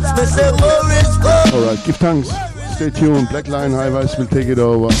 They say war is. Alright, give thanks. Stay tuned. Black Line High Rise will take it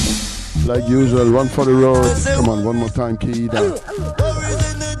over. Like usual, one for the road. Come on, one more time, Kida.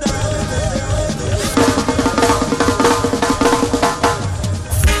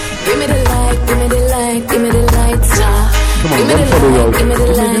 Give me the light, give me the light, give me the light, Come on, give me one the for the light,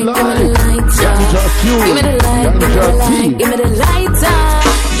 road. give me the light, give me the light, give me the light, give me the light, give me the light,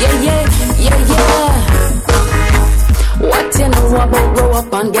 yeah, yeah, yeah, yeah. What you know about grow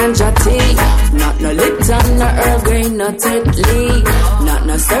up on ganja tea? Not no Lipton, no Earl Grey, no Tetley. Not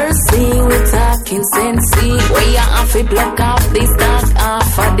no Cersei, we talking Sensei. Where you have to block off the stock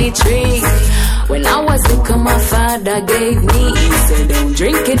off of the tree. When I was sick, my father gave me. He said, don't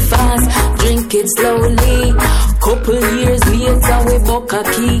drink it fast, drink it slowly. Couple years later, we buck a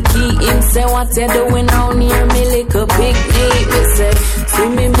kiki. Him say, what you doing out near me like a picnic? Me say, see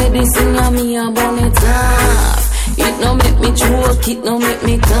me medicine, and me a burn it off. It no make me choke, it no make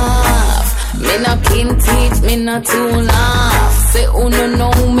me cough. Me no kin teeth, me no too laugh. Say, oh no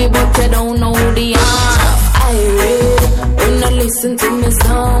know me, but you don't know the half. I read, when I listen to me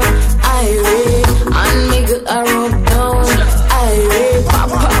song. I read, and me get a rub down. I read,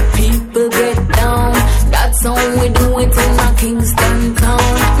 papa people get down. That's how we do it in a Kingston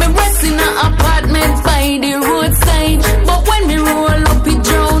town. Me rest in an apartment by the roadside, but when me roll up, it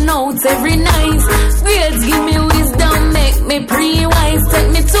drown out every night. Grades give me wisdom, make me pre-wise. Take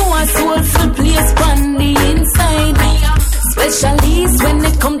me to a soulful place on the inside. Specialist when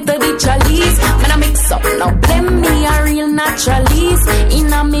it come to the chalice. Man I mix up, now blame me a real naturalist.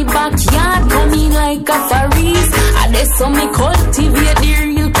 In a me backyard, coming like a forest. And that's how me cultivate the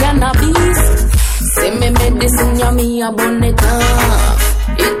real cannabis. Say me medicine, yeah me a burn it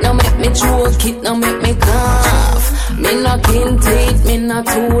off. It no make me choke, it no make me cough. Me no kin teeth, me no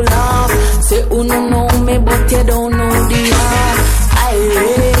too laugh. Say who no know me, but you don't know the half. I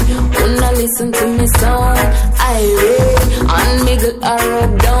read, wanna listen to me song. I read, and me get a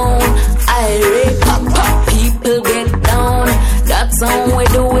rub down. I read, papa people get down. That's how we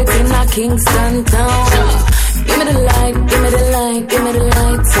do it in a Kingston town. Give me the light, give me the light, give me the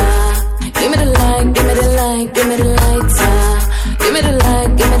lighter. Give me the light, give me the light, give me the lighter. Give me the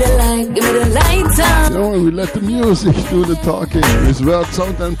light, give me the light, give me the lighter. You know, and we let the music do the talking. It's word,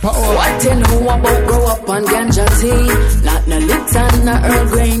 sound and power. What you know about grow up on ganja tea? Not no Lipton, no Earl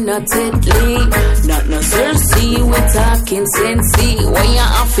Grey, not Tetley. Not no Cersei, we talking Sensei. When you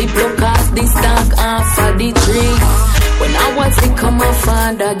have to block off the stock off of the tree. When I was sick, my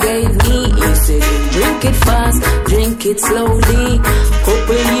father gave me. He said, drink it fast, drink it slowly.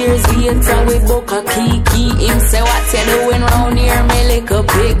 Couple years later, we book a kiki. Him say, what you doing round here? Me like a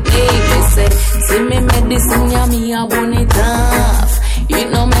picnic. He said, see me medicine, yeah, me a bone it off. It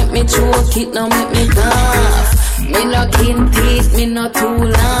no make me choke, it no make me cough. Me no clean teeth, me no too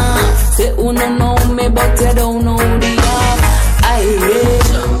long. Say, who no know me, but you don't know the off. I read,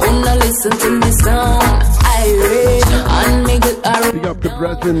 who no listen to me sound. I read, and me get a big up the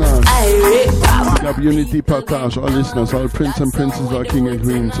breadwinners. Big up Unity Partage, all listeners, all prince and princess, all king and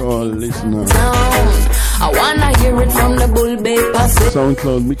queens, all listeners. I wanna hear it from the Bull Bay Passe.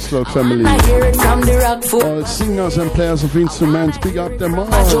 SoundCloud, Mixcloud family. I hear it from the Rock Foot. All singers and players of instruments, big up them all.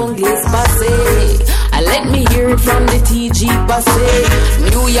 Jungles Passe. And let me hear it from the TG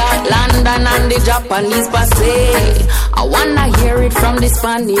Passe. New York, London and the Japanese Passe. I wanna hear it from the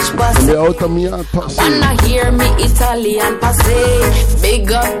Spanish Passe. And the Outta Passe. Wanna hear me Italian Passe.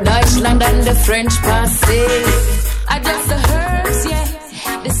 Big up Deutschland and the French Passe. I just the herbs, yeah.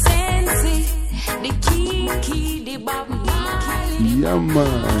 The Sensi, the Kiki, the Bob Marley. Yeah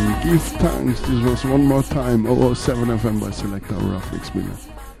man, give thanks. This was one more time. 007 FM by Selector Ruffneck Smille.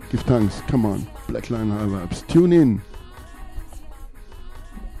 Give thanks, come on. Black Line High Vibes. Tune in.